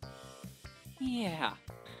 Yeah,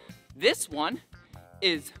 this one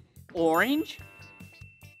is orange,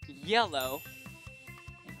 yellow,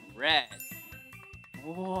 and red.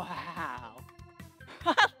 Wow,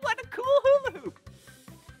 what a cool hula hoop.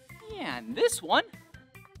 Yeah, and this one,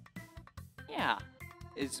 yeah,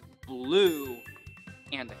 is blue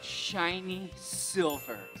and a shiny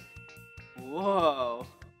silver. Whoa.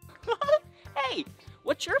 Hey,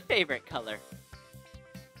 what's your favorite color?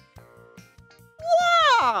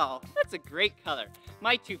 Wow, that's a great color.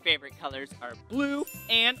 My 2 favorite colors are blue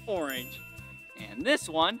and orange. And this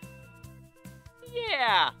one,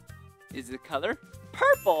 yeah, is the color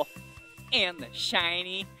purple and the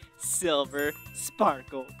shiny silver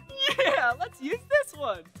sparkle. Yeah, let's use this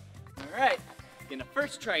one. All right, gonna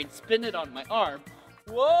first try and spin it on my arm.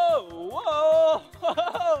 Whoa, whoa,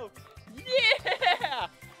 whoa, yeah,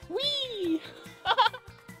 wee,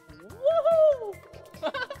 woohoo.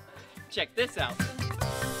 Check this out.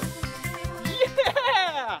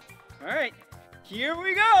 Yeah, all right, here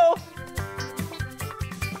we go.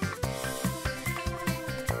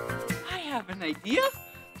 I have an idea.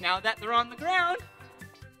 Now that they're on the ground,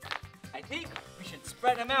 I think we should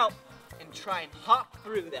spread them out and try and hop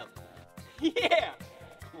through them. Yeah,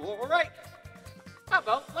 all right. How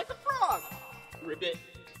about like a frog? Ribbit,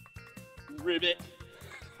 ribbit,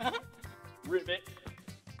 ribbit,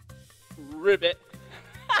 ribbit.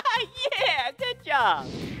 Yeah, good job.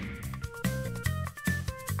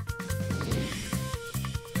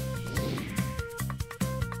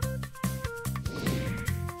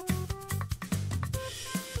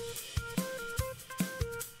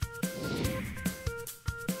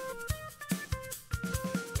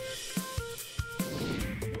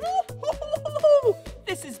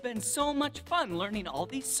 This has been so much fun learning all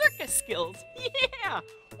these circus skills. Yeah!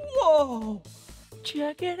 Whoa!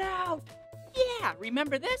 Check it out. Yeah,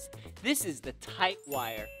 remember this? This is the tight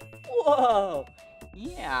wire. Whoa!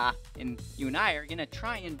 Yeah, and you and I are gonna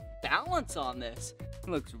try and balance on this. It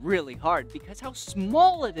looks really hard because how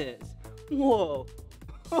small it is. Whoa!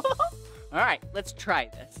 All right, let's try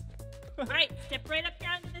this. All right, step right up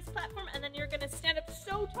here onto this platform, and then you're gonna stand up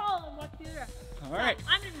so tall and walk through the rest. All right. So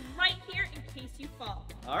I'm in right here in case you fall.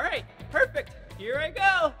 All right, perfect. Here I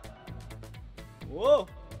go. Whoa.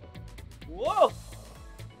 Whoa.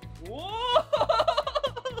 Whoa.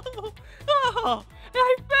 Oh,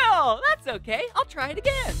 I fell. That's okay. I'll try it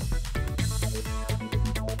again.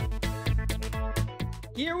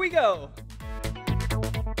 Here we go.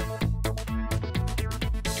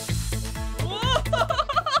 Whoa.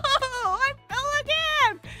 I fell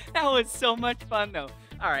again. That was so much fun, though.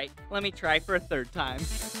 All right, let me try for a 3rd time.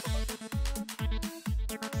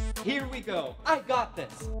 Here we go. I got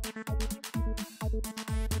this.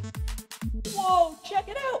 Whoa, check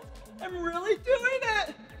it out. I'm really doing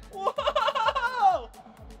it. Whoa.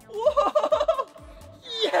 Whoa.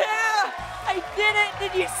 Yeah, I did it.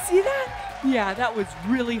 Did you see that? Yeah, that was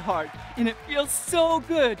really hard. And it feels so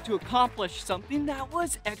good to accomplish something that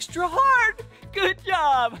was extra hard. Good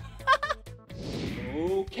job.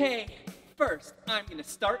 Okay. First, I'm gonna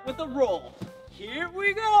start with a roll. Here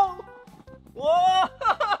we go. Whoa!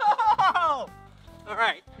 All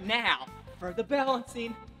right, now for the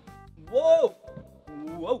balancing. Whoa!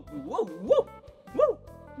 Whoa, whoa, whoa, whoa,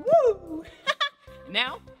 whoa!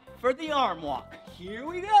 Now for the arm walk. Here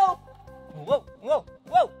we go. Whoa, whoa,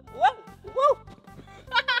 whoa, whoa, whoa!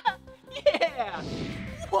 Yeah!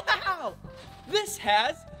 Wow! This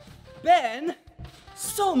has been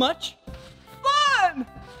so much fun!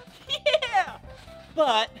 Yeah!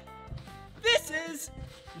 But this is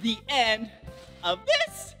the end of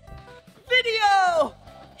this video!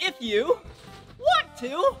 If you want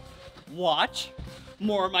to watch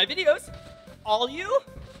more of my videos, all you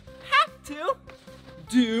have to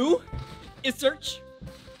do is search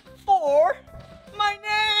for my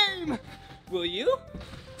name. Will you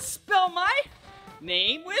spell my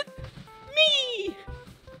name with me?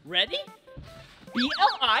 Ready?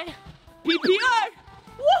 B-L-I-P-P-I.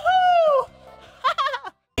 Woohoo!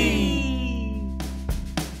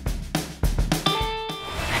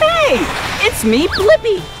 Hey, it's me,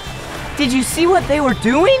 Blippi. Did you see what they were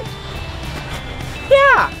doing?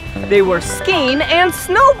 They were skiing and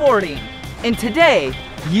snowboarding. And today,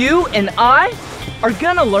 you and I are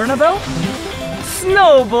gonna learn about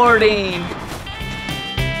snowboarding.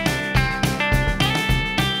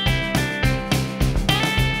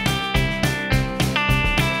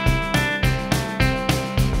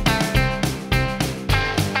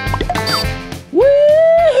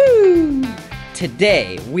 Woohoo!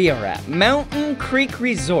 Today, we are at Mountain Creek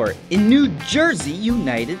Resort in New Jersey,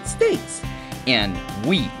 United States. And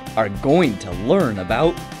we are going to learn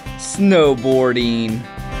about snowboarding.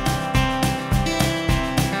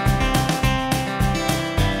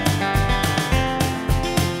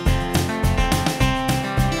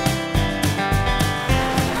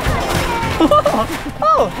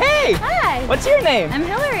 Oh, hey! Hi. What's your name? I'm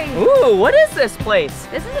Hillary. Ooh, what is this place?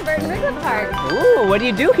 This is the Burton Wrigley Park. Ooh, what do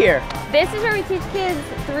you do here? This is where we teach kids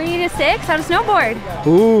 3 to 6 how to snowboard.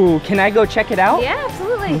 Ooh, can I go check it out? Yeah,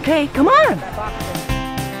 absolutely. Okay, come on.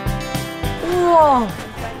 Whoa,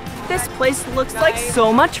 this place looks like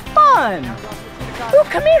so much fun. Ooh,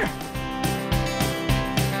 come here.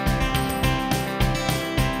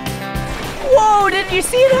 Whoa, did you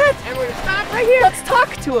see that? And we're gonna stop right here. Let's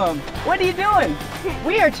talk to him. What are you doing?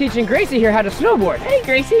 We are teaching Gracie here how to snowboard. Hey,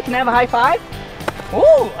 Gracie, can I have a high five?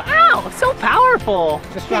 Ooh, ow, so powerful.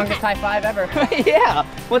 The strongest high five ever. Yeah,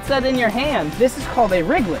 what's that in your hand? This is called a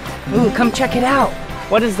riglet. Ooh, come check it out.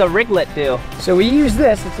 What does the riglet do? So we use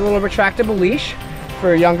this, it's a little retractable leash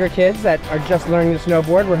for younger kids that are just learning to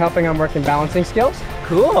snowboard. We're helping them work in balancing skills.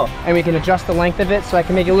 Cool. And we can adjust the length of it so I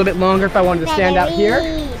can make it a little bit longer if I wanted to stand out here.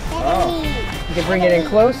 Oh. You can bring it in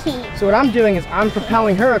close. So what I'm doing is I'm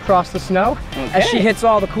propelling her across the snow as she hits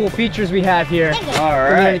all the cool features we have here. All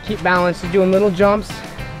We're right. going to keep balance, just doing little jumps.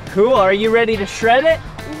 Cool, are you ready to shred it?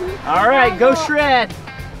 All right, go shred.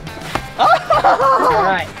 All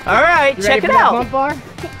right. All right, You check ready it for that out. bump bar?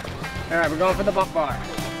 All right, we're going for the bump bar.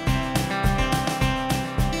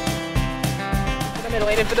 For the middle,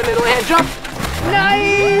 aim for the middle, and jump.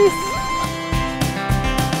 Nice!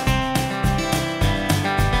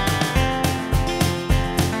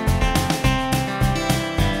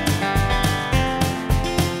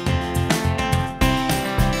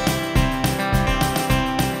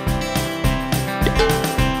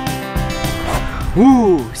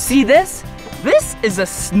 Ooh, see this? This is a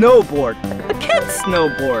snowboard, a kid's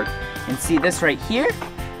snowboard. And see this right here?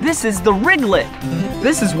 This is the riglet.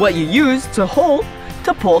 This is what you use to hold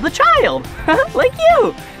to pull the child, like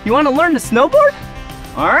you. You want to learn to snowboard?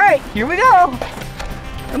 All right, here we go.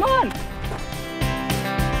 Come on.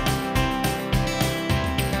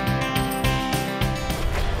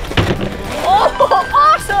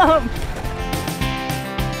 Oh, awesome!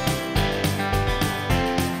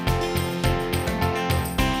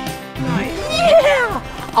 Yeah!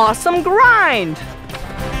 Awesome grind!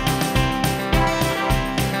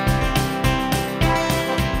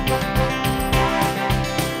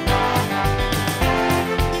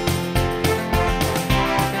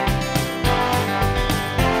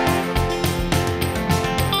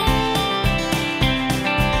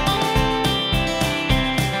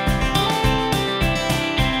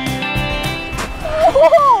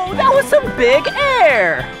 Whoa, that was some big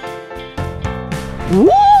air!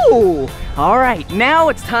 Woo! All right, now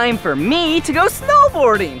it's time for me to go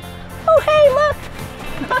snowboarding. Oh, hey, look!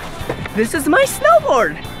 This is my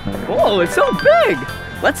snowboard. Whoa, it's so big.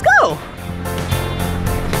 Let's go.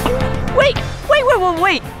 Wait.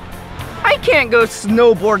 I can't go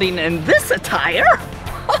snowboarding in this attire.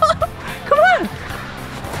 Come on.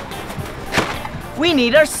 We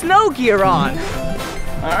need our snow gear on.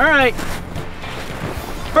 All right.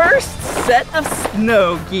 First set of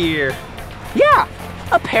snow gear. Yeah,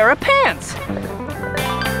 a pair of pants.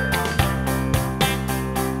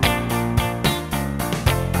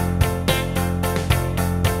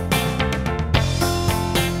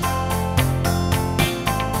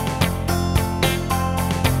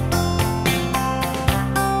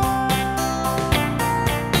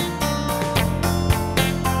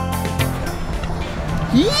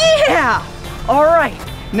 Yeah! All right,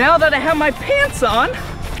 now that I have my pants on,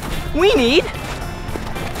 we need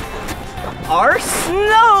our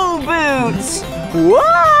snow boots.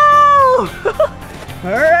 Whoa!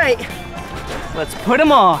 All right, let's put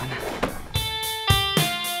them on.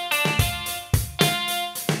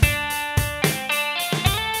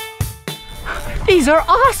 These are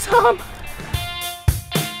awesome.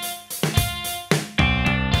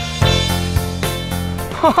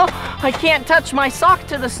 I can't touch my sock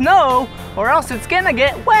to the snow or else it's gonna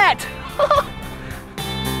get wet.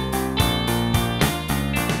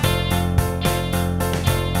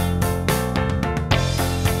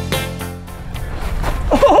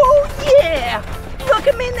 Oh yeah! Look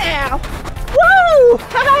at me now!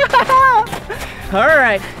 All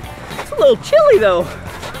right, it's a little chilly though.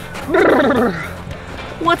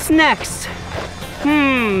 What's next?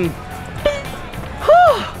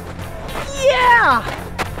 Yeah!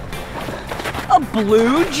 A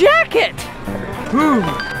blue jacket! Ooh,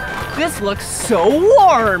 this looks so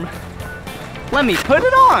warm! Let me put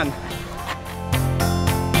it on!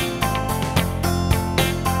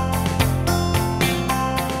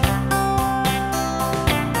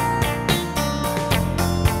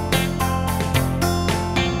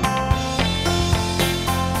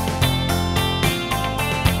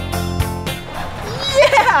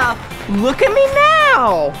 Yeah! Look at me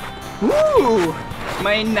now! Ooh!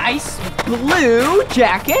 My nice blue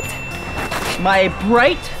jacket, my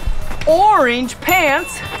bright orange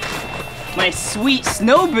pants, my sweet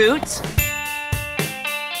snow boots.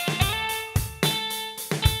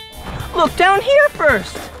 Look down here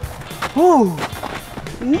first. Ooh,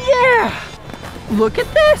 yeah! Look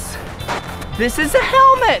at this. This is a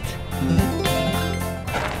helmet.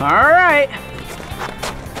 All right.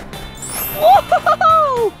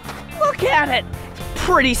 Whoa! Look at it.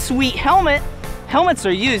 Pretty sweet helmet. Helmets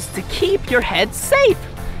are used to keep your head safe.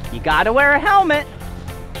 You gotta wear a helmet.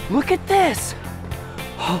 Look at this.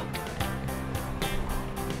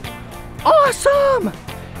 Awesome!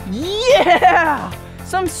 Yeah!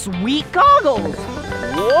 Some sweet goggles.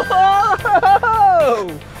 Whoa!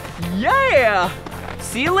 Yeah!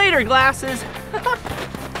 See you later, glasses.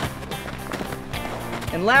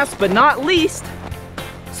 And last but not least,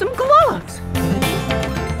 some gloves.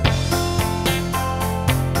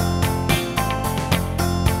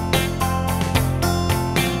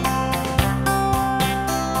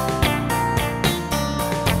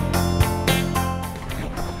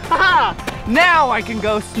 Now I can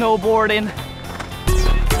go snowboarding.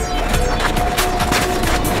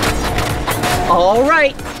 All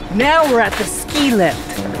right, now we're at the ski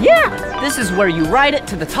lift. Yeah, this is where you ride it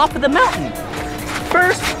to the top of the mountain.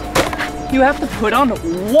 First, you have to put on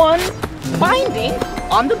one binding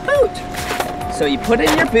on the boot. So you put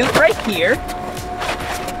in your boot right here.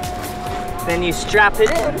 Then you strap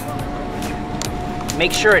it in.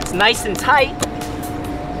 Make sure it's nice and tight.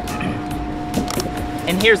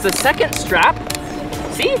 And here's the second strap.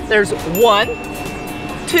 See, there's 1,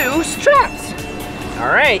 2 straps. All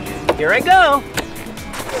right, here I go.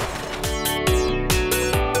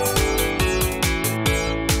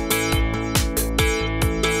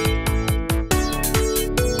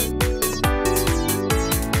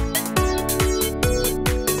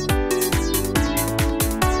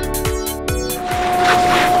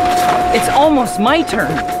 It's almost my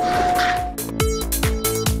turn.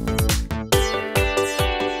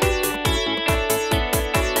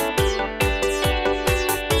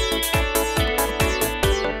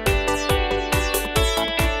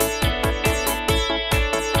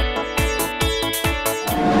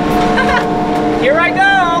 Here I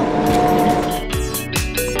go!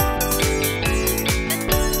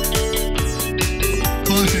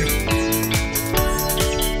 Closer.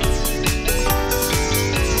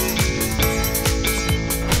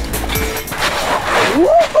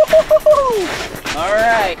 All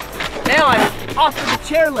right, now I'm off of the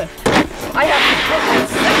chairlift. I have to put my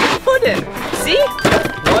second foot in. See?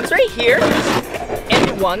 One's right here,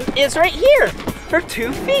 and one is right here for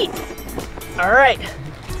 2 feet. All right.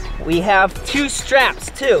 We have 2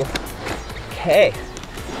 straps too. Okay,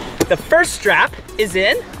 the first strap is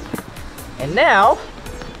in, and now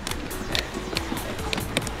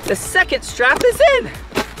the second strap is in.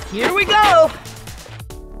 Here we go.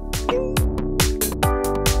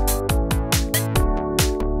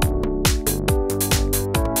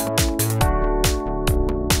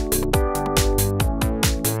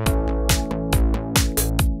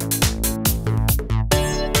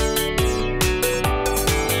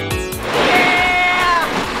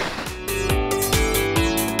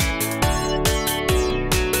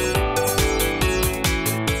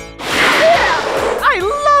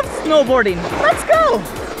 Snowboarding. Let's go!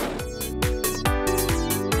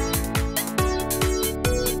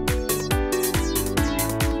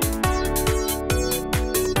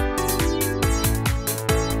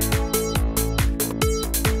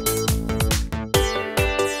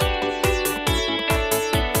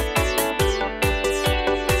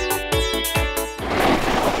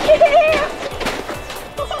 Yeah!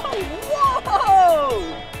 Whoa!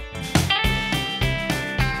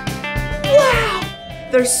 Wow!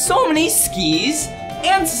 There's so many skis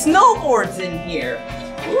and snowboards in here.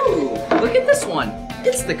 Ooh, look at this one.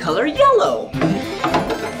 It's the color yellow.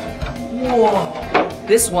 Whoa,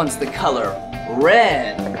 this one's the color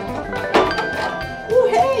red. Ooh,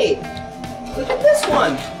 hey, look at this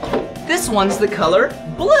one. This one's the color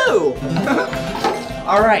blue.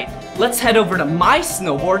 All right, let's head over to my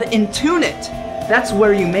snowboard and tune it. That's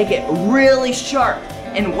where you make it really sharp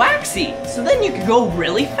and waxy, so then you can go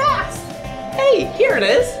really fast. Hey, here it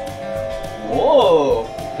is. Whoa,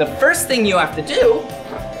 the first thing you have to do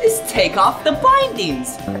is take off the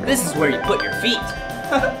bindings. This is where you put your feet.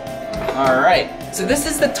 All right, so this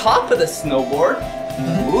is the top of the snowboard.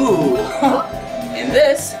 Ooh, and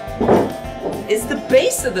this is the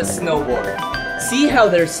base of the snowboard. See how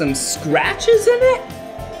there's some scratches in it?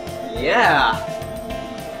 Yeah.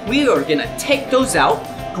 We are gonna take those out,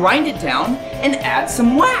 grind it down, and add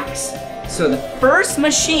some wax. So the first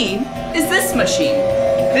machine is this machine.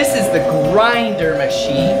 This is the grinder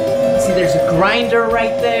machine. See, there's a grinder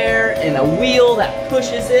right there and a wheel that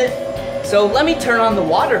pushes it. So let me turn on the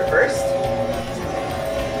water first.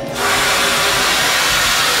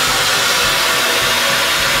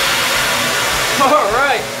 All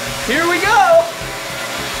right, here we go.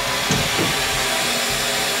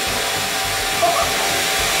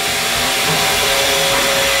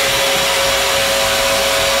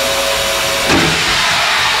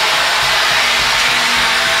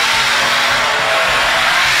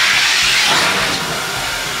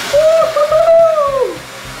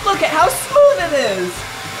 Look at how smooth it is.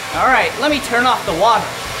 All right, let me turn off the water.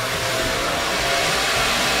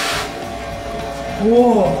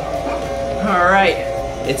 Whoa. All right,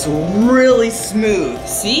 it's really smooth.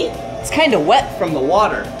 See? It's kind of wet from the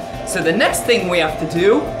water. So the next thing we have to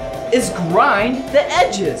do is grind the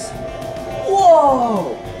edges.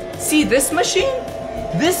 Whoa! See this machine?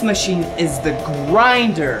 This machine is the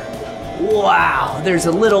grinder. Wow, there's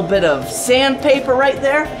a little bit of sandpaper right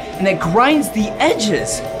there, and it grinds the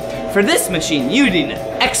edges. For this machine, you need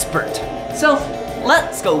an expert. So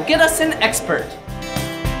let's go get us an expert.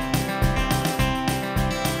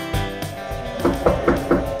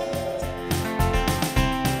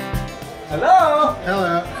 Hello.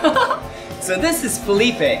 Hello. So this is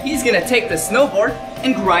Felipe. He's gonna take the snowboard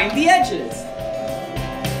and grind the edges.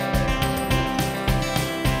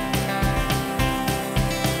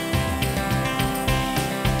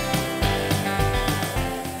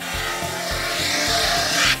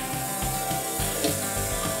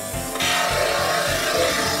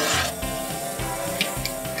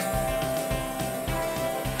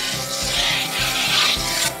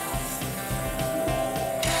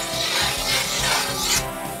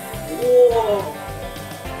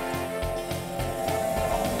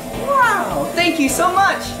 Wow, thank you so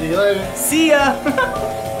much. See you later. See ya.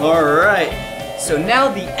 All right, so now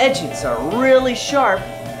the edges are really sharp.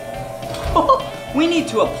 We need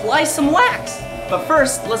to apply some wax. But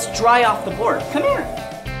first, let's dry off the board. Come here.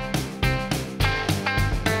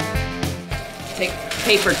 Take a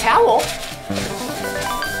paper towel.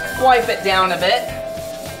 Wipe it down a bit.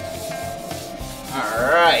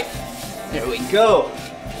 All right, there we go.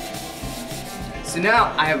 So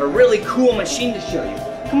now I have a really cool machine to show you.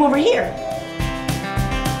 Come over here.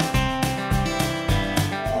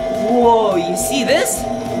 Whoa, you see this?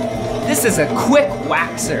 This is a quick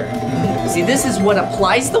waxer. See, this is what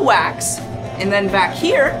applies the wax, and then back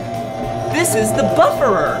here, this is the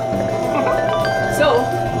bufferer. So,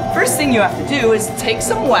 first thing you have to do is take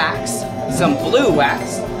some wax, some blue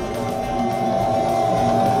wax,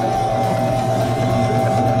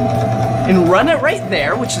 and run it right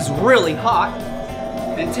there, which is really hot.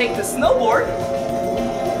 Then take the snowboard.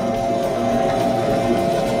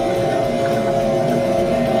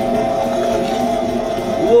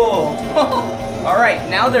 Whoa. All right,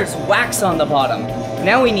 now there's wax on the bottom.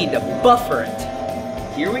 Now we need to buffer it.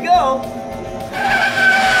 Here we go.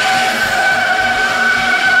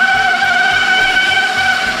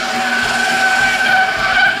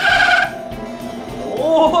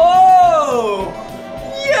 Whoa!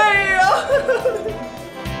 Yeah!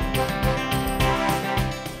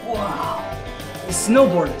 Wow, the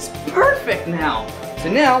snowboard is perfect now. So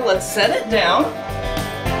now let's set it down.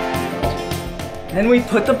 Then we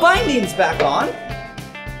put the bindings back on.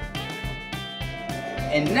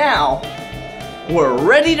 And now we're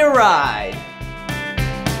ready to ride.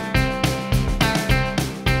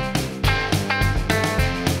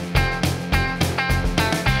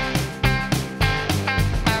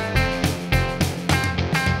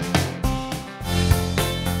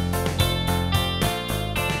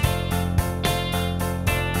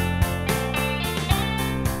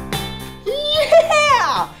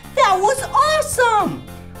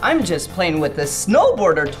 I'm just playing with this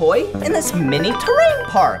snowboarder toy in this mini terrain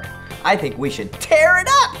park. I think we should tear it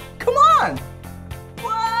up. Come on.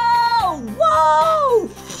 Whoa, whoa.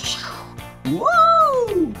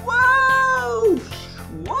 Whoa, whoa.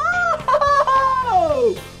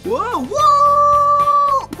 Whoa, whoa,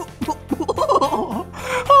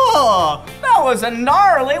 was a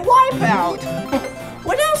gnarly wipeout.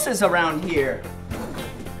 What else is around here?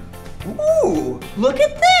 Ooh, look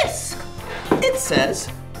at this. It says,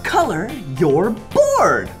 color your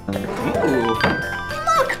board. Ooh,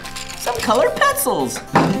 look, some colored pencils.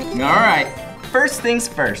 All right, first things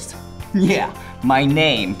first. Yeah, my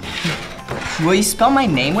name. Will you spell my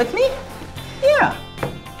name with me? Yeah.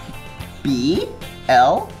 B-L-I-P-P-I.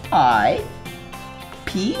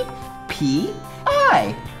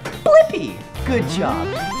 Blippi. Good job.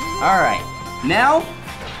 All right, now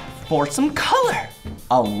for some color.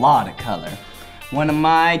 A lot of color. One of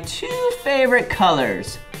my 2 favorite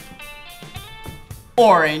colors.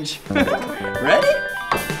 Orange. Ready?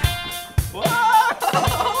 Whoa!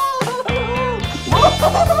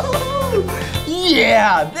 Whoa!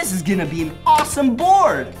 Yeah, this is gonna be an awesome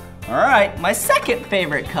board. All right, my second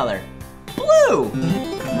favorite color, blue.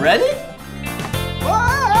 Ready?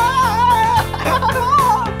 Whoa!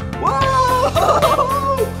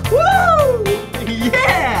 Whoa! Whoa!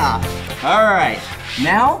 Yeah! All right,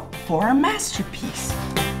 now for our masterpiece.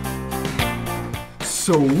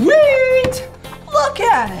 Sweet! Look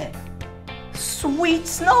at it. Sweet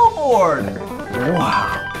snowboard.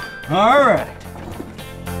 Wow. All right.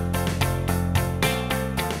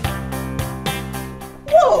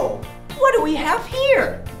 Whoa, what do we have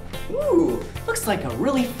here? Ooh, looks like a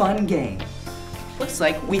really fun game. Looks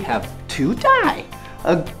like we have 2 die,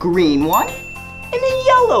 a green one and a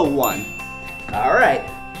yellow one. All right,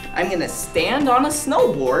 I'm gonna stand on a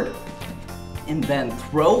snowboard and then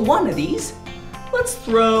throw one of these. Let's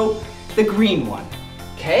throw the green one,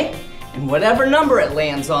 okay? And whatever number it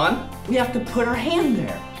lands on, we have to put our hand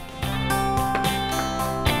there.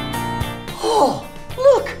 Oh,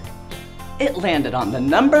 look, it landed on the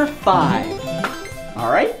number 5.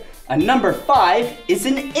 All right, a number 5 is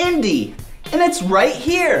an indie, and it's right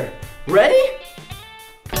here. Ready?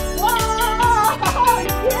 Whoa,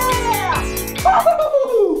 yeah!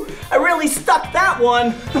 Woo! I really stuck that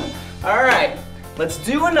one. All right, let's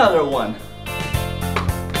do another one.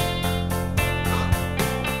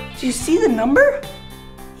 Do you see the number?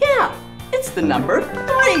 Yeah, it's the number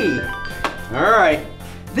 3. All right,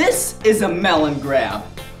 this is a melon grab.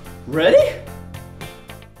 Ready?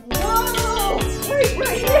 Whoa, wait,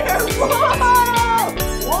 right here. Whoa,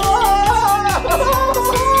 whoa,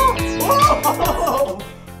 whoa,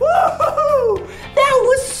 whoa. That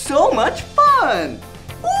was so much fun.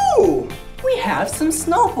 Ooh, we have some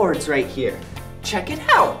snowboards right here. Check it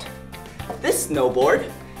out. This snowboard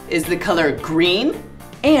is the color green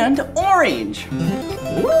and orange.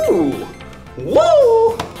 Ooh,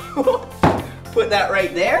 whoa! Put that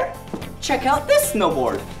right there. Check out this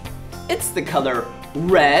snowboard. It's the color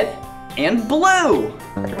red and blue.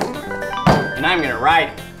 And I'm gonna ride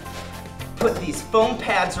it. Put these foam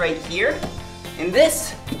pads right here. And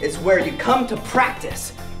this is where you come to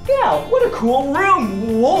practice. Yeah, what a cool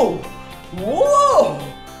room. Whoa, whoa.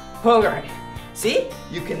 All right, see?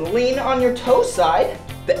 You can lean on your toe side,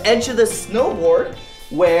 the edge of the snowboard,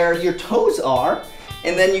 where your toes are,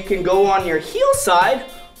 and then you can go on your heel side.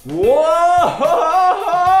 Whoa!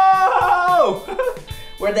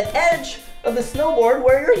 Where the edge of the snowboard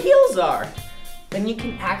where your heels are. Then you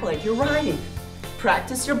can act like you're riding.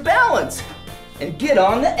 Practice your balance and get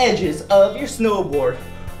on the edges of your snowboard.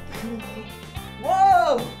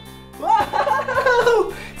 Whoa!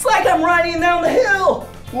 Whoa! It's like I'm riding down the hill.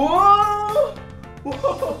 Whoa!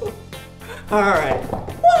 Whoa! All right.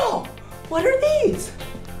 Whoa! What are these?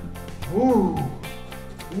 Ooh,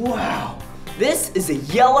 wow. This is a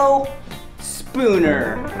yellow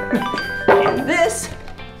spooner. And this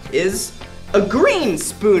is a green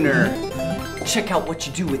spooner. Check out what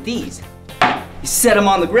you do with these. You set them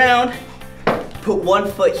on the ground, put one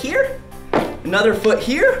foot here, another foot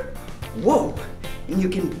here. Whoa, and you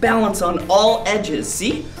can balance on all edges,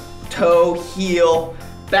 see? Toe, heel,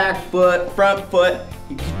 back foot, front foot.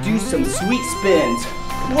 You can do some sweet spins.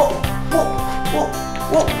 Whoa, whoa, whoa,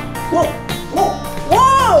 whoa, whoa, whoa,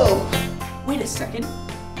 whoa! Wait a second.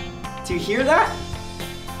 Do you hear that?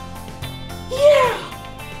 Yeah!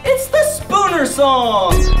 It's the Spooner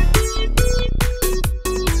song!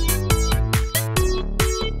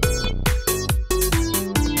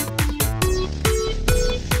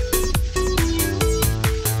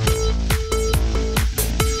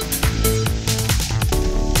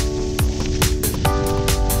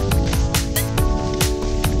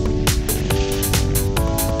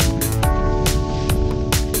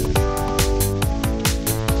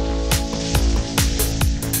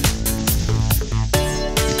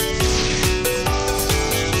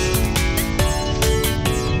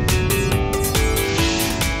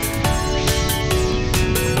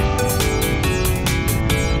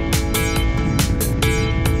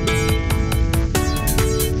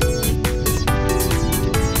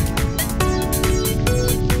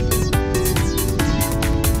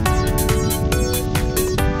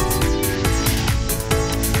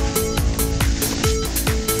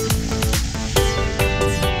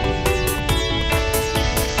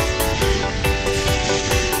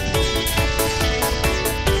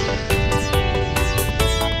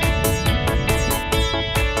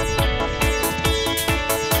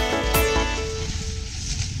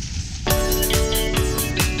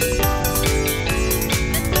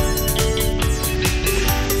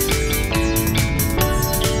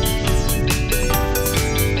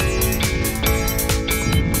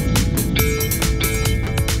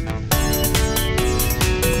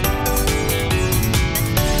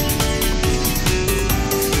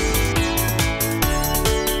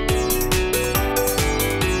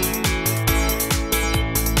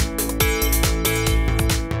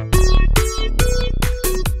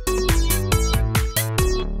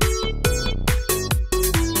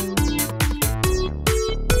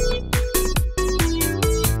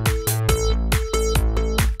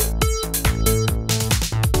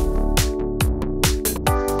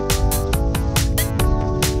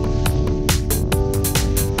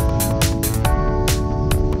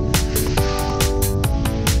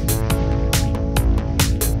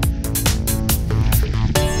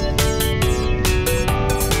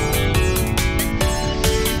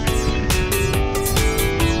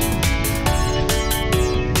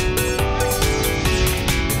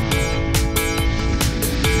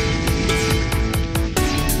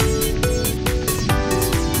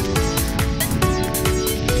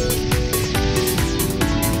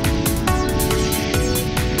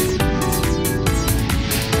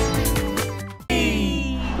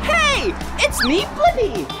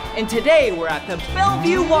 today we're at the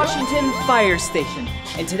Bellevue, Washington Fire Station.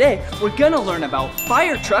 And today we're gonna learn about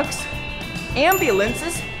fire trucks,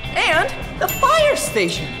 ambulances, and the fire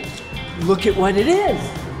station. Look at what it is.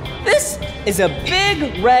 This is a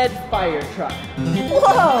big red fire truck.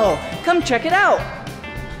 Whoa, come check it out.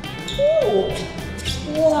 Ooh.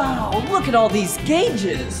 Wow, look at all these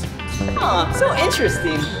gauges. Huh, so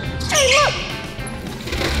interesting. Hey, look.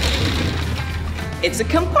 It's a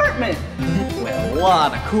compartment with a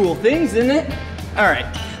lot of cool things in it. All right,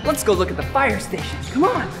 let's go look at the fire station. Come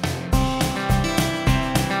on.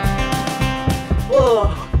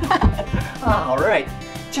 Whoa. All right,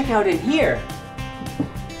 check out in here.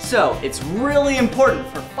 So it's really important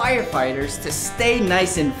for firefighters to stay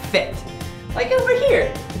nice and fit. Like over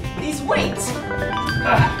here, these weights.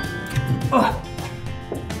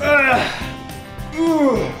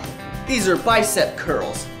 These are bicep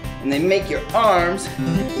curls, and they make your arms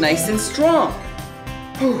nice and strong.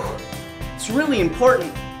 It's really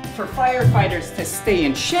important for firefighters to stay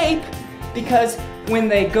in shape because when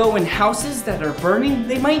they go in houses that are burning,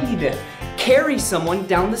 they might need to carry someone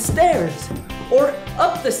down the stairs or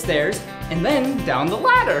up the stairs and then down the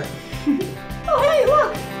ladder. Oh, hey,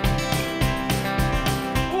 look.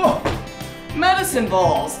 Whoa, medicine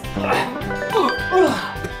balls.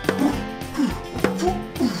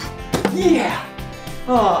 Yeah.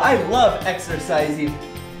 Oh, I love exercising.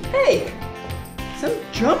 Hey, some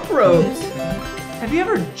jump ropes. Have you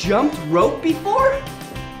ever jumped rope before?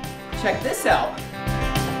 Check this out.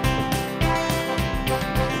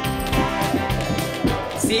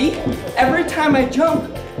 See, every time I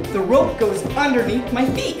jump, the rope goes underneath my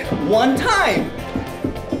feet one time.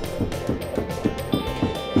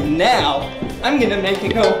 And now, I'm gonna make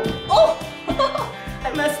it go, oh,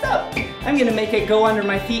 I messed up. I'm gonna make it go under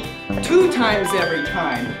my feet 2 times every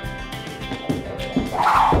time.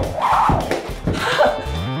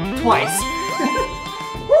 Twice.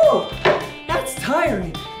 Whew, that's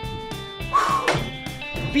tiring.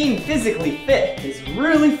 Being physically fit is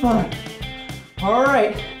really fun. All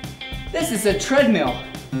right, this is a treadmill.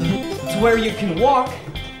 It's where you can walk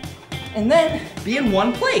and then be in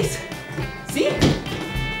one place. See?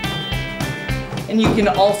 And you can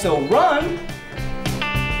also run.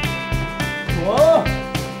 Whoa,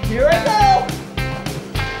 here I go.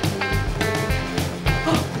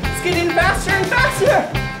 Oh, it's getting faster and faster.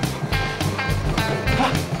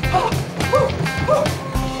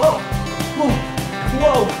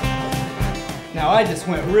 Whoa. Now I just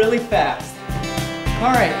went really fast.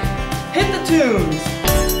 All right, hit the tunes.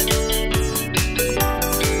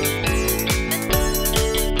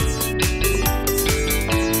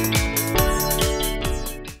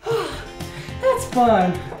 That's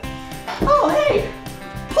fun. Oh, hey,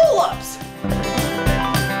 pull-ups.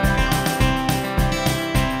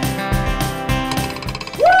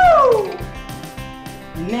 Woo!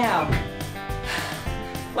 Now,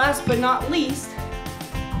 last but not least,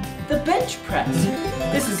 the bench press.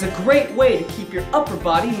 This is a great way to keep your upper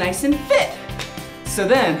body nice and fit. So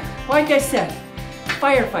then, like I said,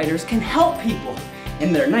 firefighters can help people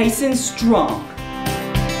and they're nice and strong.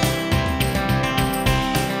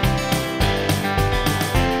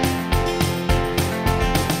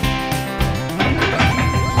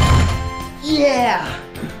 Yeah!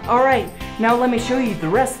 All right, now let me show you the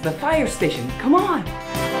rest of the fire station. Come on.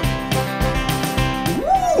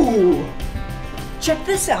 Woo! Check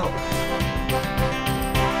this out.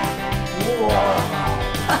 Whoa.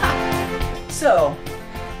 So,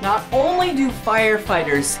 not only do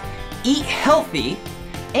firefighters eat healthy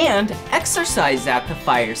and exercise at the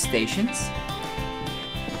fire stations,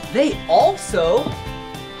 they also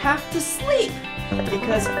have to sleep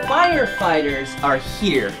because firefighters are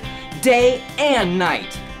here day and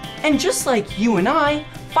night. And just like you and I,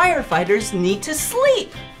 firefighters need to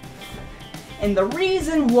sleep. And the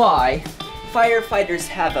reason why firefighters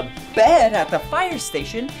have a bed at the fire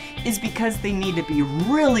station is because they need to be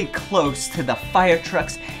really close to the fire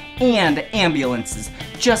trucks and ambulances,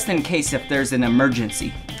 just in case if there's an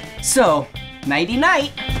emergency. So,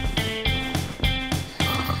 nighty-night.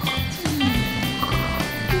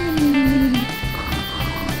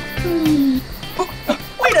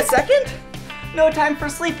 Wait a second! No time for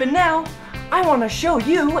sleeping now. I want to show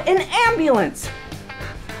you an ambulance.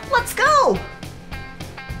 Let's go!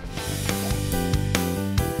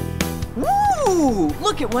 Woo!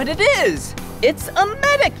 Look at what it is! It's a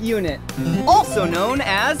medic unit, also known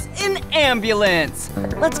as an ambulance.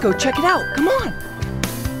 Let's go check it out, come on.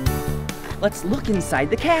 Let's look inside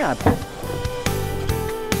the cab.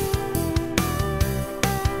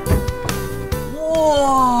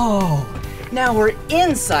 Whoa! Now we're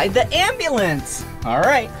inside the ambulance. All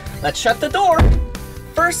right, let's shut the door.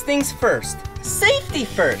 first things first, safety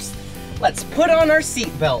first. Let's put on our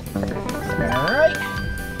seatbelt. All right,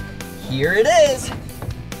 here it is.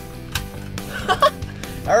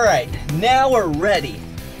 All right, now we're ready.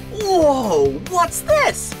 Whoa, what's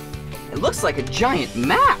this? It looks like a giant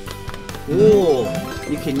map. Whoa,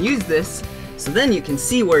 you can use this so then you can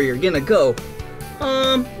see where you're gonna go.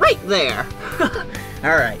 Right there.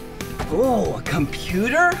 All right. Oh, a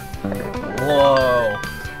computer? Whoa.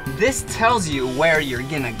 This tells you where you're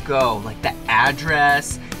gonna go, like the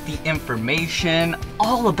address, the information,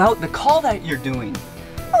 all about the call that you're doing.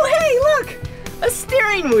 Oh, hey, look, a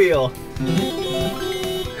steering wheel.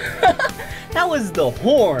 That was the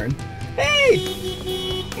horn.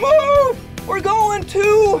 Hey, move! We're going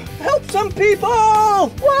to help some people!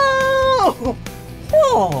 Whoa!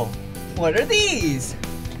 Whoa! What are these?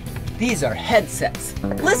 These are headsets.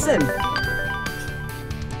 Listen!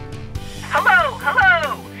 Hello,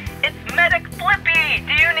 hello! It's Medic Blippi!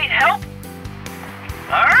 Do you need help?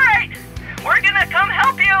 Alright! We're gonna come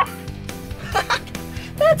help you!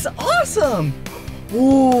 That's awesome!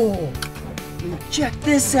 Whoa! Check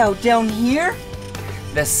this out down here.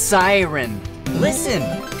 The siren. Listen!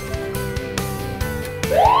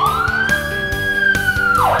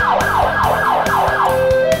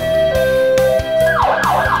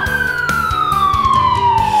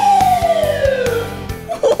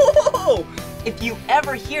 Whoa! If you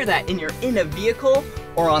ever hear that and you're in a vehicle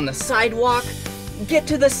or on the sidewalk, get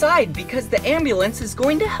to the side because the ambulance is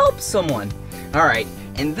going to help someone. All right,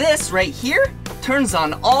 and this right here turns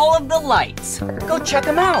on all of the lights. Go check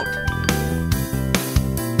them out.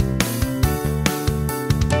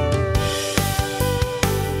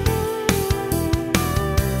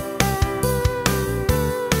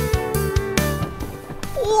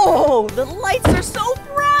 Whoa, the lights are so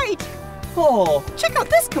bright. Oh, check out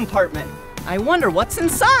this compartment. I wonder what's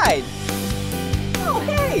inside. Oh,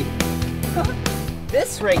 hey.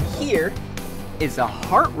 This right here is a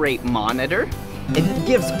heart rate monitor. It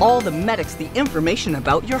gives all the medics the information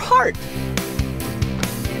about your heart.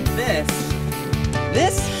 And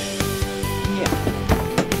this,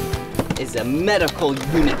 yeah, is a medical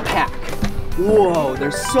unit pack. Whoa,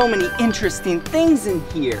 there's so many interesting things in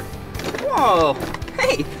here. Whoa,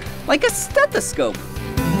 hey, like a stethoscope.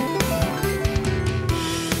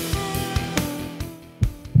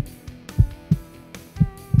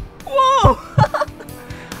 Whoa,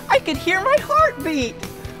 I could hear my heartbeat.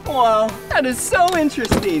 Wow, that is so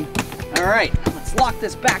interesting. All right, let's lock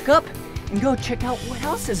this back up and go check out what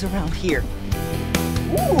else is around here.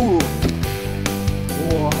 Ooh,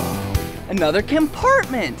 whoa, another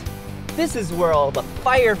compartment. This is where all the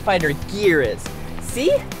firefighter gear is.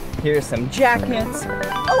 See, here's some jackets.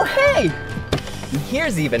 Oh, hey, and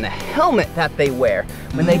here's even a helmet that they wear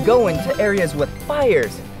when they go into areas with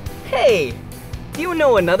fires. Hey, do you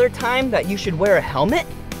know another time that you should wear a helmet?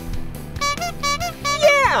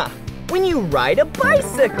 Yeah, when you ride a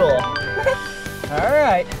bicycle. All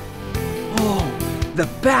right. Oh, the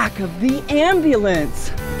back of the ambulance.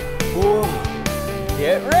 Whoa,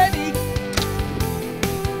 get ready.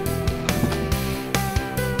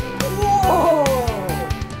 Whoa,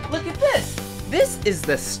 look at this. This is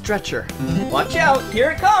the stretcher. Watch out,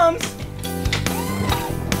 here it comes.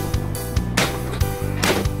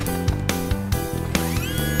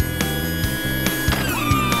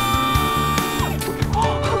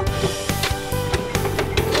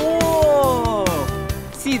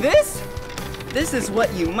 See this? This is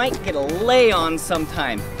what you might get a lay on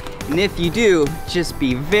sometime. And if you do, just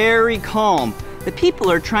be very calm. The people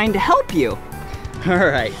are trying to help you. All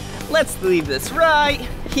right, let's leave this right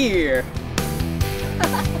here.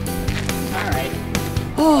 All right.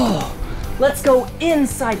 Oh, let's go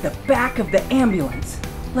inside the back of the ambulance.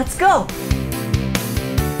 Let's go.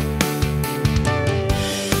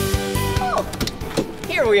 Oh,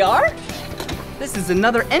 here we are. This is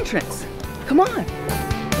another entrance. Come on.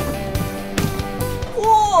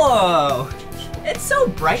 Whoa! It's so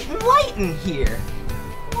bright and light in here.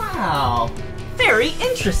 Wow, very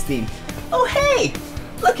interesting. Oh, hey,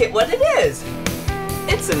 look at what it is.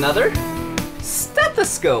 It's another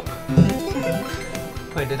stethoscope.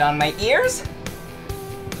 Put it on my ears.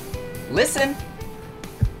 Listen.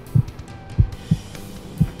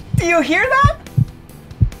 Do you hear that?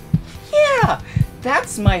 Yeah,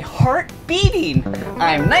 that's my heart beating.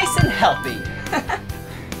 I'm nice and healthy.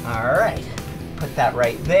 All right. Put that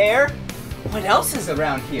right there. What else is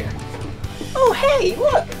around here? Oh, hey,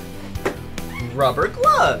 look. Rubber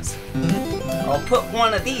gloves. I'll put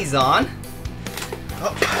one of these on.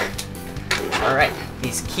 Oh. All right,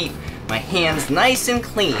 these keep my hands nice and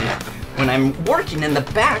clean when I'm working in the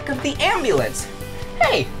back of the ambulance.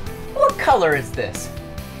 Hey, what color is this?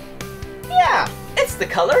 Yeah, it's the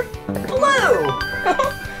color blue.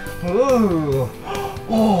 Ooh.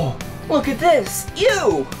 Oh, look at this.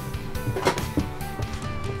 You.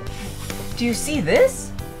 Do you see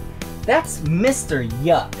this? That's Mr.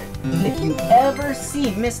 Yuck. If you ever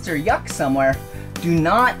see Mr. Yuck somewhere, do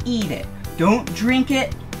not eat it. Don't drink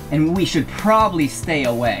it, and we should probably stay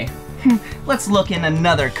away. Let's look in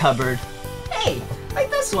another cupboard. Hey, like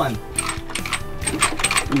this one.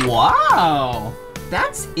 Wow,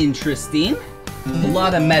 that's interesting. A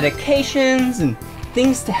lot of medications and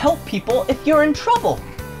things to help people if you're in trouble.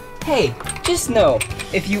 Hey, just know,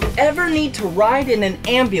 if you ever need to ride in an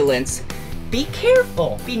ambulance, be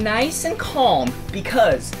careful, be nice and calm,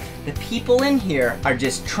 because the people in here are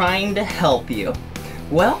just trying to help you.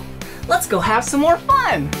 Well, let's go have some more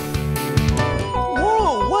fun.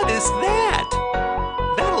 Whoa, what is that?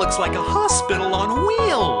 That looks like a hospital on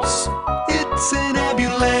wheels. It's an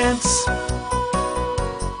ambulance.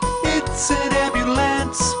 It's an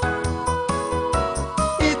ambulance.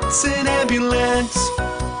 It's an ambulance.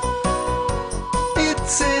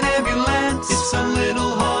 It's an ambulance. It's a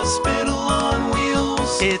little hospital on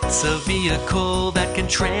wheels. It's a vehicle that can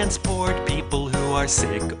transport people who are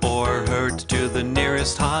sick or hurt to the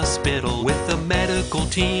nearest hospital, with a medical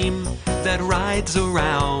team that rides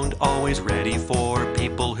around, always ready for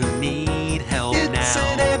people who need help now. It's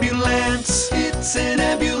an ambulance. It's an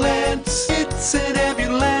ambulance. It's an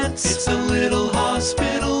ambulance. It's a little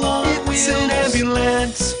hospital on wheels. It's an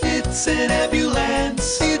ambulance. It's an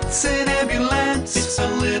ambulance. It's an ambulance. It's a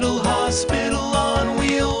little hospital on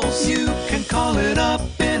wheels. You can call it up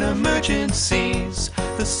in emergencies.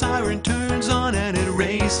 The siren turns on and it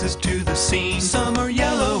races to the scene. Some are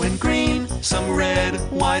yellow and green, some red,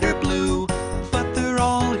 white or blue, but they're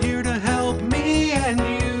all here to help me and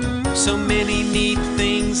you. So many neat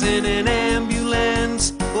things in an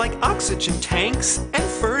ambulance, like oxygen tanks and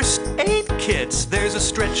first aid kits. There's a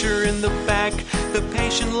stretcher in the back the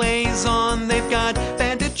patient lays on. They've got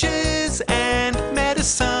bandages and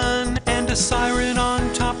medicine and a siren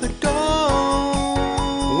on top that goes.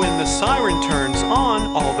 When the siren turns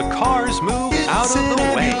on, all the cars move out of the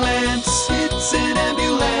way. It's an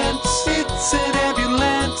ambulance. It's an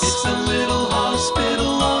ambulance. It's a little hospital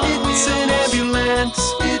on wheels. It's an ambulance.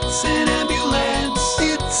 It's an ambulance.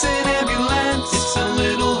 It's an ambulance. It's a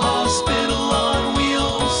little hospital on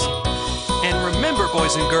wheels. And remember,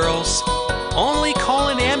 boys and girls, only call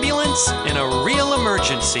an ambulance in a real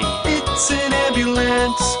emergency. It's an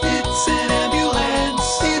ambulance. It's an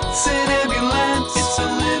ambulance. It's an ambulance. It's a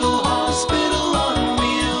little hospital on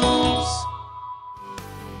wheels.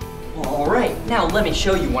 All right, now let me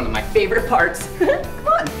show you one of my favorite parts. Come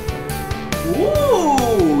on.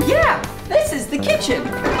 Ooh, yeah, this is the kitchen.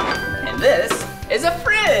 And this is a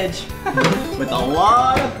fridge with a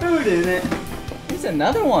lot of food in it. Here's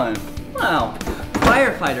another one. Wow.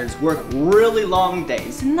 Firefighters work really long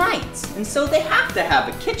days and nights, and so they have to have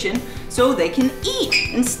a kitchen so they can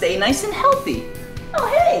eat and stay nice and healthy. Oh,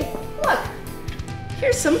 hey, look,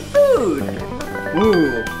 here's some food.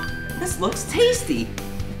 Ooh, this looks tasty.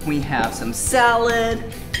 We have some salad,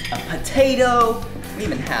 a potato, we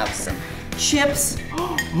even have some chips.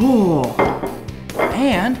 Ooh,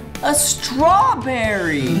 and a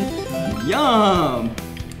strawberry. Yum.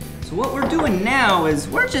 So what we're doing now is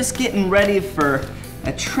we're just getting ready for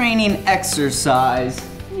a training exercise.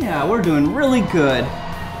 Yeah, we're doing really good.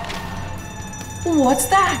 What's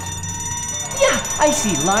that? Yeah, I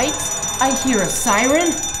see lights. I hear a siren.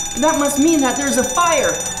 That must mean that there's a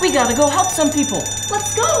fire. We gotta go help some people.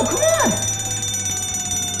 Let's go, come on.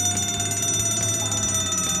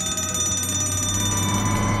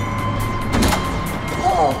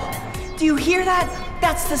 Oh, do you hear that?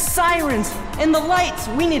 That's the sirens and the lights.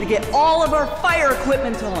 We need to get all of our fire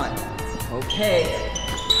equipment on. Okay,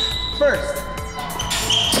 first,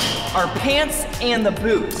 our pants and the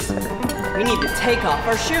boots. We need to take off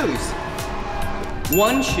our shoes.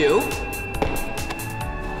 One shoe,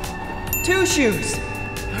 two shoes.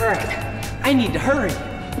 All right, I need to hurry.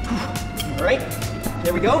 All right,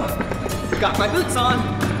 there we go. Got my boots on.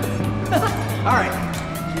 All right,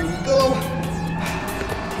 here we go.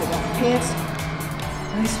 Take off the pants.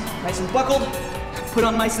 Nice and buckled. Put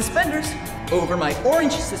on my suspenders over my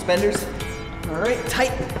orange suspenders. All right,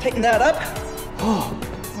 tighten that up. Oh,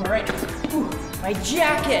 all right. Ooh, my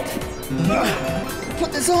jacket.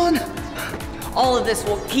 Put this on. All of this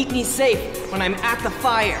will keep me safe when I'm at the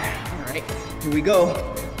fire. All right, here we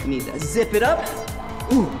go. We need to zip it up.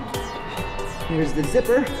 Ooh, here's the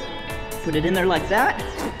zipper. Put it in there like that.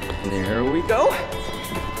 There we go.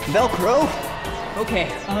 Velcro. Okay,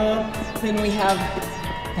 then we have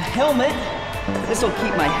the helmet. This will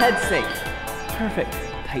keep my head safe. Perfect.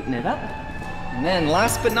 Tighten it up. And then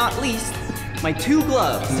last but not least, my 2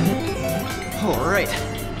 gloves. All right.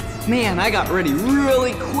 Man, I got ready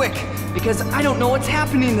really quick because I don't know what's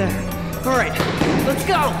happening there. All right, let's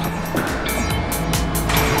go.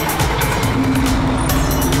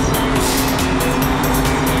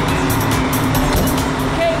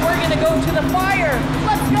 Okay, we're gonna go to the fire.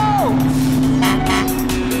 Let's go.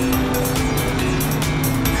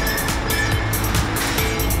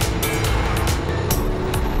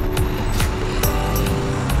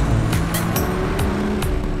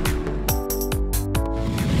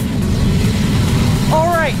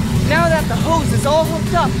 Now that the hose is all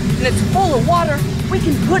hooked up and it's full of water, we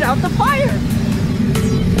can put out the fire.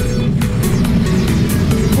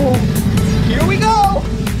 Oh, here we go.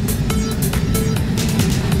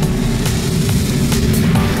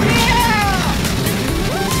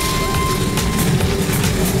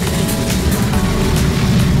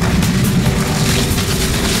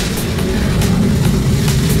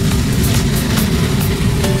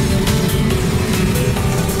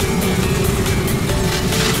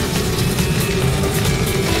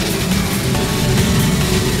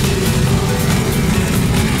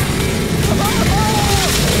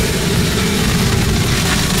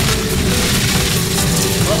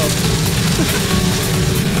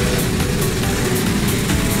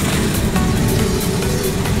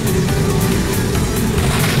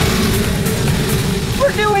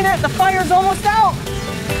 We're doing it! The fire's almost out!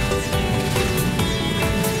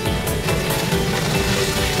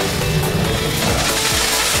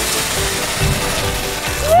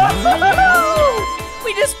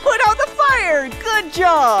 We just put out the fire! Good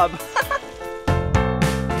job!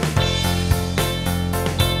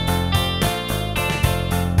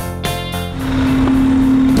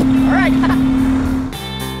 All right.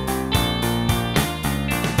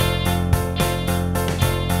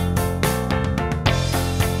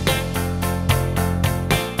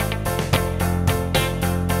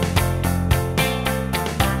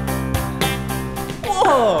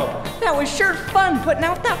 Whoa, that was sure fun putting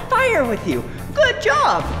out that fire with you. Good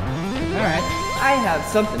job. All right, I have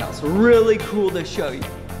something else really cool to show you.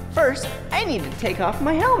 First, I need to take off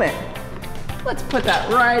my helmet. Let's put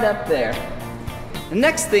that right up there. The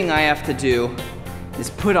next thing I have to do is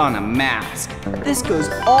put on a mask. This goes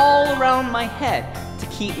all around my head to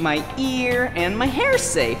keep my ear and my hair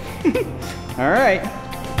safe. All right.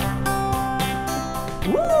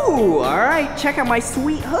 Woo, all right, check out my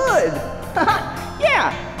sweet hood.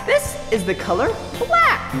 Yeah, this is the color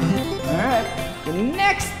black. All right, the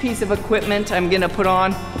next piece of equipment I'm gonna put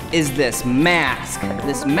on is this mask.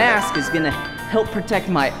 This mask is gonna help protect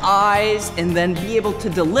my eyes and then be able to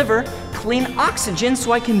deliver clean oxygen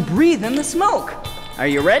so I can breathe in the smoke. Are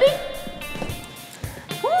you ready?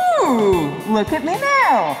 Woo, look at me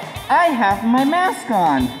now. I have my mask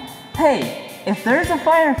on. Hey, if there's a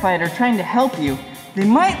firefighter trying to help you, they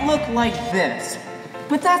might look like this.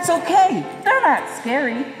 But that's okay, they're not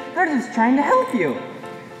scary. They're just trying to help you.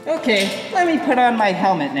 Okay, let me put on my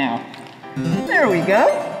helmet now. There we go.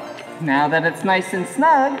 Now that it's nice and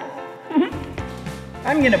snug,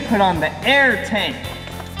 I'm gonna put on the air tank.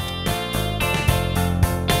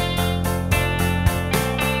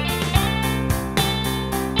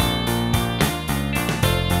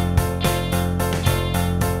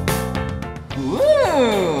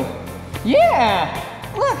 Woo! Yeah!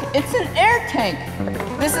 Look, it's an air tank.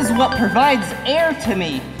 This is what provides air to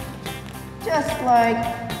me. Just like...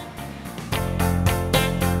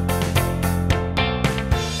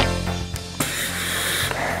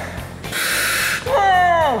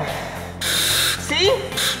 Whoa! See?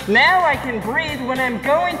 Now I can breathe when I'm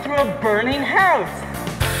going through a burning house.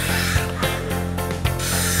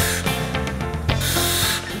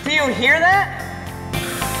 Do you hear that?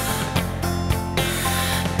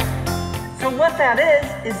 So what that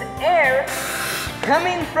is air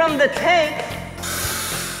coming from the tank,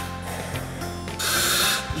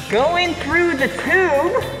 going through the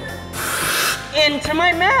tube into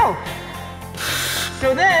my mouth.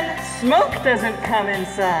 So then smoke doesn't come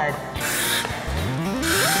inside.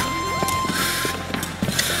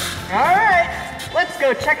 All right, let's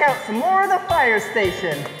go check out some more of the fire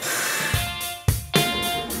station.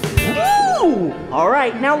 Woo! All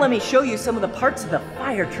right, now let me show you some of the parts of the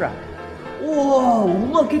fire truck. Whoa,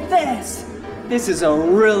 look at this. This is a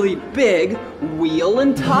really big wheel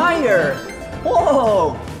and tire.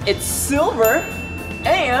 Whoa, it's silver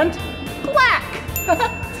and black.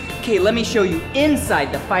 Okay, let me show you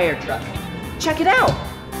inside the fire truck. Check it out.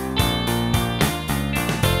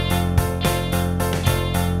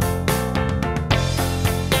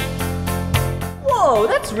 Whoa,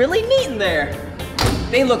 that's really neat in there.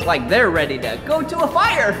 They look like they're ready to go to a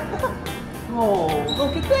fire. Oh,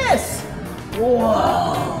 look at this.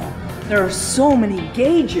 Whoa. There are so many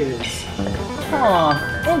gauges. Huh,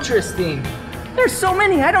 interesting. There's so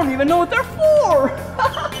many, I don't even know what they're for.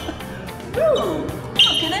 Ooh,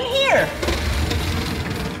 look at in here.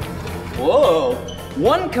 Whoa,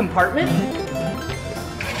 one compartment.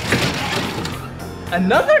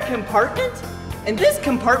 Another compartment. And this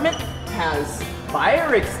compartment has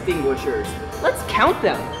fire extinguishers. Let's count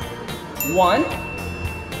them. 1,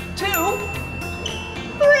 2,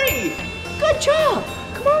 3. Good job.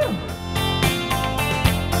 Come on.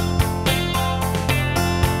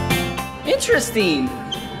 Interesting.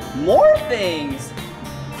 More things.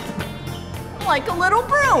 Like a little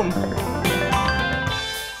broom.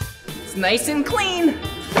 It's nice and clean.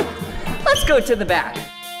 Let's go to the back.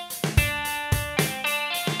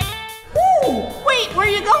 Woo! Wait, where are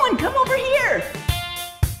you going? Come over here.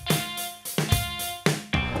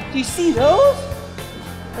 Do you see those?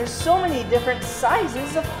 There's so many different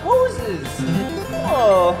sizes of hoses.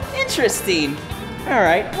 Whoa, interesting. All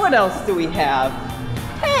right, what else do we have?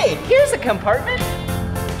 Hey, here's a compartment.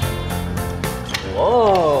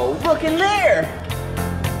 Whoa, look in there.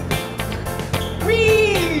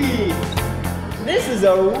 Whee! This is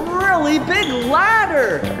a really big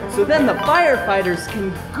ladder. So then the firefighters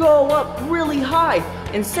can go up really high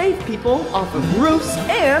and save people off of roofs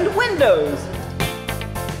and windows.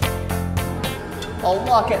 I'll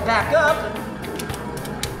lock it back up.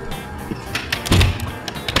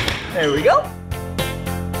 There we go.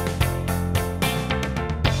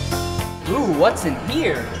 Ooh, what's in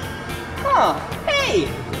here? Huh, hey!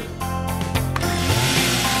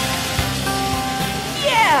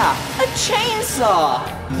 Yeah, a chainsaw!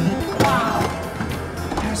 Wow,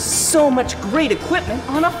 there's so much great equipment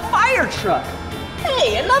on a fire truck.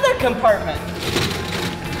 Hey, another compartment.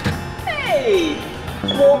 Hey,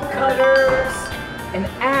 bolt cutters, an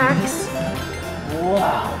axe.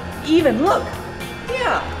 Wow, even look,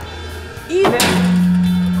 yeah, even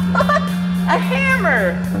a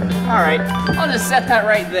hammer. All right, I'll just set that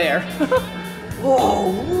right there.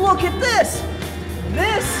 Whoa, look at this.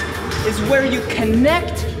 This is where you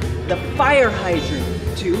connect the fire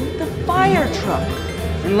hydrant to the fire truck.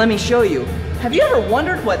 And let me show you. Have you ever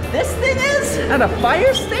wondered what this thing is at a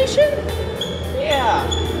fire station? Yeah,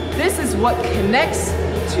 this is what connects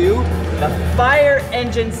to the fire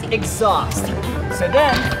engine's exhaust. So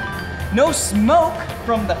then, no smoke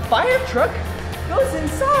from the fire truck goes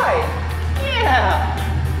inside. Yeah,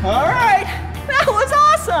 all right, that was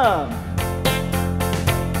awesome.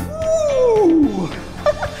 Woo!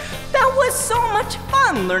 That was so much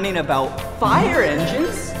fun learning about fire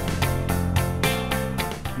engines,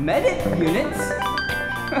 medic units,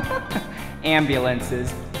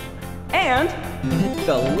 ambulances, and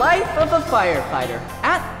the life of a firefighter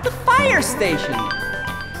at the fire station.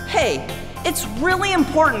 Hey, it's really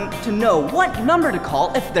important to know what number to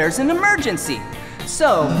call if there's an emergency.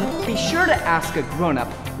 So be sure to ask a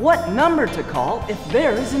grown-up what number to call if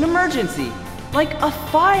there is an emergency, like a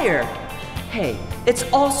fire. Hey, it's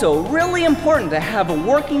also really important to have a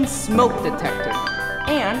working smoke detector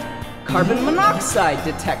and carbon monoxide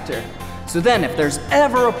detector. So then if there's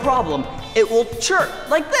ever a problem, it will chirp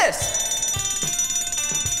like this.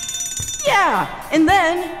 Yeah, and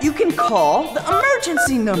then you can call the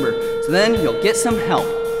emergency number. So then you'll get some help.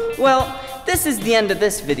 Well, this is the end of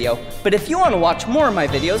this video, but if you want to watch more of my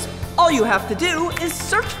videos, all you have to do is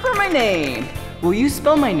search for my name. Will you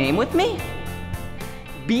spell my name with me?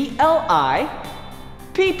 B-L-I-P-P-I,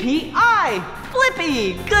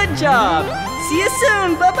 Blippi. Good job. See you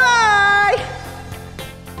soon. Bye-bye.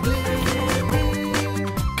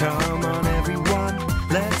 Come on, everyone,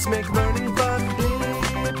 let's make learning fun.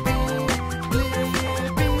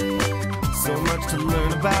 So much to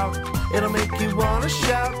learn about, it'll make you want to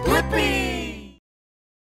shout, Blippi!